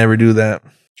I can't ever do that.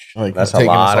 Like that's a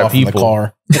lot of people.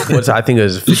 I think it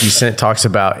was 50 Cent talks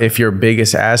about if your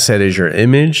biggest asset is your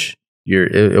image,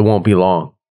 it won't be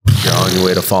long. You're on your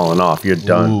way to falling off. You're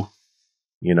done. Ooh.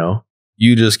 You know?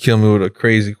 You just killed me with a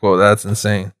crazy quote. That's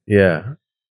insane. Yeah.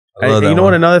 And you know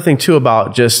what? Another thing too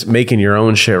about just making your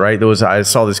own shit, right? I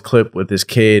saw this clip with this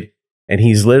kid and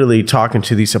he's literally talking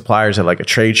to these suppliers at like a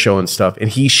trade show and stuff. And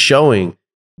he's showing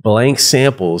blank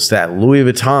samples that Louis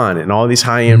Vuitton and all these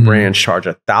high-end brands charge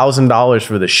 $1,000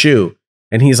 for the shoe.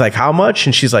 And he's like, how much?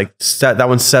 And she's like, that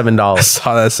one's $7. I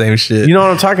saw that same shit. You know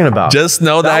what I'm talking about? Just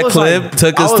know that clip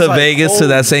took us to Vegas to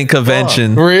that same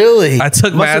convention. Really? I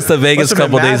took Mass to Vegas a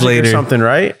couple days later. Something,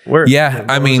 right? Yeah,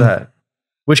 I mean,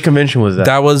 which convention was that?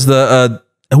 That was it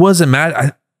wasn't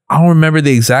Magic. I don't remember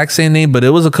the exact same name, but it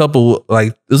was a couple,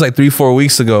 like it was like 3-4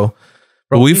 weeks ago.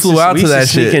 But we flew out to that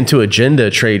shit. Sneak into Agenda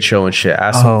trade show and shit.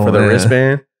 Ask them for the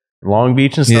wristband, Long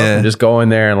Beach and stuff, and just go in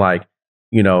there and like,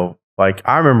 you know, like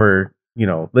I remember, you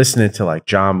know, listening to like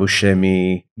John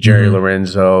Buscemi, Jerry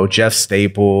Lorenzo, Jeff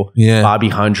Staple, Bobby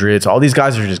Hundreds. All these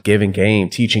guys are just giving game,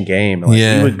 teaching game. And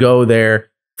like, we would go there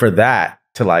for that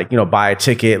to like, you know, buy a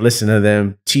ticket, listen to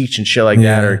them teach and shit like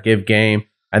that, or give game.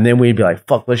 And then we'd be like,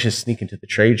 fuck, let's just sneak into the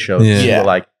trade show.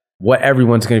 Like what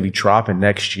everyone's going to be dropping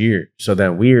next year. So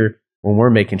then when we're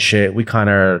making shit,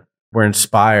 we're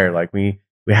inspired. Like we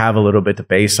have a little bit to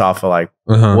base off of like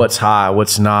what's hot,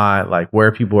 what's not, like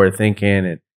where people are thinking.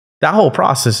 And that whole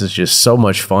process is just so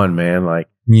much fun, man. Like,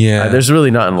 there's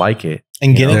really nothing like it.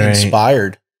 And getting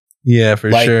inspired. Yeah,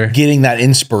 for sure. Getting that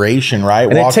inspiration, right?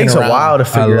 And it takes a while to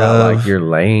figure out like your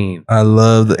lane. I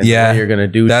love that. Yeah, you're gonna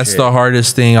do. That's the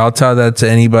hardest thing. I'll tell that to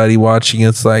anybody watching.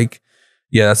 It's like,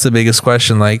 that's the biggest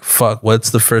question. Like, fuck, what's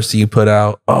the first thing you put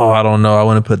out? Oh, I don't know. I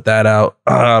want to put that out.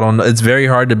 I don't know. It's very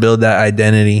hard to build that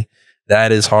identity.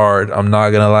 That is hard. I'm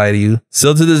not gonna lie to you.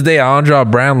 Still to this day, I don't draw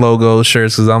brand logo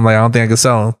shirts because I'm like, I don't think I can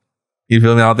sell them. You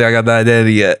feel me? I don't think I got that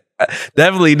identity yet. I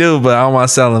definitely do, but I don't want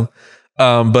to sell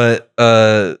them. But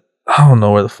I don't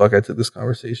know where the fuck I took this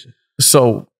conversation.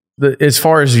 So as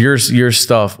far as your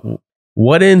stuff,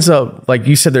 what ends up, like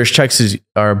you said, there's checks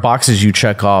or boxes you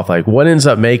check off. Like what ends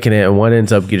up making it and what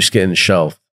ends up just getting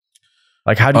shelved?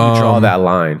 Like how do you draw that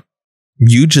line?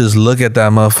 You just look at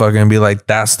that motherfucker and be like,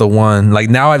 that's the one. Like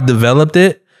now I've developed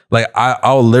it. Like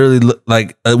I'll literally look,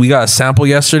 like we got a sample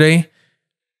yesterday,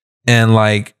 and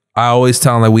like I always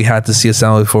tell them like we had to see a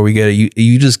sample before we get it.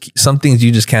 You just, some things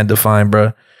you just can't define,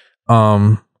 bro.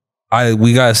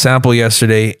 We got a sample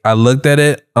yesterday. I looked at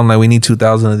it. I'm like, we need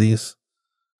 2,000 of these.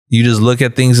 You just look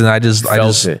at things and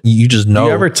you just know. Do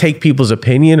you ever take people's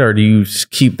opinion or do you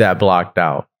keep that blocked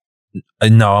out?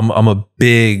 No, I'm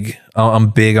big on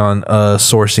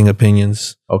sourcing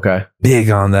opinions. Okay. Big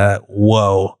on that.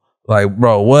 Whoa. Like,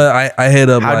 bro, what I hit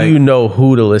up. How do you know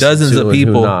who to listen to? Dozens of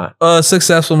people.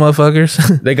 Successful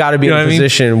motherfuckers. They got to be in a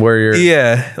position where you're.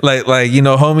 Yeah, like you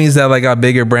know, homies that like got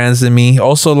bigger brands than me.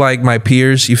 Also, like my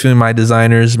peers. You feel me? My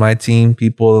designers, my team,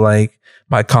 people like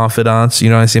my confidants. You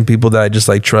know, I see people that I just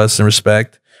like trust and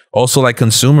respect. Also, like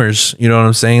consumers. You know what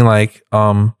I'm saying? Like,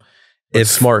 if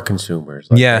smart consumers,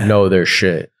 like, know their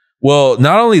shit. Well,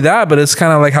 not only that, but it's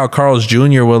kind of like how Carl's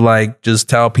Jr. would like just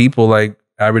tell people like.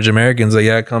 Average Americans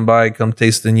like, come by, come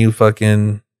taste the new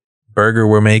fucking burger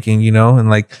we're making, you know, and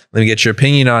like, let me get your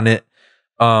opinion on it.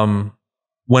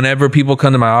 Whenever people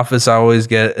come to my office, I always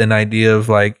get an idea of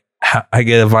like, I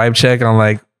get a vibe check on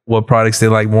like what products they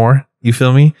like more. You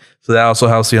feel me? So that also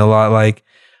helps me a lot. Like,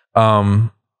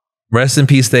 rest in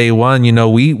peace, Day One. You know,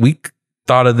 we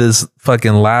thought of this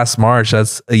fucking last March.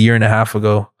 That's a year and a half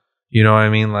ago. You know what I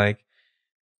mean? Like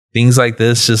things like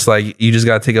this, just like you just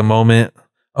gotta take a moment.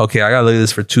 Okay, I gotta look at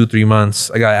this for 2-3 months.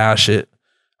 I gotta ash it.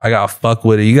 I gotta fuck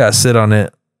with it. You gotta sit on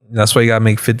it. That's why you gotta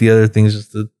make 50 other things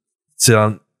just to sit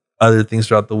on other things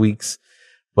throughout the weeks.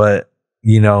 But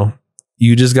you know,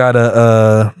 you just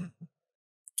gotta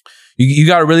you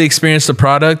gotta really experience the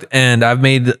product. And I've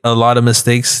made a lot of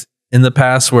mistakes in the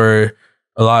past where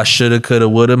a lot of shoulda, coulda,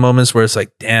 woulda moments where it's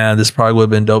like, damn, this product would have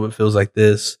been dope. It feels like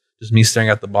this. Just me staring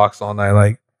at the box all night,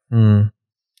 like, damn,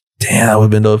 that would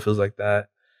have been dope. It feels like that.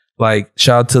 Like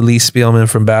shout out to Lee Spielman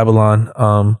from Babylon.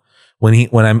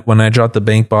 When I dropped the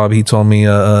bank bob, he told me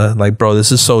like, bro,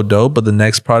 this is so dope, but the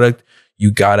next product you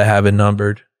gotta have it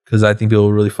numbered because I think people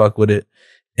will really fuck with it.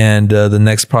 And the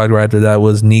next product right after that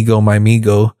was Nigo My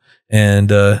Migo,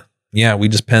 and we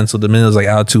just penciled them in. It was like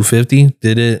out 250,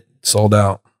 did it, sold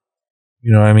out.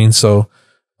 You know what I mean? So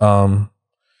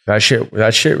that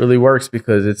shit really works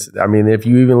because it's. I mean, if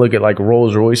you even look at like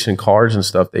Rolls Royce and cars and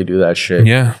stuff, they do that shit.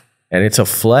 Yeah. And it's a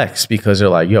flex because they're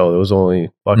like, yo, there was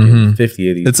only fucking 50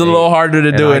 of these. It's a little harder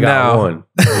to do it now. One,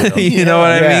 you know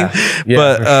what I mean? Yeah,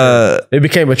 but sure. It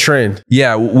became a trend.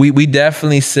 Yeah, we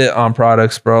definitely sit on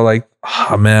products, bro. Like,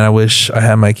 oh man, I wish I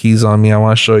had my keys on me. I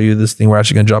want to show you this thing we're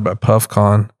actually gonna drop at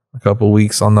PuffCon a couple of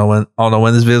weeks. I don't know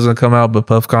when this video is gonna come out, but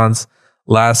PuffCon's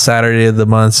last Saturday of the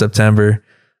month, September.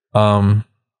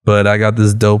 But I got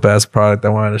this dope ass product I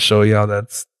wanted to show y'all.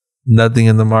 That's nothing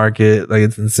in the market. Like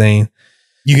it's insane.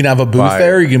 You can have a booth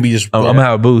there, or you can be just. I'm gonna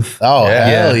have a booth. Oh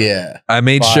hell yeah! I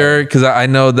made sure because I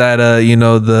know that you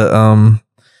know the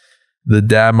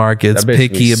dad market's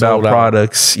picky about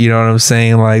products. You know what I'm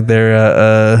saying? Like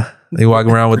they're they walk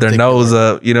around with their nose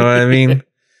up. You know what I mean?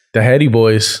 The heady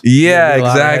boys. Yeah,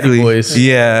 exactly. Boys.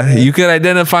 Yeah, you could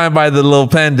identify by the little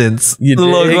pendants, the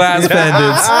little glass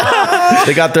pendants.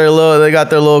 They got their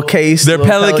little case. Their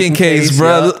Pelican case,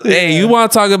 bro. Yeah. Hey, you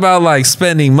want to talk about like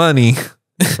spending money?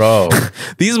 Bro,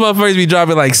 these motherfuckers be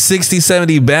dropping like 60,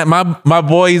 70 band. My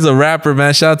boy, he's a rapper,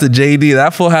 man. Shout out to JD.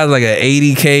 That fool has like an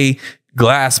 80K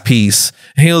glass piece.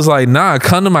 And he was like, nah,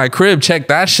 come to my crib, check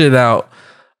that shit out.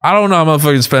 I don't know how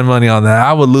motherfuckers spend money on that.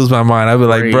 I would lose my mind. I'd be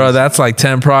like, bro, that's like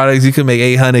 10 products. You could make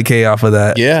 800K off of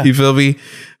that. Yeah. You feel me?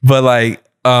 But like,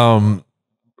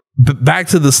 back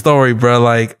to the story, bro.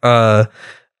 Like,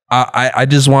 I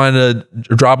just wanted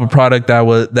to drop a product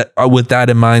with that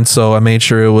in mind. So I made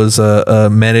sure it was a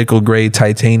medical grade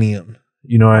titanium.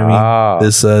 You know what I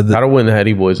mean? that'll win the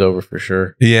Heady Boys over for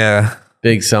sure. Yeah.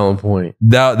 Big selling point.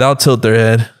 That'll tilt their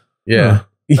head. Yeah.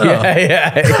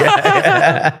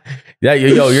 Yeah,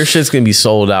 yo, your shit's gonna be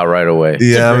sold out right away.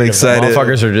 Yeah, I'm excited.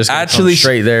 Motherfuckers are just actually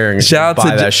straight there and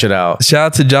buy that shit out. Shout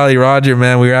out to Jolly Roger,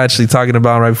 man. We were actually talking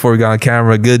about him right before we got on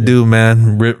camera. Good dude,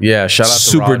 man. Yeah, shout out to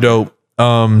super Roger.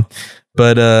 dope.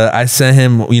 But I sent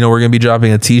him. You know, we're gonna be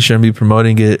dropping a T-shirt and be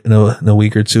promoting it in a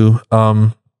week or two.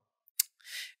 And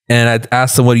I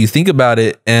asked him, "What do you think about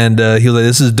it?" And he was like,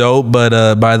 "This is dope."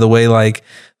 But by the way, like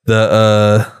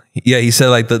yeah, he said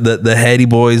like the Heady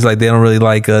Boys, like they don't really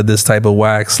like this type of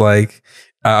wax. Like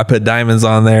I put diamonds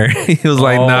on there. He was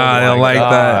like, nah, I don't like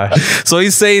that. So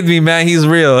he saved me, man. He's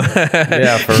real.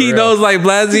 Yeah, he knows like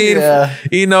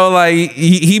Blazzy, you know, like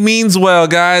he means well,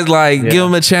 guys. Like give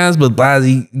him a chance, but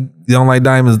Blazzy, you don't like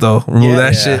diamonds though. Remove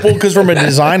that shit. Well, because from a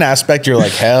design aspect, you're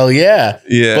like, hell yeah.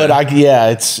 Yeah. But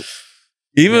it's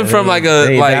even from like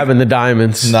having the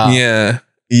diamonds. Nah. Yeah.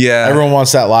 Yeah. Everyone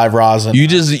wants that live rosin. You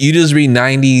just read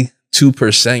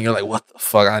 92%. You're like, what the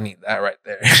fuck? I need that right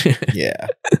there. Yeah.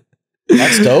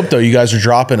 That's dope though. You guys are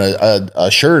dropping a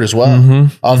shirt as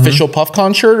well. Official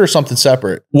PuffCon shirt or something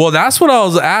separate? Well, that's what I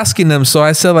was asking them. So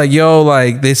I said like, yo,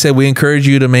 like they said, we encourage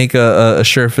you to make a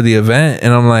shirt for the event.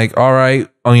 And I'm like, all right,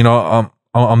 you know,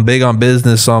 I'm big on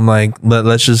business. So I'm like,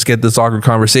 let's just get this awkward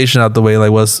conversation out the way.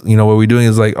 Like what we're doing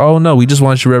is like, oh no, we just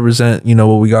want you to represent, you know,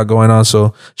 what we got going on.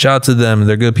 So shout out to them.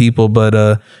 They're good people, but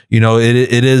you know,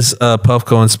 it is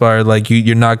Puffco inspired. Like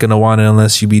you're not going to want it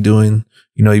unless you be doing,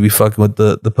 you know, you be fucking with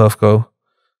the Puffco,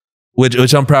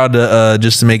 which I'm proud to,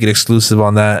 just to make it exclusive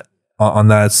on that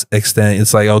extent.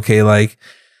 It's like, okay, like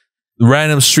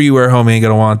random streetwear homie ain't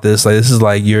gonna want this. Like this is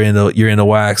like you're in the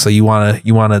wax. So you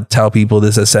wanna tell people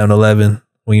this at 7-Eleven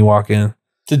when you walk in.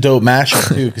 It's a dope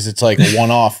mashup too, because it's like a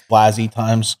one-off Blazzy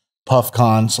times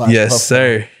PuffCon. Yes, PuffCon.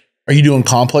 Sir. Are you doing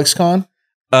Complex Con?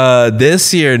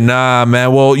 This year, nah,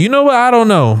 man. Well, you know what? I don't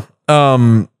know.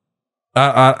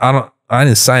 I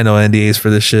didn't sign no NDAs for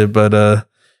this shit, but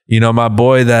you know, my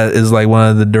boy that is like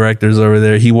one of the directors over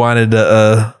there, he wanted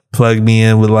to plug me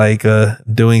in with like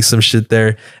doing some shit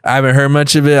there. I haven't heard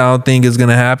much of it. I don't think it's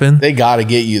gonna happen. They gotta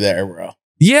get you there, bro.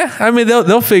 Yeah, I mean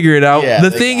they'll figure it out. Yeah,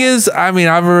 the thing is, I mean,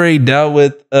 I've already dealt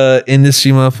with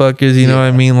industry motherfuckers, you know what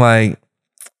I mean? Like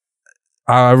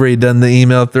I've already done the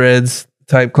email threads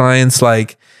type clients.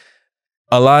 Like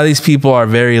a lot of these people are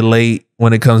very late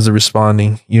when it comes to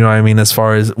responding. You know what I mean? As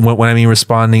far as when I mean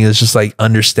responding is just like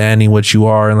understanding what you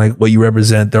are and like what you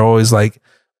represent. They're always like,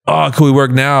 oh, can we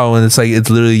work now? And it's like, it's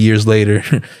literally years later.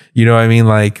 You know what I mean?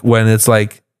 Like when it's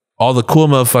like all the cool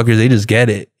motherfuckers, they just get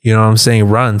it. You know what I'm saying?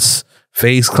 Runtz,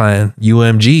 Face Clan,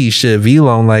 UMG, shit,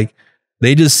 V-Lone, like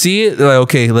they just see it. They're like,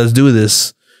 okay, let's do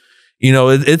this. You know,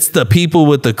 it's the people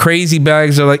with the crazy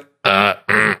bags. They're like,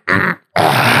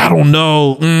 I don't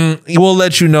know. We'll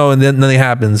let you know. And then nothing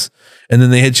happens. And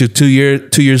then they hit you 2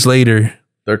 years later.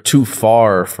 They're too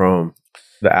far from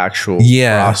the actual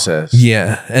process.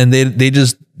 Yeah. And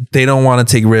they don't want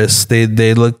to take risks. They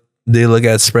look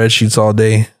at spreadsheets all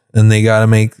day and they gotta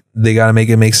make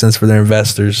it make sense for their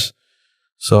investors.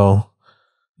 So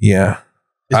yeah.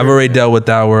 I've already dealt with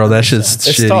that world. That shit's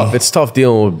shitty. Tough. It's tough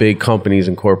dealing with big companies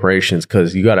and corporations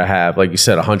because you got to have, like you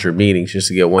said, 100 meetings just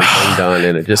to get one thing done,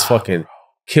 and it just fucking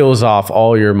kills off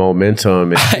all your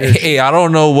momentum. Hey, I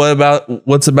don't know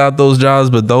what's about those jobs,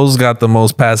 but those got the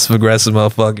most passive aggressive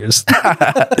motherfuckers.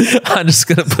 I'm just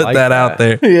gonna put like that out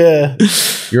there. Yeah,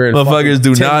 you're in motherfuckers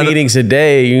do 10 not meetings a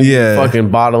day. You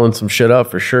fucking bottling some shit up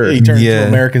for sure. Yeah, you turn into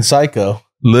American Psycho.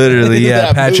 Literally,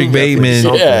 yeah. Patrick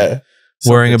Bateman. Yeah.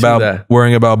 Worrying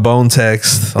about bone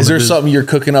text. Is there something you're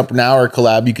cooking up now or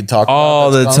collab you could talk about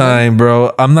all the time,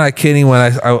 bro? I'm not kidding. When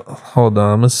I hold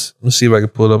on, let's see if I can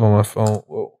pull it up on my phone.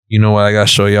 Whoa. You know what? I gotta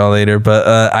show y'all later.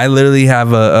 But I literally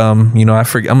have a you know, I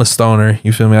forget. I'm a stoner.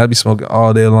 You feel me? I'd be smoking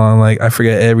all day long. Like I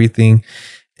forget everything,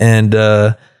 and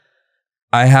I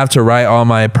have to write all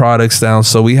my products down.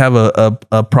 So we have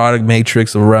a product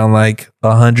matrix of around like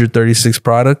 136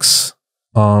 products.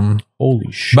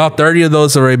 Holy shit. About 30 of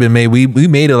those have already been made. We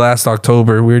made it last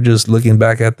October. We were just looking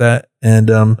back at that. And,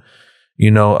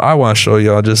 you know, I want to show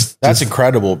y'all That's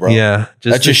incredible, bro. Yeah.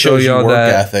 That just shows y'all work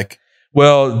ethic.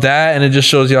 Well, that, and it just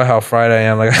shows y'all how fried I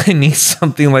am. Like, I need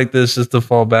something like this just to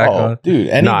fall back on. Dude,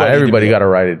 everybody got to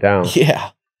write it down.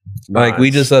 Yeah. Like, we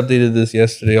just updated this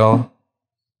yesterday, all.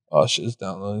 Oh, shit, it's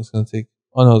downloading. It's going to take,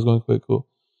 oh no, it's going quick. Cool.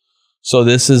 So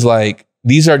this is like,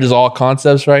 these are just all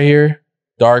concepts right here.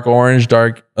 Dark orange,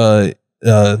 dark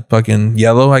fucking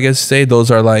yellow, I guess you say.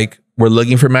 Those are like, we're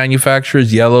looking for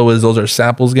manufacturers. Yellow is, those are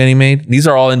samples getting made. These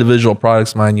are all individual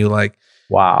products, mind you. Like,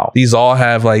 wow. These all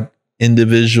have like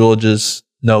individual just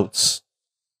notes.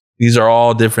 These are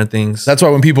all different things. That's why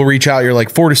when people reach out, you're like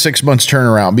 4 to 6 months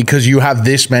turnaround because you have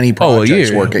this many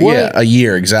projects working. What? Yeah, a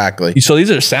year, exactly. So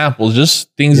these are samples, just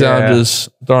things that I'm just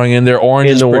throwing in there. Orange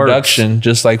is production,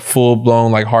 just like full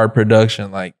blown, like hard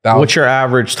production. Like what's your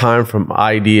average time from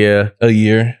idea a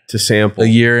year to sample? A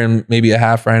year and maybe a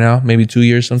half right now, maybe 2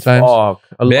 years sometimes. Oh,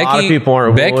 a lot of people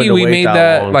aren't. Becky, we made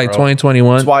that long, like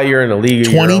 2021. That's why you're in a league.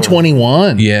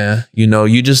 2021. Yeah, you know,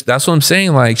 that's what I'm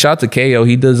saying. Like, shout out to KO.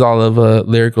 He does all of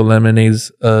Lyrical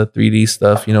Lemonade's 3D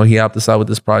stuff. You know, he helped us out with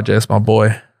this project. It's my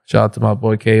boy. Shout out to my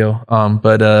boy KO.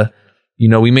 But you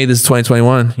know, we made this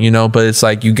 2021. You know, but it's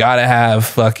like you gotta have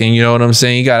fucking. You know what I'm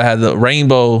saying? You gotta have the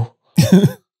rainbow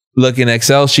looking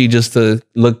Excel sheet just to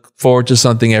look forward to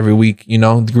something every week. You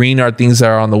know, green are things that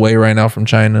are on the way right now from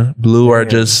China. Blue are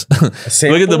just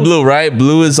look at the blue, right?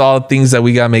 Blue is all things that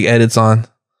we gotta make edits on.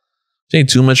 It ain't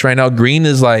too much right now. Green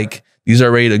is like these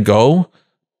are ready to go,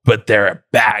 but they're a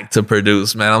bag to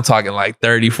produce, man. I'm talking like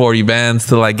 30, 40 bands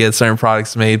to like get certain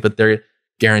products made, but they're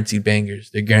guaranteed bangers.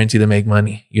 They're guaranteed to make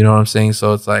money. You know what I'm saying?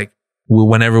 So it's like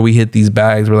whenever we hit these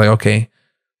bags, we're like, okay,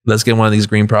 let's get one of these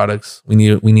green products. We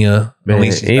need a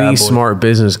any smart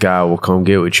business guy will come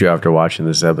get with you after watching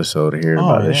this episode and hearing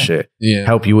about this shit. Yeah.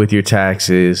 Help you with your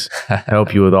taxes,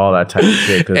 help you with all that type of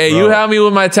shit. Hey, you help me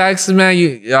with my taxes,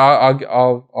 man.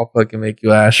 I'll fucking make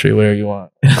you ashtray whatever you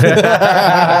want.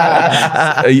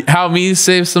 Help me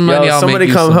save some money.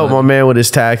 Somebody come help my man with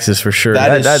his taxes for sure.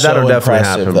 That'll definitely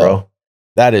happen, bro.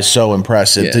 That is so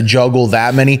impressive to juggle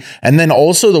that many. And then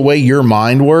also the way your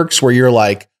mind works where you're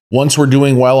like, once we're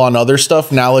doing well on other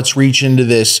stuff, now let's reach into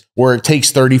this where it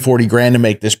takes 30, 40 grand to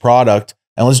make this product.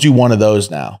 And let's do one of those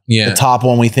now. Yeah. The top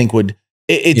one we think would,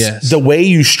 it's the way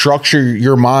you structure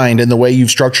your mind and the way you've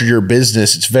structured your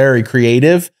business. It's very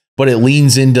creative, but it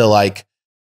leans into like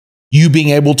you being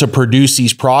able to produce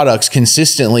these products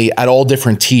consistently at all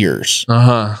different tiers.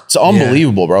 It's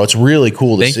unbelievable, bro. It's really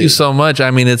cool to see. Thank you so much.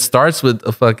 I mean, it starts with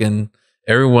a fucking,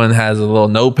 everyone has a little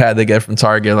notepad they get from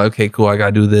Target. Like, okay, cool. I got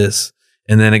to do this.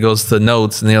 And then it goes to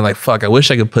notes and they're like, fuck, I wish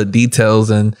I could put details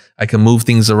and I can move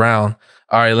things around.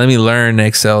 All right, let me learn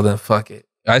Excel, then fuck it.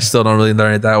 I still don't really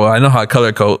learn it that well. I know how to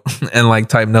color code and like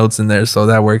type notes in there. So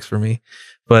that works for me.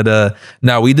 But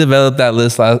now we developed that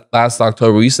list last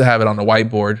October. We used to have it on the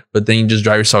whiteboard, but then you just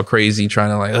drive yourself crazy trying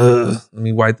to like, let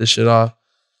me wipe this shit off.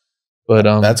 But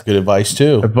that's good advice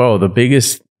too. Bro, the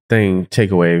biggest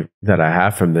takeaway that I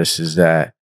have from this is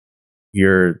that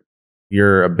your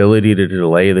ability to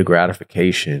delay the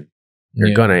gratification,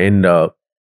 you're going to end up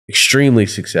extremely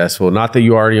successful. Not that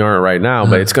you already aren't right now,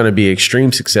 but it's going to be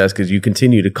extreme success because you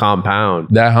continue to compound.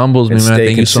 That humbles me, man.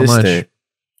 Thank you so much.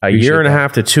 A year and a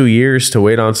half to 2 years to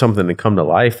wait on something to come to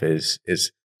life is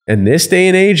in this day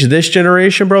and age, this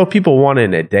generation, bro, people want it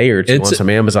in a day or two on some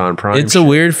Amazon Prime. It's a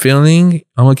weird feeling.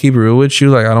 I'm going to keep it real with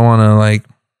you. Like, I don't want to like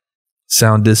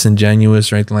sound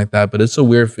disingenuous or anything like that, but it's a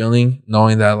weird feeling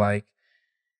knowing that like,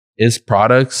 it's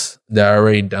products that are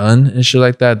already done and shit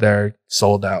like that are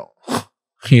sold out.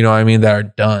 You know what I mean? That are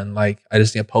done. Like, I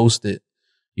just need to post it.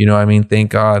 You know what I mean? Thank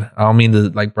God. I don't mean to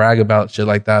like brag about shit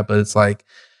like that, but it's like,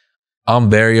 I'm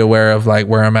very aware of like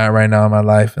where I'm at right now in my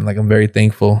life. And like, I'm very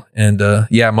thankful. And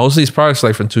most of these products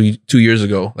like from two years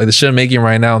ago, like the shit I'm making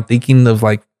right now, I'm thinking of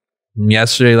like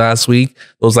yesterday, last week,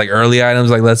 those like early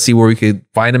items, like let's see where we could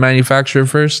find a manufacturer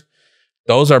first.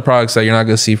 Those are products that you're not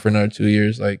going to see for another 2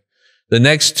 years. Like, the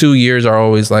next 2 years are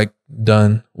always like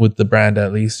done with the brand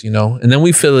at least, you know, and then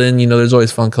we fill in, you know, there's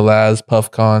always fun collabs,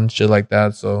 PuffCon, shit like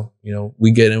that. So, you know,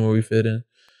 we get in where we fit in.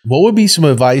 What would be some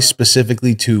advice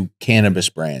specifically to cannabis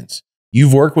brands?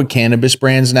 You've worked with cannabis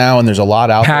brands now and there's a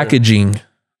lot out Packaging. there.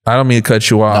 I don't mean to cut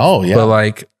you off. Oh, yeah. But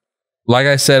like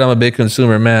I said, I'm a big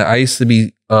consumer, man. I used to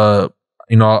be,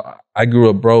 you know, I grew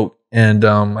up broke and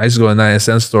I used to go to a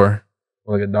 99-cent store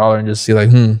for like $1 and just see like,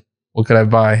 what could I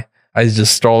buy? I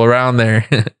just stroll around there.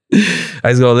 I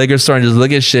just go to a liquor store and just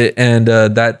look at shit. And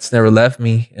that's never left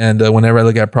me. And whenever I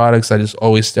look at products, I just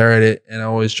always stare at it. And I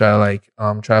always try to like,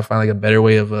 try to find like a better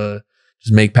way of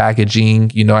just make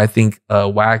packaging. You know, I think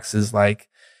wax is like,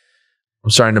 I'm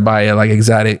starting to buy like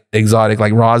exotic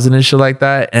like rosin and shit like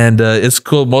that. And it's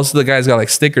cool. Most of the guys got like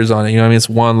stickers on it. You know what I mean? It's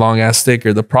one long ass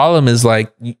sticker. The problem is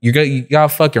like you got to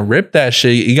fucking rip that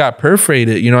shit. You got to perforate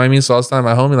it. You know what I mean? So I was telling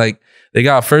my homie, like, they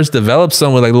got to first develop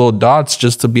some with like little dots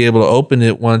just to be able to open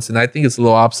it once. And I think it's a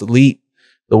little obsolete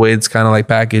the way it's kind of like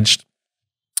packaged.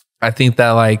 I think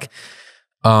that like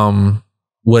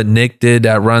what Nick did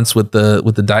at Runtz with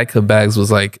the die cut bags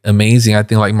was like amazing. I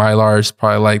think like Mylar is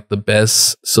probably like the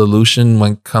best solution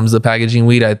when it comes to packaging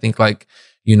weed. I think like,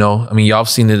 you know, I mean, y'all have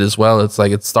seen it as well. It's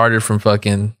like it started from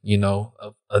fucking, you know,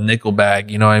 a nickel bag,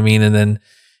 you know what I mean? And then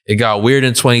it got weird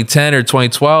in 2010 or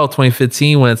 2012,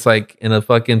 2015 when it's like in a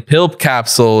fucking pill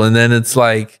capsule. And then it's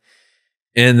like,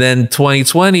 and then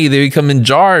 2020, they become in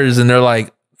jars and they're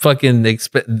like fucking,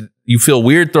 you feel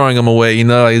weird throwing them away. You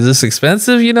know, like, is this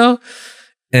expensive, you know?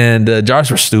 And jars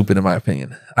were stupid in my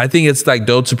opinion. I think it's like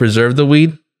dope to preserve the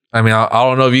weed. I mean, I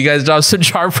don't know if you guys drop some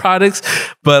jar products,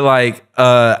 but like,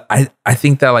 I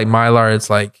think that like Mylar, it's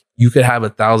like you could have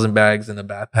 1,000 bags in a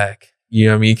backpack. You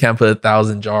know what I mean? You can't put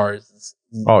 1,000 jars.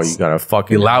 Oh, you got a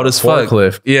fucking loud as fuck.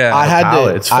 Forklift. Yeah, I had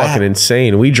to. It's fucking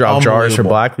insane. We dropped jars for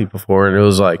Black Leaf before, and it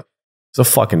was like it's a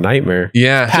fucking nightmare.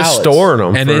 Yeah, just storing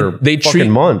them and for they treat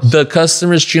months. The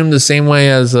customers treat them the same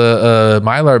way as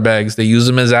Mylar bags. They use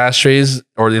them as ashtrays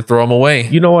or they throw them away.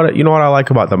 You know what I like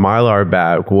about the Mylar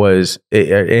bag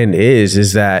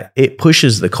is that it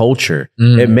pushes the culture.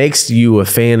 It makes you a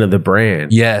fan of the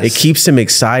brand. Yes, it keeps them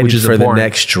excited for the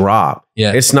next drop.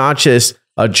 Yeah, it's not just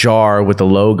a jar with the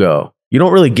logo. You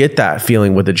don't really get that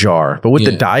feeling with the jar, but with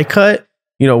the die cut,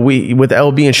 you know, with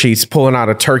LB and she's pulling out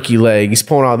a turkey leg, he's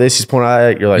pulling out this, he's pulling out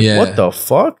that. You're like, what the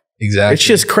fuck? Exactly. It's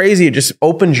just crazy. It just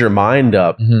opens your mind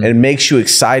up and makes you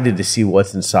excited to see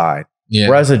what's inside. Yeah.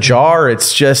 Whereas a jar,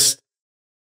 it's I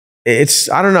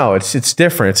don't know. It's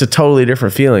different. It's a totally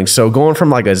different feeling. So going from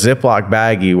like a Ziploc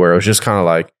baggie where it was just kind of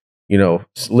like, you know,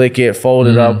 lick it, fold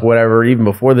it up, whatever, even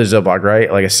before the Ziploc, right?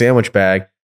 Like a sandwich bag,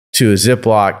 to a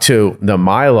Ziploc, to the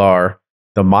Mylar.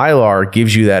 The Mylar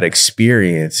gives you that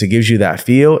experience. It gives you that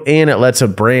feel, and it lets a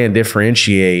brand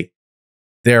differentiate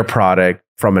their product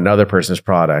from another person's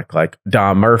product. Like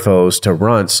Merfos to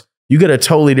Runtz, you get a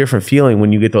totally different feeling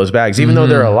when you get those bags. Even though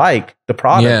they're alike, the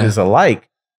product is alike.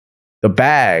 The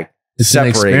bag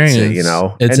separates it, you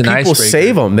know? It's and people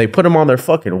save them. They put them on their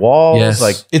fucking walls. Yes.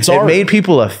 Like it made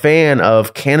people a fan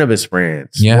of cannabis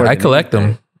brands. Yeah, I collect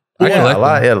them.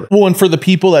 Well, and for the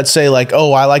people that say like,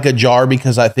 oh, I like a jar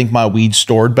because I think my weed's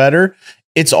stored better,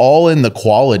 it's all in the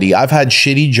quality. I've had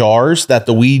shitty jars that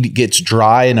the weed gets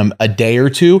dry in a day or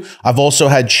two. I've also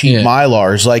had cheap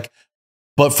Mylars.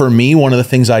 But for me, one of the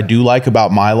things I do like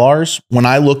about Mylars, when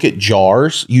I look at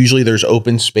jars, usually there's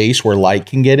open space where light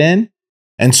can get in.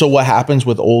 And so what happens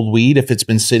with old weed, if it's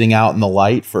been sitting out in the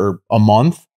light for a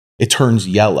month, it turns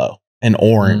yellow and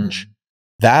orange.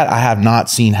 That I have not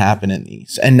seen happen in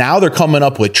these. And now they're coming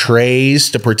up with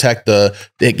trays to protect it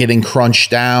getting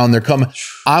crunched down.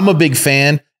 I'm a big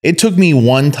fan. It took me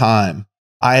one time.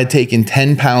 I had taken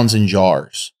 10 pounds in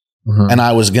jars and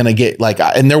I was going to get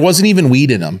and there wasn't even weed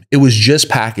in them. It was just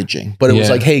packaging, but it was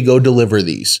like, hey, go deliver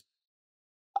these.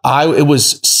 It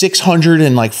was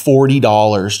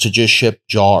 $640 to just ship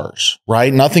jars,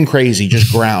 right? Nothing crazy,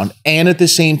 just ground. And at the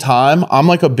same time, I'm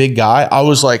like a big guy. I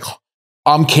was like,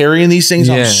 I'm carrying these things.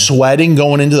 I'm sweating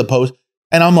going into the post.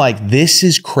 And I'm like, this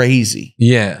is crazy.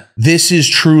 Yeah. This is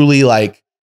truly like,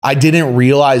 I didn't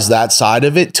realize that side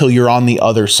of it till you're on the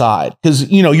other side. Because,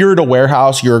 you know, you're at a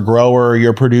warehouse, you're a grower,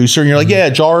 you're a producer, and you're like, yeah,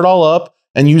 jar it all up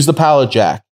and use the pallet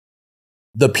jack.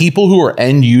 The people who are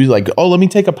end use, like, oh, let me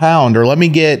take a pound or let me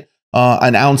get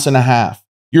an ounce and a half.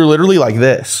 You're literally like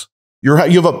this. You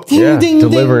have a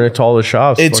delivering it to all the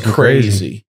shops. It's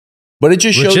crazy. But it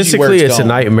just shows you where it's a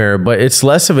nightmare, but it's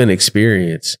less of an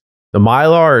experience. The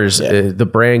Mylars, the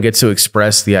brand gets to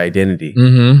express the identity.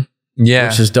 Yeah.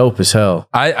 Which is dope as hell.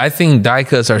 I think die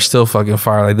cuts are still fucking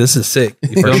fire. Like, this is sick.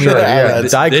 You feel me?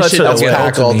 Die cuts are the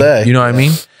pack all day. You know what I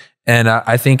mean? And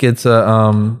I think it's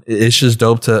just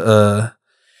dope to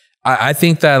I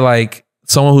think that like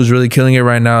someone who's really killing it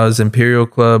right now is Imperial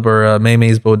Club or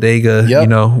May's Bodega. You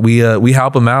know, we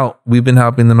help them out. We've been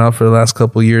helping them out for the last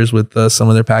couple of years with some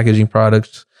of their packaging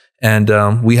products, and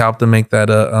we helped them make that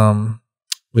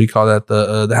what do you call that,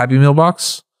 the Happy Meal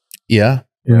box? We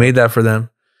made that for them,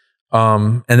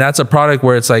 and that's a product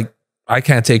where it's like I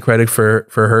can't take credit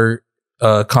for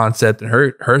her concept and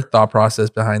her thought process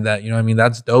behind that. You know what I mean?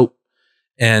 That's dope.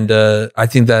 And I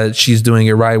think that she's doing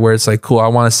it right, where it's like, cool, I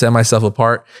want to set myself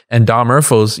apart. And Don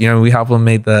Merfos, you know, we helped him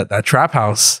make that trap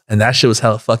house, and that shit was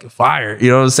hella fucking fire. You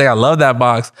know what I'm saying? I love that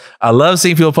box. I love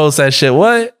seeing people post that shit.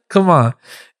 What? Come on.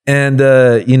 And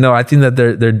you know, I think that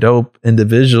they're dope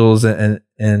individuals, and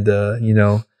you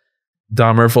know,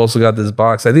 Don Merfos also got this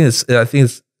box. I think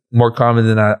it's more common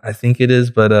than I think it is,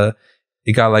 but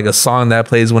it got like a song that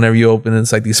plays whenever you open it.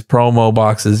 It's like these promo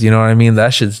boxes. You know what I mean?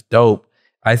 That shit's dope.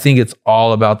 I think it's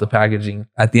all about the packaging.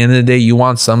 At the end of the day, you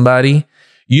want somebody.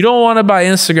 You don't want to buy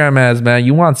Instagram ads, man.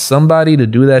 You want somebody to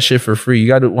do that shit for free.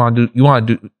 You want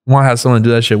to have someone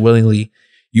do that shit willingly.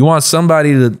 You want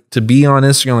somebody to be on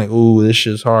Instagram like, ooh, this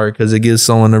shit's hard, because it gives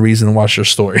someone a reason to watch your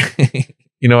story.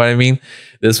 You know what I mean?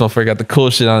 This motherfucker got the cool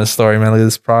shit on his story, man. Look at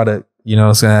this product. You know,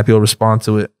 it's gonna have people respond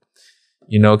to it.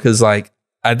 You know, because like,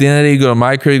 at the end of the day, you go to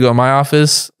my crib, you go to my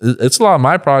office. It's a lot of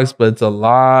my products, but it's a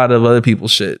lot of other people's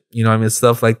shit. You know what I mean? It's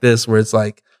stuff like this where it's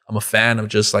like, I'm a fan of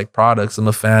just like products. I'm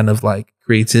a fan of like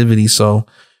creativity. So,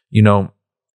 you know,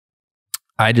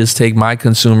 I just take my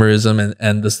consumerism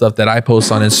and the stuff that I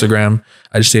post on Instagram.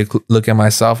 I just take a look at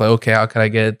myself like, okay, how can I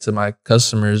get it to my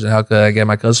customers, and how could I get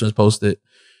my customers posted?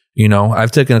 You know,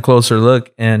 I've taken a closer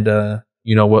look, and,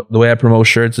 you know, the way I promote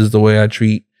shirts is the way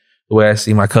I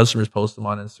see my customers post them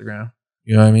on Instagram.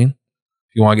 You know what I mean?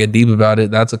 If you want to get deep about it,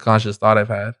 that's a conscious thought I've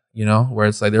had, you know, where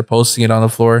it's like they're posting it on the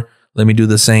floor. Let me do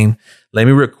the same. Let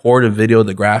me record a video of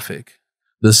the graphic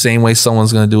the same way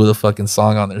someone's going to do with a fucking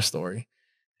song on their story.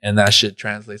 And that shit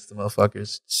translates to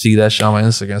motherfuckers. See that shit on my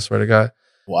Instagram, I swear to God.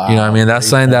 Wow. You know what I mean? That's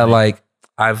something that like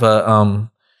I'm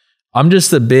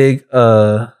just I'm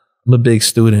a big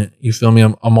student. You feel me?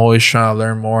 I'm always trying to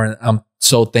learn more, and I'm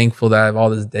so thankful that I have all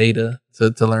this data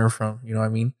to learn from. You know what I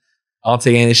mean? I don't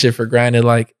take any shit for granted.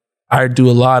 Like, I do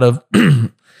a lot of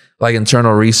like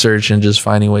internal research and just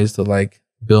finding ways to like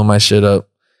build my shit up.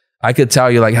 I could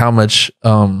tell you like how much,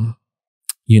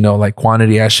 you know, like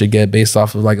quantity I should get based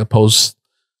off of like a post,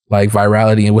 like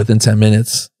virality, and within 10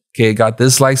 minutes. Okay, got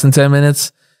this likes in 10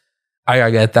 minutes. I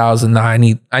gotta get 1,000. Now I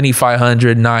need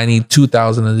 500. Now I need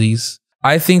 2,000 of these.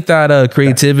 I think that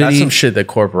creativity. That's some shit that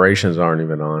corporations aren't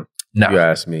even on. No. You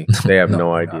ask me. They have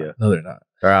no idea. No, they're not.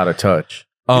 They're out of touch.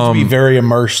 To be very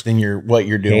immersed in what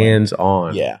you're doing. Hands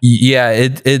on. Yeah. Yeah,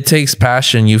 it takes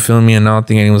passion, you feel me? And I don't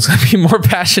think anyone's gonna be more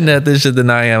passionate at this shit than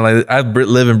I am. Like, I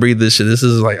live and breathe this shit. This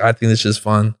is like, I think this shit's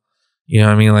fun. You know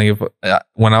what I mean? Like,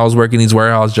 when I was working these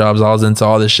warehouse jobs, I was into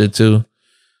all this shit too.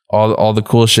 All the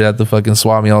cool shit at the fucking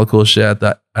swap meet, all the cool shit at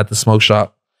the smoke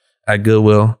shop, at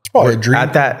Goodwill. Oh, a dream.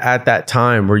 At that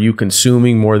time, were you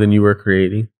consuming more than you were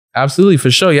creating? Absolutely, for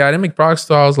sure. Yeah, I didn't make products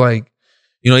till I was like,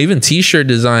 you know, even t-shirt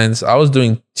designs. I was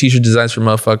doing t-shirt designs for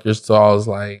motherfuckers till I was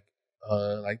like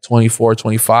 24,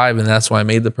 25, and that's why I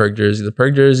made the Perk jersey. The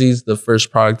Perk jersey is the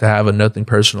first product to have a Nothing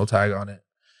Personal tag on it.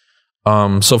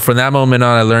 So from that moment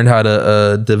on, I learned how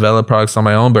to develop products on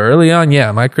my own. But early on,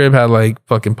 yeah, my crib had like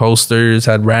fucking posters,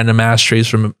 had random ashtrays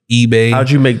from eBay.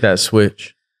 How'd you make that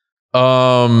switch?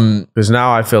 Because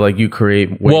now I feel like you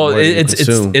create way more than you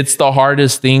consume. It's the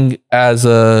hardest thing as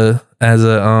a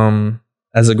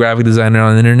graphic designer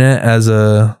on the internet,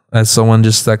 as someone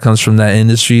just that comes from that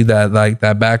industry,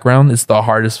 that background. It's the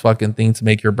hardest fucking thing to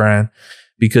make your brand,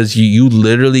 because you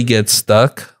literally get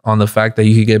stuck on the fact that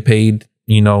you could get paid,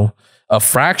 you know, a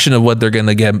fraction of what they're going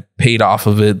to get paid off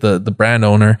of it, the brand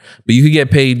owner, but you could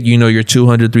get paid, you know, your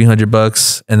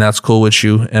 $200-$300, and that's cool with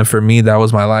you. And for me, that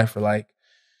was my life for like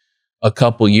a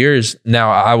couple years.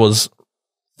 Now I was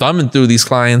thumbing through these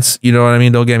clients, you know what I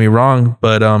mean? Don't get me wrong,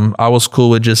 but I was cool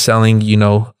with just selling, you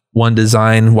know, one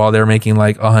design while they're making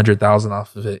like 100,000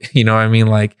 off of it. You know what I mean?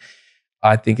 Like,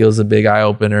 I think it was a big eye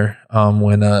opener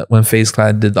when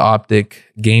FaceClad did the Optic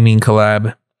gaming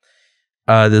collab.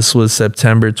 This was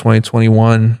September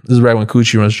 2021. This is right when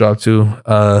Coochie Runtz dropped too.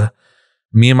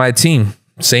 Me and my team,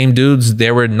 same dudes.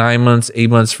 They were 9 months, 8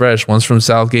 months fresh. One's from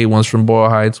Southgate, one's from Boyle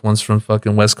Heights, one's from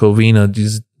fucking West Covina.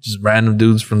 Just random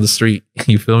dudes from the street.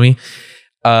 You feel me?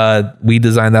 We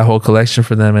designed that whole collection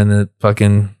for them, and it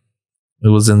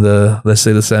was in the, let's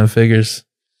say, the 7 figures.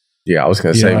 Yeah, I was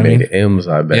gonna say made M's,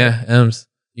 I bet. Yeah, M's.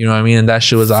 You know what I mean? And that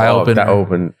shit was eye opener. That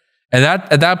opened. And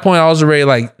at that point, I was already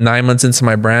like 9 months into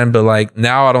my brand, but like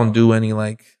now I don't do any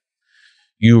like.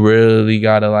 You really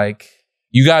gotta like.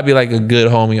 You gotta be like a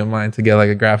good homie of mine to get like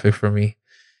a graphic from me.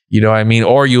 You know what I mean?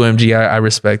 Or UMG. I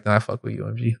respect and I fuck with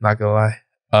UMG. Not gonna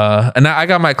lie. And I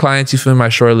got my clients, you feel my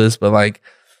short list, but like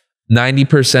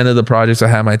 90% of the projects I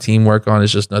have my team work on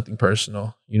is just nothing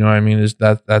personal. You know what I mean?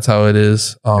 That's how it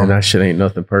is. And that shit ain't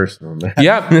nothing personal, man.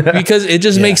 Yeah, because it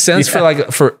just makes sense for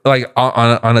like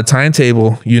on a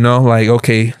timetable, you know, like,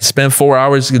 okay, spend 4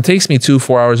 hours. It takes me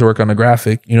 4 hours to work on a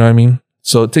graphic. You know what I mean?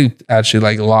 So it took actually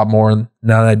like a lot more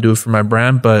now that I do it for my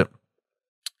brand, but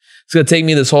it's gonna take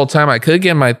me this whole time. I could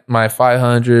get my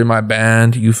 500, my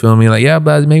band, you feel me? Like, yeah,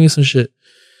 but maybe some shit.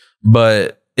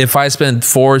 But if I spend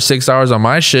 4 or 6 hours on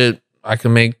my shit, I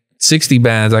can make 60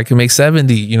 bands. I can make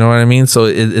 70. You know what I mean? So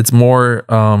it's more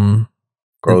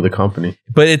grow the company.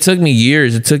 But it took me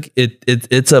years.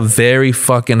 It's a very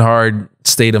fucking hard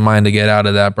state of mind to get out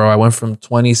of that, bro. I went from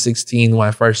 2016 when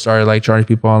I first started like charging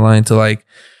people online to like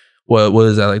what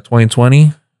is that, like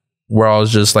 2020, where I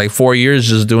was just like 4 years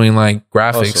just doing like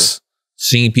graphics,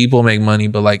 seeing people make money,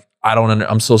 but like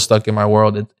I'm so stuck in my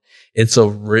world. It's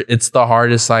the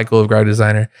hardest cycle of graphic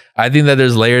designer. I think that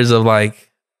there's layers of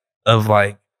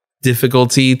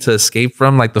difficulty to escape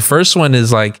from. Like the first one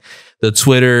is like the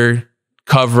Twitter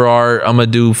cover art. I'm gonna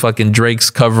do fucking Drake's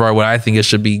cover art, what I think it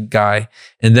should be, guy.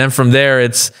 And then from there,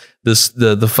 it's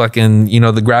the fucking, you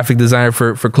know, the graphic designer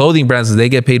for clothing brands, they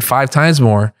get paid 5 times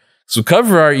more. So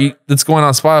cover art that's going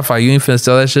on Spotify, you ain't finna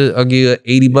sell that shit. I'll give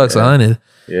you $80, 100.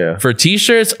 Yeah. For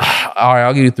t-shirts, all right,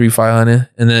 I'll give you 300-500.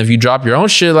 And then if you drop your own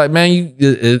shit, like, man,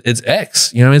 it's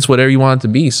X. You know what I mean? It's whatever you want it to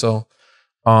be. So,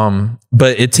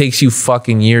 but it takes you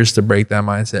fucking years to break that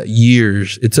mindset.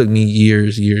 Years. It took me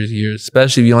years.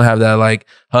 Especially if you don't have that like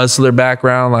hustler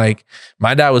background. Like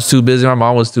my dad was too busy, my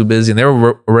mom was too busy, and they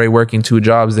were already working 2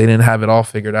 jobs. They didn't have it all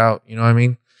figured out. You know what I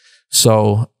mean?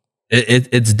 So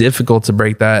it's difficult to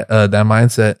break that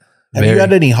mindset. Have you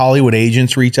had any Hollywood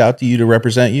agents reach out to you to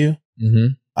represent you?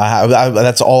 Mm-hmm.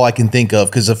 That's all I can think of,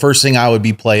 because the first thing I would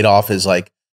be played off is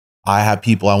like, I have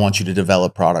people I want you to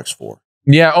develop products for.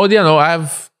 Yeah. Oh, yeah. No, I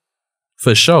have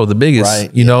for sure the biggest,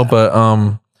 right, you know, but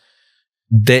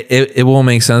it won't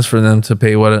make sense for them to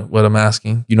pay what I'm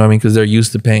asking. You know what I mean? Because they're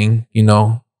used to paying. You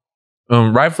know,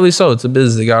 rightfully so. It's a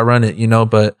business. They gotta run it. You know,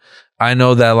 but I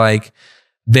know that like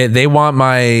they want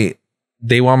my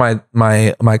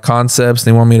concepts.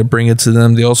 They want me to bring it to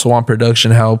them. They also want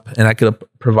production help, and I could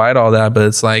provide all that. But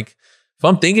it's like, if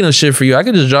I'm thinking of shit for you, I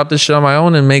could just drop this shit on my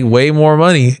own and make way more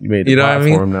money. You made the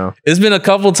platform now. It's been a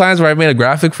couple times where I've made a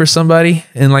graphic for somebody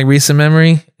in like recent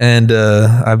memory, and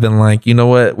I've been like, you know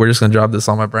what? We're just gonna drop this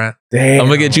on my brand. Damn. I'm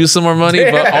gonna get you some more money,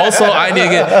 but also I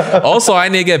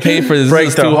need to get paid for this. This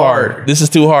is too hard. This is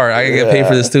too hard. I gotta get paid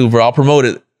for this too, bro. I'll promote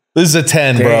it. This is a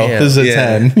 10, bro. This is a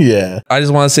 10. Yeah. I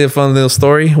just want to say a fun little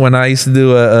story. When I used to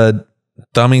do a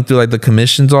thumbing through like the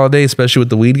commissions all day, especially with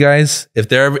the weed guys, if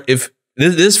this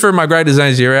is for my graphic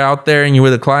designers, you're out there and you're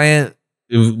with a client,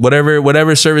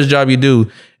 whatever service job you do,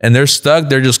 and they're stuck,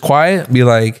 they're just quiet, be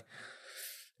like,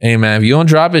 hey man, if you don't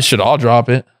drop it, I'll drop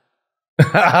it.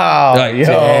 Oh, like, yo.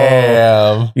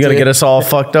 Damn. You gotta get us all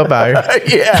fucked up out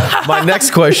here. Yeah. My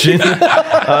next question: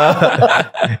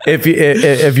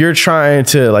 if you're trying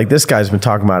to, like, this guy's been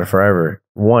talking about it forever,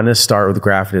 want to start with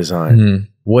graphic design,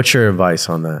 what's your advice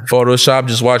on that? Photoshop,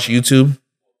 just watch YouTube.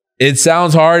 It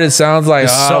sounds hard. It sounds like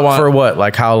for what?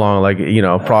 Like how long? Like, you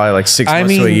know, probably like 6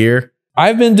 months to a year.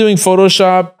 I've been doing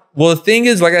Photoshop. Well, the thing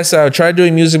is, like I said, I tried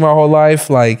doing music my whole life.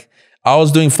 Like I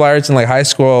was doing flyers in like high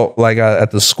school, like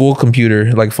at the school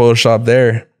computer, like Photoshop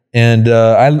there. And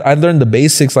I learned the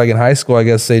basics like in high school, I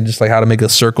guess, say just like how to make a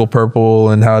circle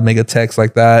purple and how to make a text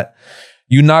like that.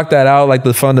 You knock that out, like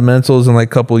the fundamentals, in like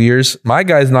a couple years. My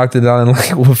guys knocked it out in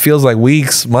like what feels like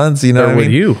weeks, months, you know what I mean?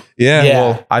 With you. Yeah.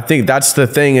 Well, I think that's the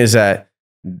thing, is that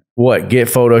get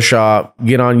Photoshop,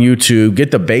 get on YouTube,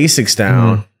 get the basics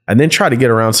down, and then try to get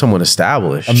around someone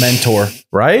established. A mentor.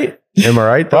 Right? Am I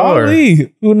right?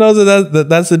 Probably. Who knows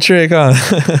that's the trick, huh?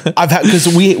 I've had, because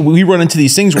we run into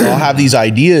these things where I'll have these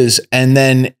ideas and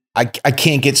then I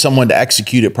can't get someone to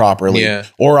execute it properly. Yeah.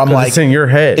 Or I'm like, it's in your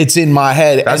head. It's in my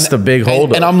head. That's the big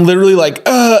holdup. And I'm literally like,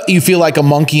 you feel like a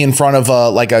monkey in front of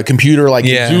a computer, like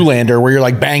Zoolander, where you're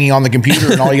like banging on the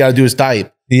computer and all you got to do is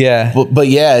type. Yeah. But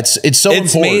yeah, it's so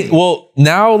important. Well,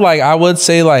 now, like I would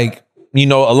say, like, you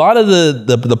know, a lot of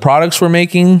the products we're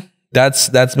making,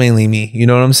 that's mainly me. You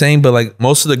know what I'm saying? But like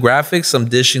most of the graphics, I'm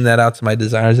dishing that out to my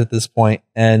designers at this point.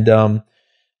 And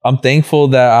I'm thankful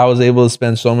that I was able to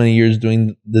spend so many years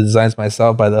doing the designs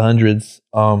myself by the hundreds,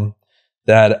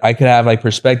 that I could have like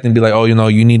perspective and be like, oh, you know,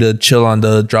 you need to chill on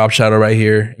the drop shadow right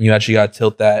here. You actually got to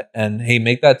tilt that. And hey,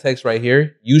 make that text right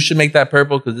here. You should make that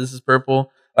purple because this is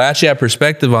purple. I actually have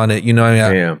perspective on it. You know what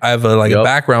I mean? I have a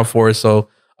background for it. So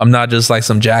I'm not just like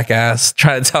some jackass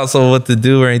trying to tell someone what to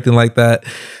do or anything like that.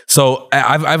 So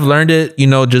I've learned it, you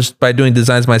know, just by doing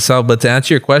designs myself. But to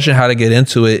answer your question, how to get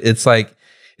into it, it's like,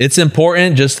 it's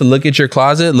important just to look at your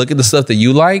closet, look at the stuff that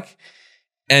you like,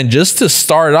 and just to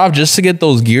start off, just to get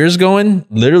those gears going,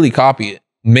 literally copy it.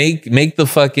 make the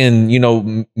fucking, you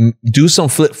know, do some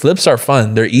flips are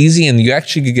fun. They're easy and you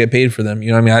actually could get paid for them. You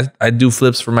know what I mean? I do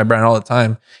flips for my brand all the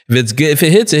time. If it's good, if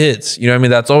it hits, it hits. You know what I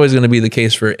mean? That's always going to be the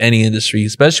case for any industry,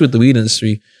 especially with the weed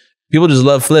industry. People just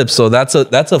love flips. So that's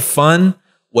a fun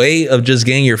way of just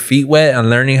getting your feet wet and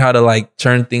learning how to like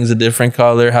turn things a different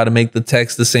color, how to make the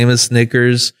text the same as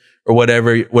Snickers or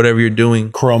whatever you're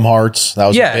doing. Chrome hearts, that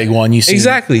was a big one. You see,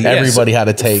 exactly. Everybody had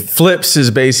to take. Flips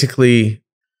is basically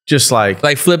just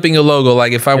like flipping a logo.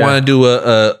 Like if I want to do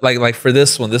a like for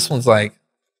this one's like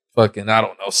fucking, I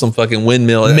don't know, some fucking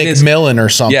windmill. McMillan or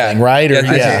something, right? Or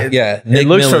It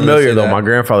looks familiar though. My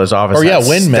grandfather's office. Or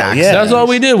windmill. Yeah, that's all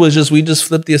we did was we just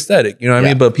flipped the aesthetic. You know what I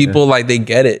mean? But people like they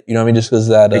get it. You know what I mean? Just because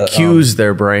that it cues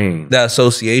their brain. That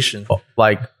association.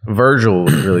 Like Virgil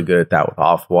was really good at that with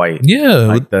Off-White. Yeah,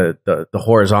 like the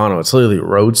horizontal. It's literally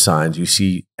road signs you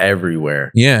see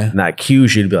everywhere. Yeah, and that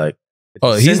cues you to be like,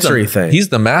 he's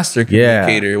the master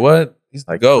communicator. What? He's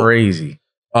like crazy.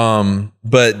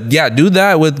 But yeah, do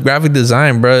that with graphic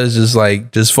design, bro. It's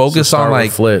just focus on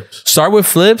like flips. Start with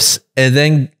flips and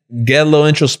then get a little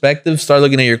introspective. Start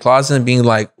looking at your closet and being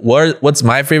like, what's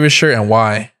my favorite shirt and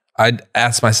why? I'd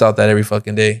ask myself that every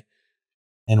fucking day.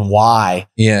 And why?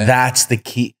 Yeah. That's the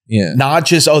key. Yeah. Not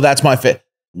just, that's my fit.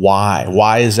 Why?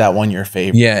 Why is that one your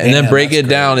favorite? Yeah. And then break it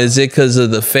down. Is it because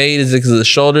of the fade? Is it because of the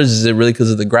shoulders? Is it really because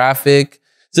of the graphic?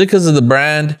 Is it because of the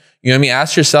brand? You know what I mean?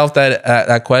 Ask yourself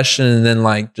that question and then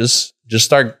like just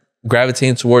start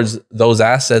gravitating towards those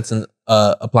assets and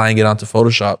applying it onto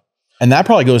Photoshop. And that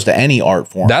probably goes to any art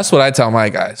form. That's what I tell my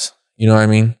guys. You know what I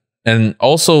mean? And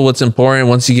also what's important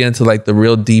once you get into like the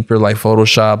real deeper like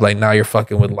Photoshop, like now you're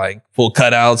fucking with like full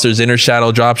cutouts, there's inner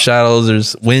shadow, drop shadows,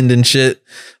 there's wind and shit.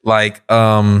 Like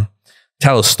tell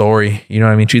a story. You know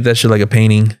what I mean? Treat that shit like a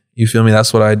painting. You feel me?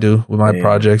 That's what I do with my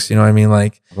projects. You know what I mean?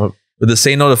 Like with the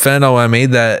Say No to Fentanyl, I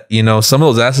made that, you know, some of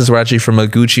those assets were actually from a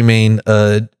Gucci Mane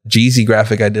Jeezy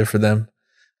graphic I did for them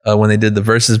when they did the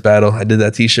Versus battle. I did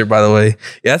that t-shirt, by the way.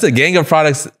 Yeah, that's a gang of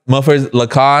products. Motherfuckers,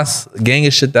 Lacoste, gang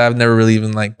of shit that I've never really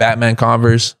even like. Batman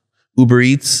Converse, Uber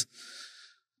Eats,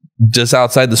 just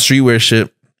outside the streetwear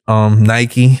shit.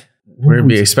 Nike. We're going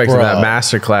to be expecting that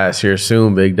masterclass here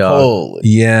soon, big dog. Holy.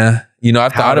 Yeah. You know, I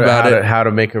thought about it. How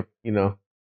to make a, you know,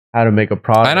 how to make a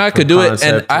product. I know I could do it.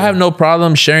 And I have no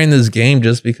problem sharing this game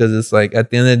just because it's like at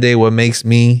the end of the day, what makes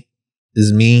me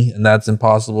is me, and that's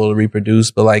impossible to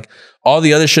reproduce. But like all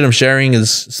the other shit I'm sharing is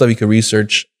stuff you could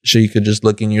research, shit you could just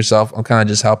look in yourself. I'm kind of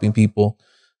just helping people.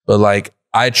 But like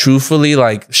I truthfully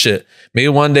like shit. Maybe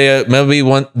one day,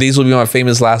 these will be my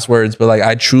famous last words, but like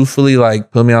I truthfully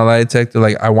like put me on lie detector.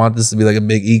 Like I want this to be like a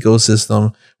big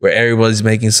ecosystem where everybody's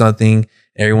making something,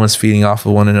 everyone's feeding off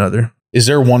of one another. Is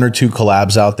there one or two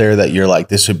collabs out there that you're like,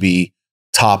 this would be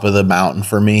top of the mountain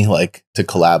for me, like to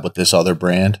collab with this other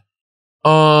brand?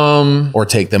 Or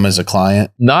take them as a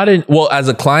client? As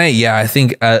a client, yeah. I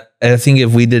think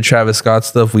if we did Travis Scott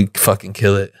stuff, we'd fucking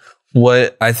kill it.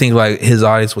 What I think like his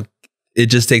audience would, it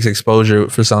just takes exposure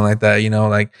for something like that, you know.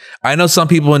 Like I know some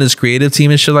people in his creative team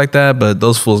and shit like that, but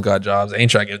those fools got jobs. They ain't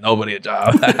trying to give nobody a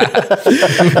job.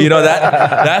 You know,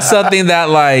 that's something that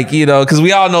like, you know, because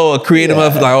we all know a creative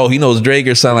like, oh, he knows Drake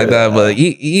or something like that, but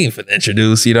he ain't finna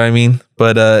introduce, you know what I mean?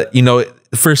 But you know,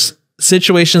 for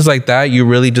situations like that, you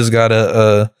really just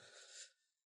gotta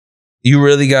you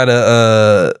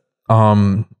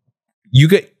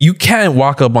can't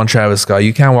walk up on Travis Scott,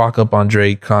 you can't walk up on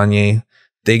Drake, Kanye.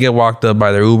 They get walked up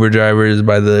by their Uber drivers,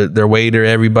 by their waiter,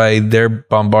 everybody. They're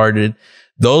bombarded.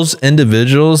 Those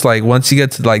individuals, like once you get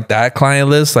to like that client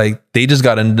list, like they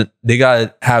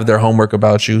gotta have their homework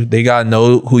about you. They gotta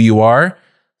know who you are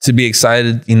to be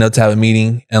excited, you know, to have a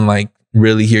meeting and like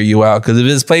really hear you out. Because if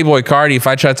it's Playboy Cardi, if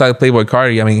I try to talk to Playboy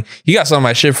Cardi, I mean, he got some of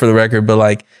my shit for the record, but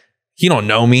like he don't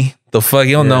know me. The fuck,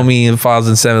 he don't know me if I was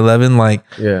in 7-Eleven. Like,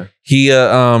 he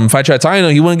if I tried talking to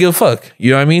him, he wouldn't give a fuck.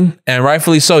 You know what I mean? And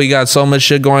rightfully so. He got so much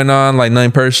shit going on, like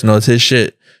nothing personal. It's his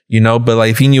shit, you know. But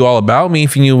like, if he knew all about me,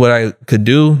 if he knew what I could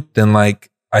do, then like,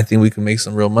 I think we could make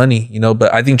some real money, you know.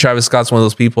 But I think Travis Scott's one of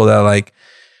those people that like,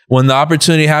 when the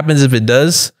opportunity happens, if it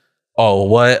does,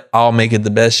 I'll make it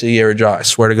the best shit you ever draw. I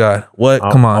swear to God.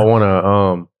 Come on. I want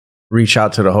to reach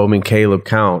out to the homie Caleb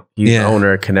Count. He's the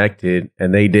owner of Connected,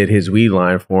 and they did his weed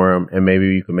line for him, and maybe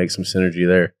you can make some synergy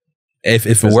there. If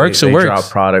it works, it works. Drop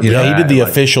product. Yeah, he did the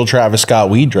official Travis Scott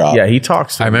weed drop. Yeah, he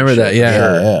talks to I remember that.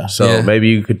 Yeah. So maybe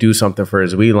you could do something for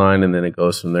his weed line, and then it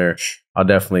goes from there. I'll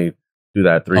definitely do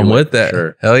that. I'm with that.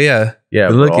 Sure. Hell yeah. Yeah,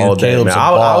 all day, man.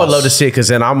 I would love to see it, because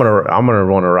then I'm gonna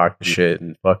want to rock the shit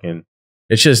and fucking.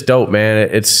 It's just dope, man.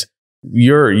 It's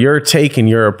you're taking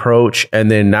your approach,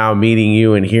 and then now meeting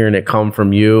you and hearing it come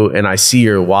from you, and I see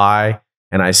your why,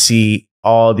 and I see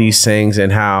all these things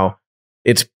and how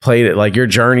it's played, like your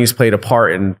journey's played a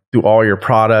part in through all your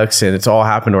products, and it's all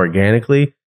happened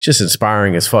organically. Just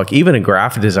inspiring as fuck. Even in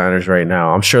graphic designers right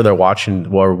now, I'm sure they're watching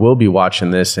or will be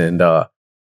watching this. And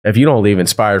if you don't leave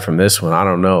inspired from this one, I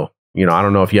don't know. You know, I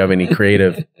don't know if you have any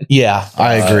creative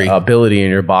I agree. ability in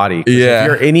your body. Yeah.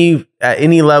 If you're at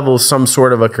any level, some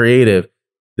sort of a creative,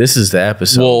 this is the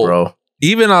episode, bro.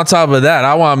 Even on top of that,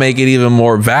 I want to make it even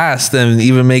more vast and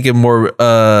even make it more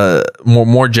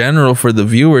general for the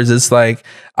viewers. It's like,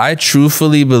 I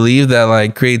truthfully believe that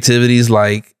like creativity is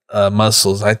like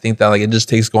muscles. I think that like it just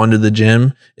takes going to the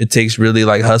gym. It takes really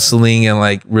like hustling and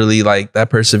like really like that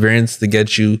perseverance to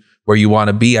get you where you want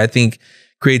to be. I think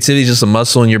creativity is just a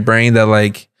muscle in your brain that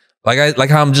like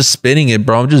how I'm just spinning it,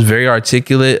 bro. I'm just very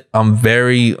articulate. I'm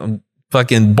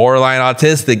fucking borderline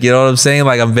autistic. You know what I'm saying?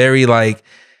 Like I'm very like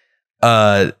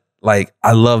I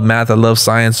love math. I love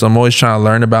science. So I'm always trying to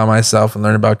learn about myself and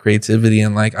learn about creativity.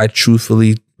 And like, I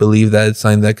truthfully believe that it's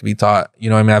something that could be taught. You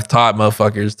know what I mean? I've taught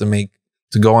motherfuckers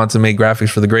to go on to make graphics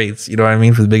for the greats. You know what I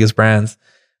mean? For the biggest brands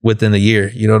within a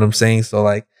year. You know what I'm saying? So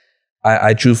like,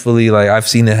 I truthfully, like, I've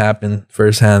seen it happen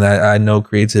firsthand. I know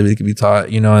creativity can be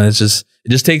taught, you know, and it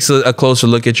just takes a closer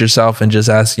look at yourself and just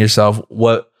asking yourself,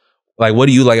 what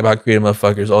do you like about creative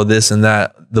motherfuckers? Oh, this and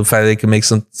that. The fact that they can make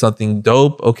something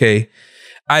dope. Okay.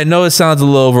 I know it sounds a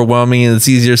little overwhelming and it's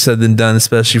easier said than done,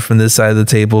 especially from this side of the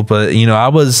table. But you know, I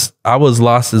was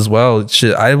lost as well.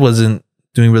 Shit, I wasn't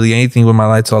doing really anything with my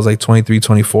life till I was like 23,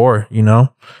 24, you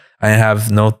know? I didn't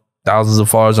have no thousands of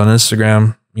followers on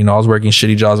Instagram. You know, I was working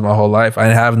shitty jobs my whole life. I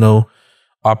didn't have no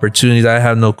opportunities. I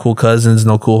have no cool cousins,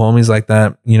 no cool homies like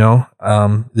that. You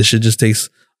know, this shit just takes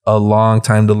a long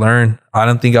time to learn. I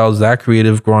don't think I was that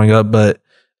creative growing up, but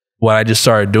what I just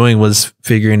started doing was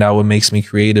figuring out what makes me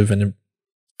creative and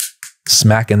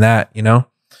smacking that, you know?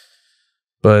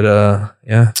 But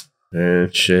yeah.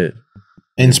 Man, shit.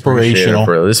 Inspirational.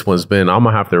 Bro. This one's been, I'm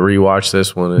gonna have to rewatch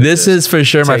this one. This is for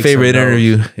sure my favorite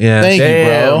interview. Yeah. Thank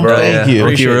you, bro. Thank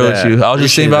you. I was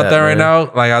just thinking about that right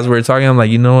now. Like as we were talking, I'm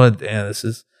like, you know what? Damn,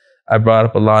 I brought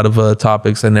up a lot of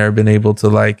topics I've never been able to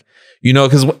like, you know,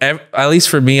 because at least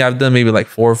for me, I've done maybe like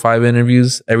 4 or 5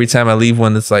 interviews. Every time I leave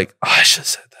one, it's like, oh, I should have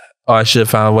said that. Oh, I should have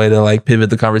found a way to like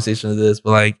pivot the conversation to this.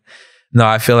 But like, no,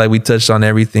 I feel like we touched on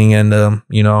everything. And,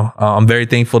 you know, I'm very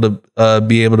thankful to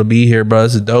be able to be here, bro.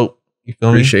 This is dope. You feel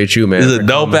Appreciate you, man. This is a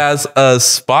dope ass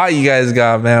spot you guys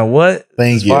got, man. What?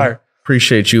 Thank you.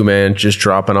 Appreciate you, man. Just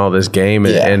dropping all this game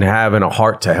and having a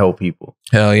heart to help people.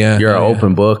 Hell yeah. You're an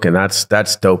open book, and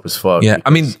that's dope as fuck. Yeah.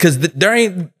 I mean, because there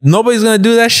ain't nobody's gonna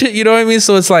do that shit. You know what I mean?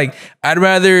 So it's like, I'd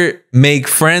rather make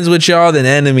friends with y'all than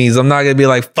enemies. I'm not gonna be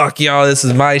like, fuck y'all, this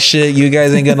is my shit. You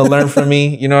guys ain't gonna learn from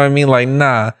me. You know what I mean? Like,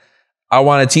 nah. I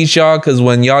want to teach y'all because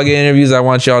when y'all get interviews, I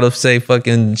want y'all to say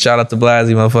fucking shout out to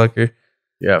Blazzy, motherfucker.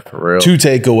 Yeah, for real. 2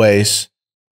 takeaways.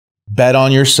 Bet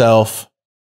on yourself.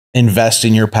 Invest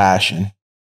in your passion.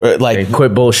 Like, and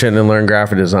quit bullshitting and learn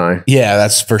graphic design. Yeah,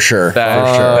 that's for sure.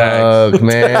 Fuck,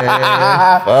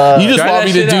 man. You just want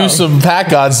me to do some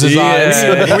Pack Gods designs.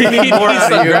 Yeah. We need more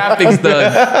out of you. Graphics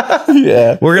done.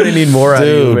 Yeah. We're going to need more out of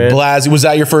you, man. Blazzy, was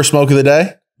that your first smoke of the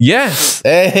day? Yes.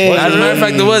 Hey. As a matter of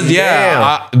fact, it was.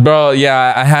 Yeah. Bro,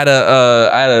 yeah. I had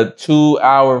a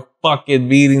 2-hour fucking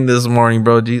meeting this morning,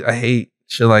 bro. Jeez, I hate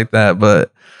shit like that,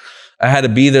 but I had to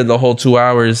be there the whole 2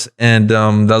 hours, and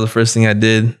that was the first thing I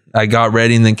did. I got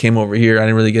ready and then came over here. I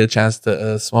didn't really get a chance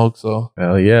to smoke, so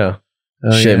hell yeah.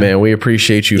 Shit, man, we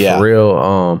appreciate you for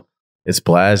real. It's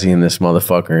Blazzy in this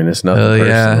motherfucker, and it's nothing personal.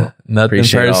 Yeah, nothing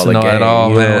personal at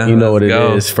all, man. You know what it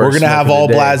is. We're gonna have all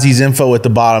Blazzy's info at the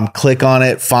bottom. Click on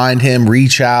it, find him,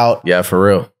 reach out. Yeah, for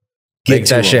real. Make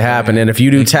that shit happen. And if you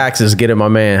do taxes, get it, my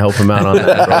man. Help him out on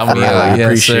that. Bro. We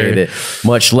appreciate it.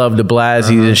 Much love to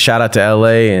Blazzy. And shout out to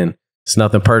LA. And it's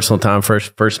nothing personal time.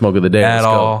 First smoke of the day. At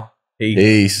all.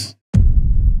 Peace.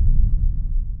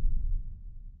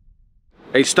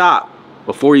 Hey, stop.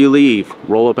 Before you leave,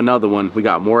 roll up another one. We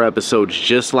got more episodes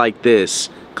just like this.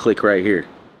 Click right here.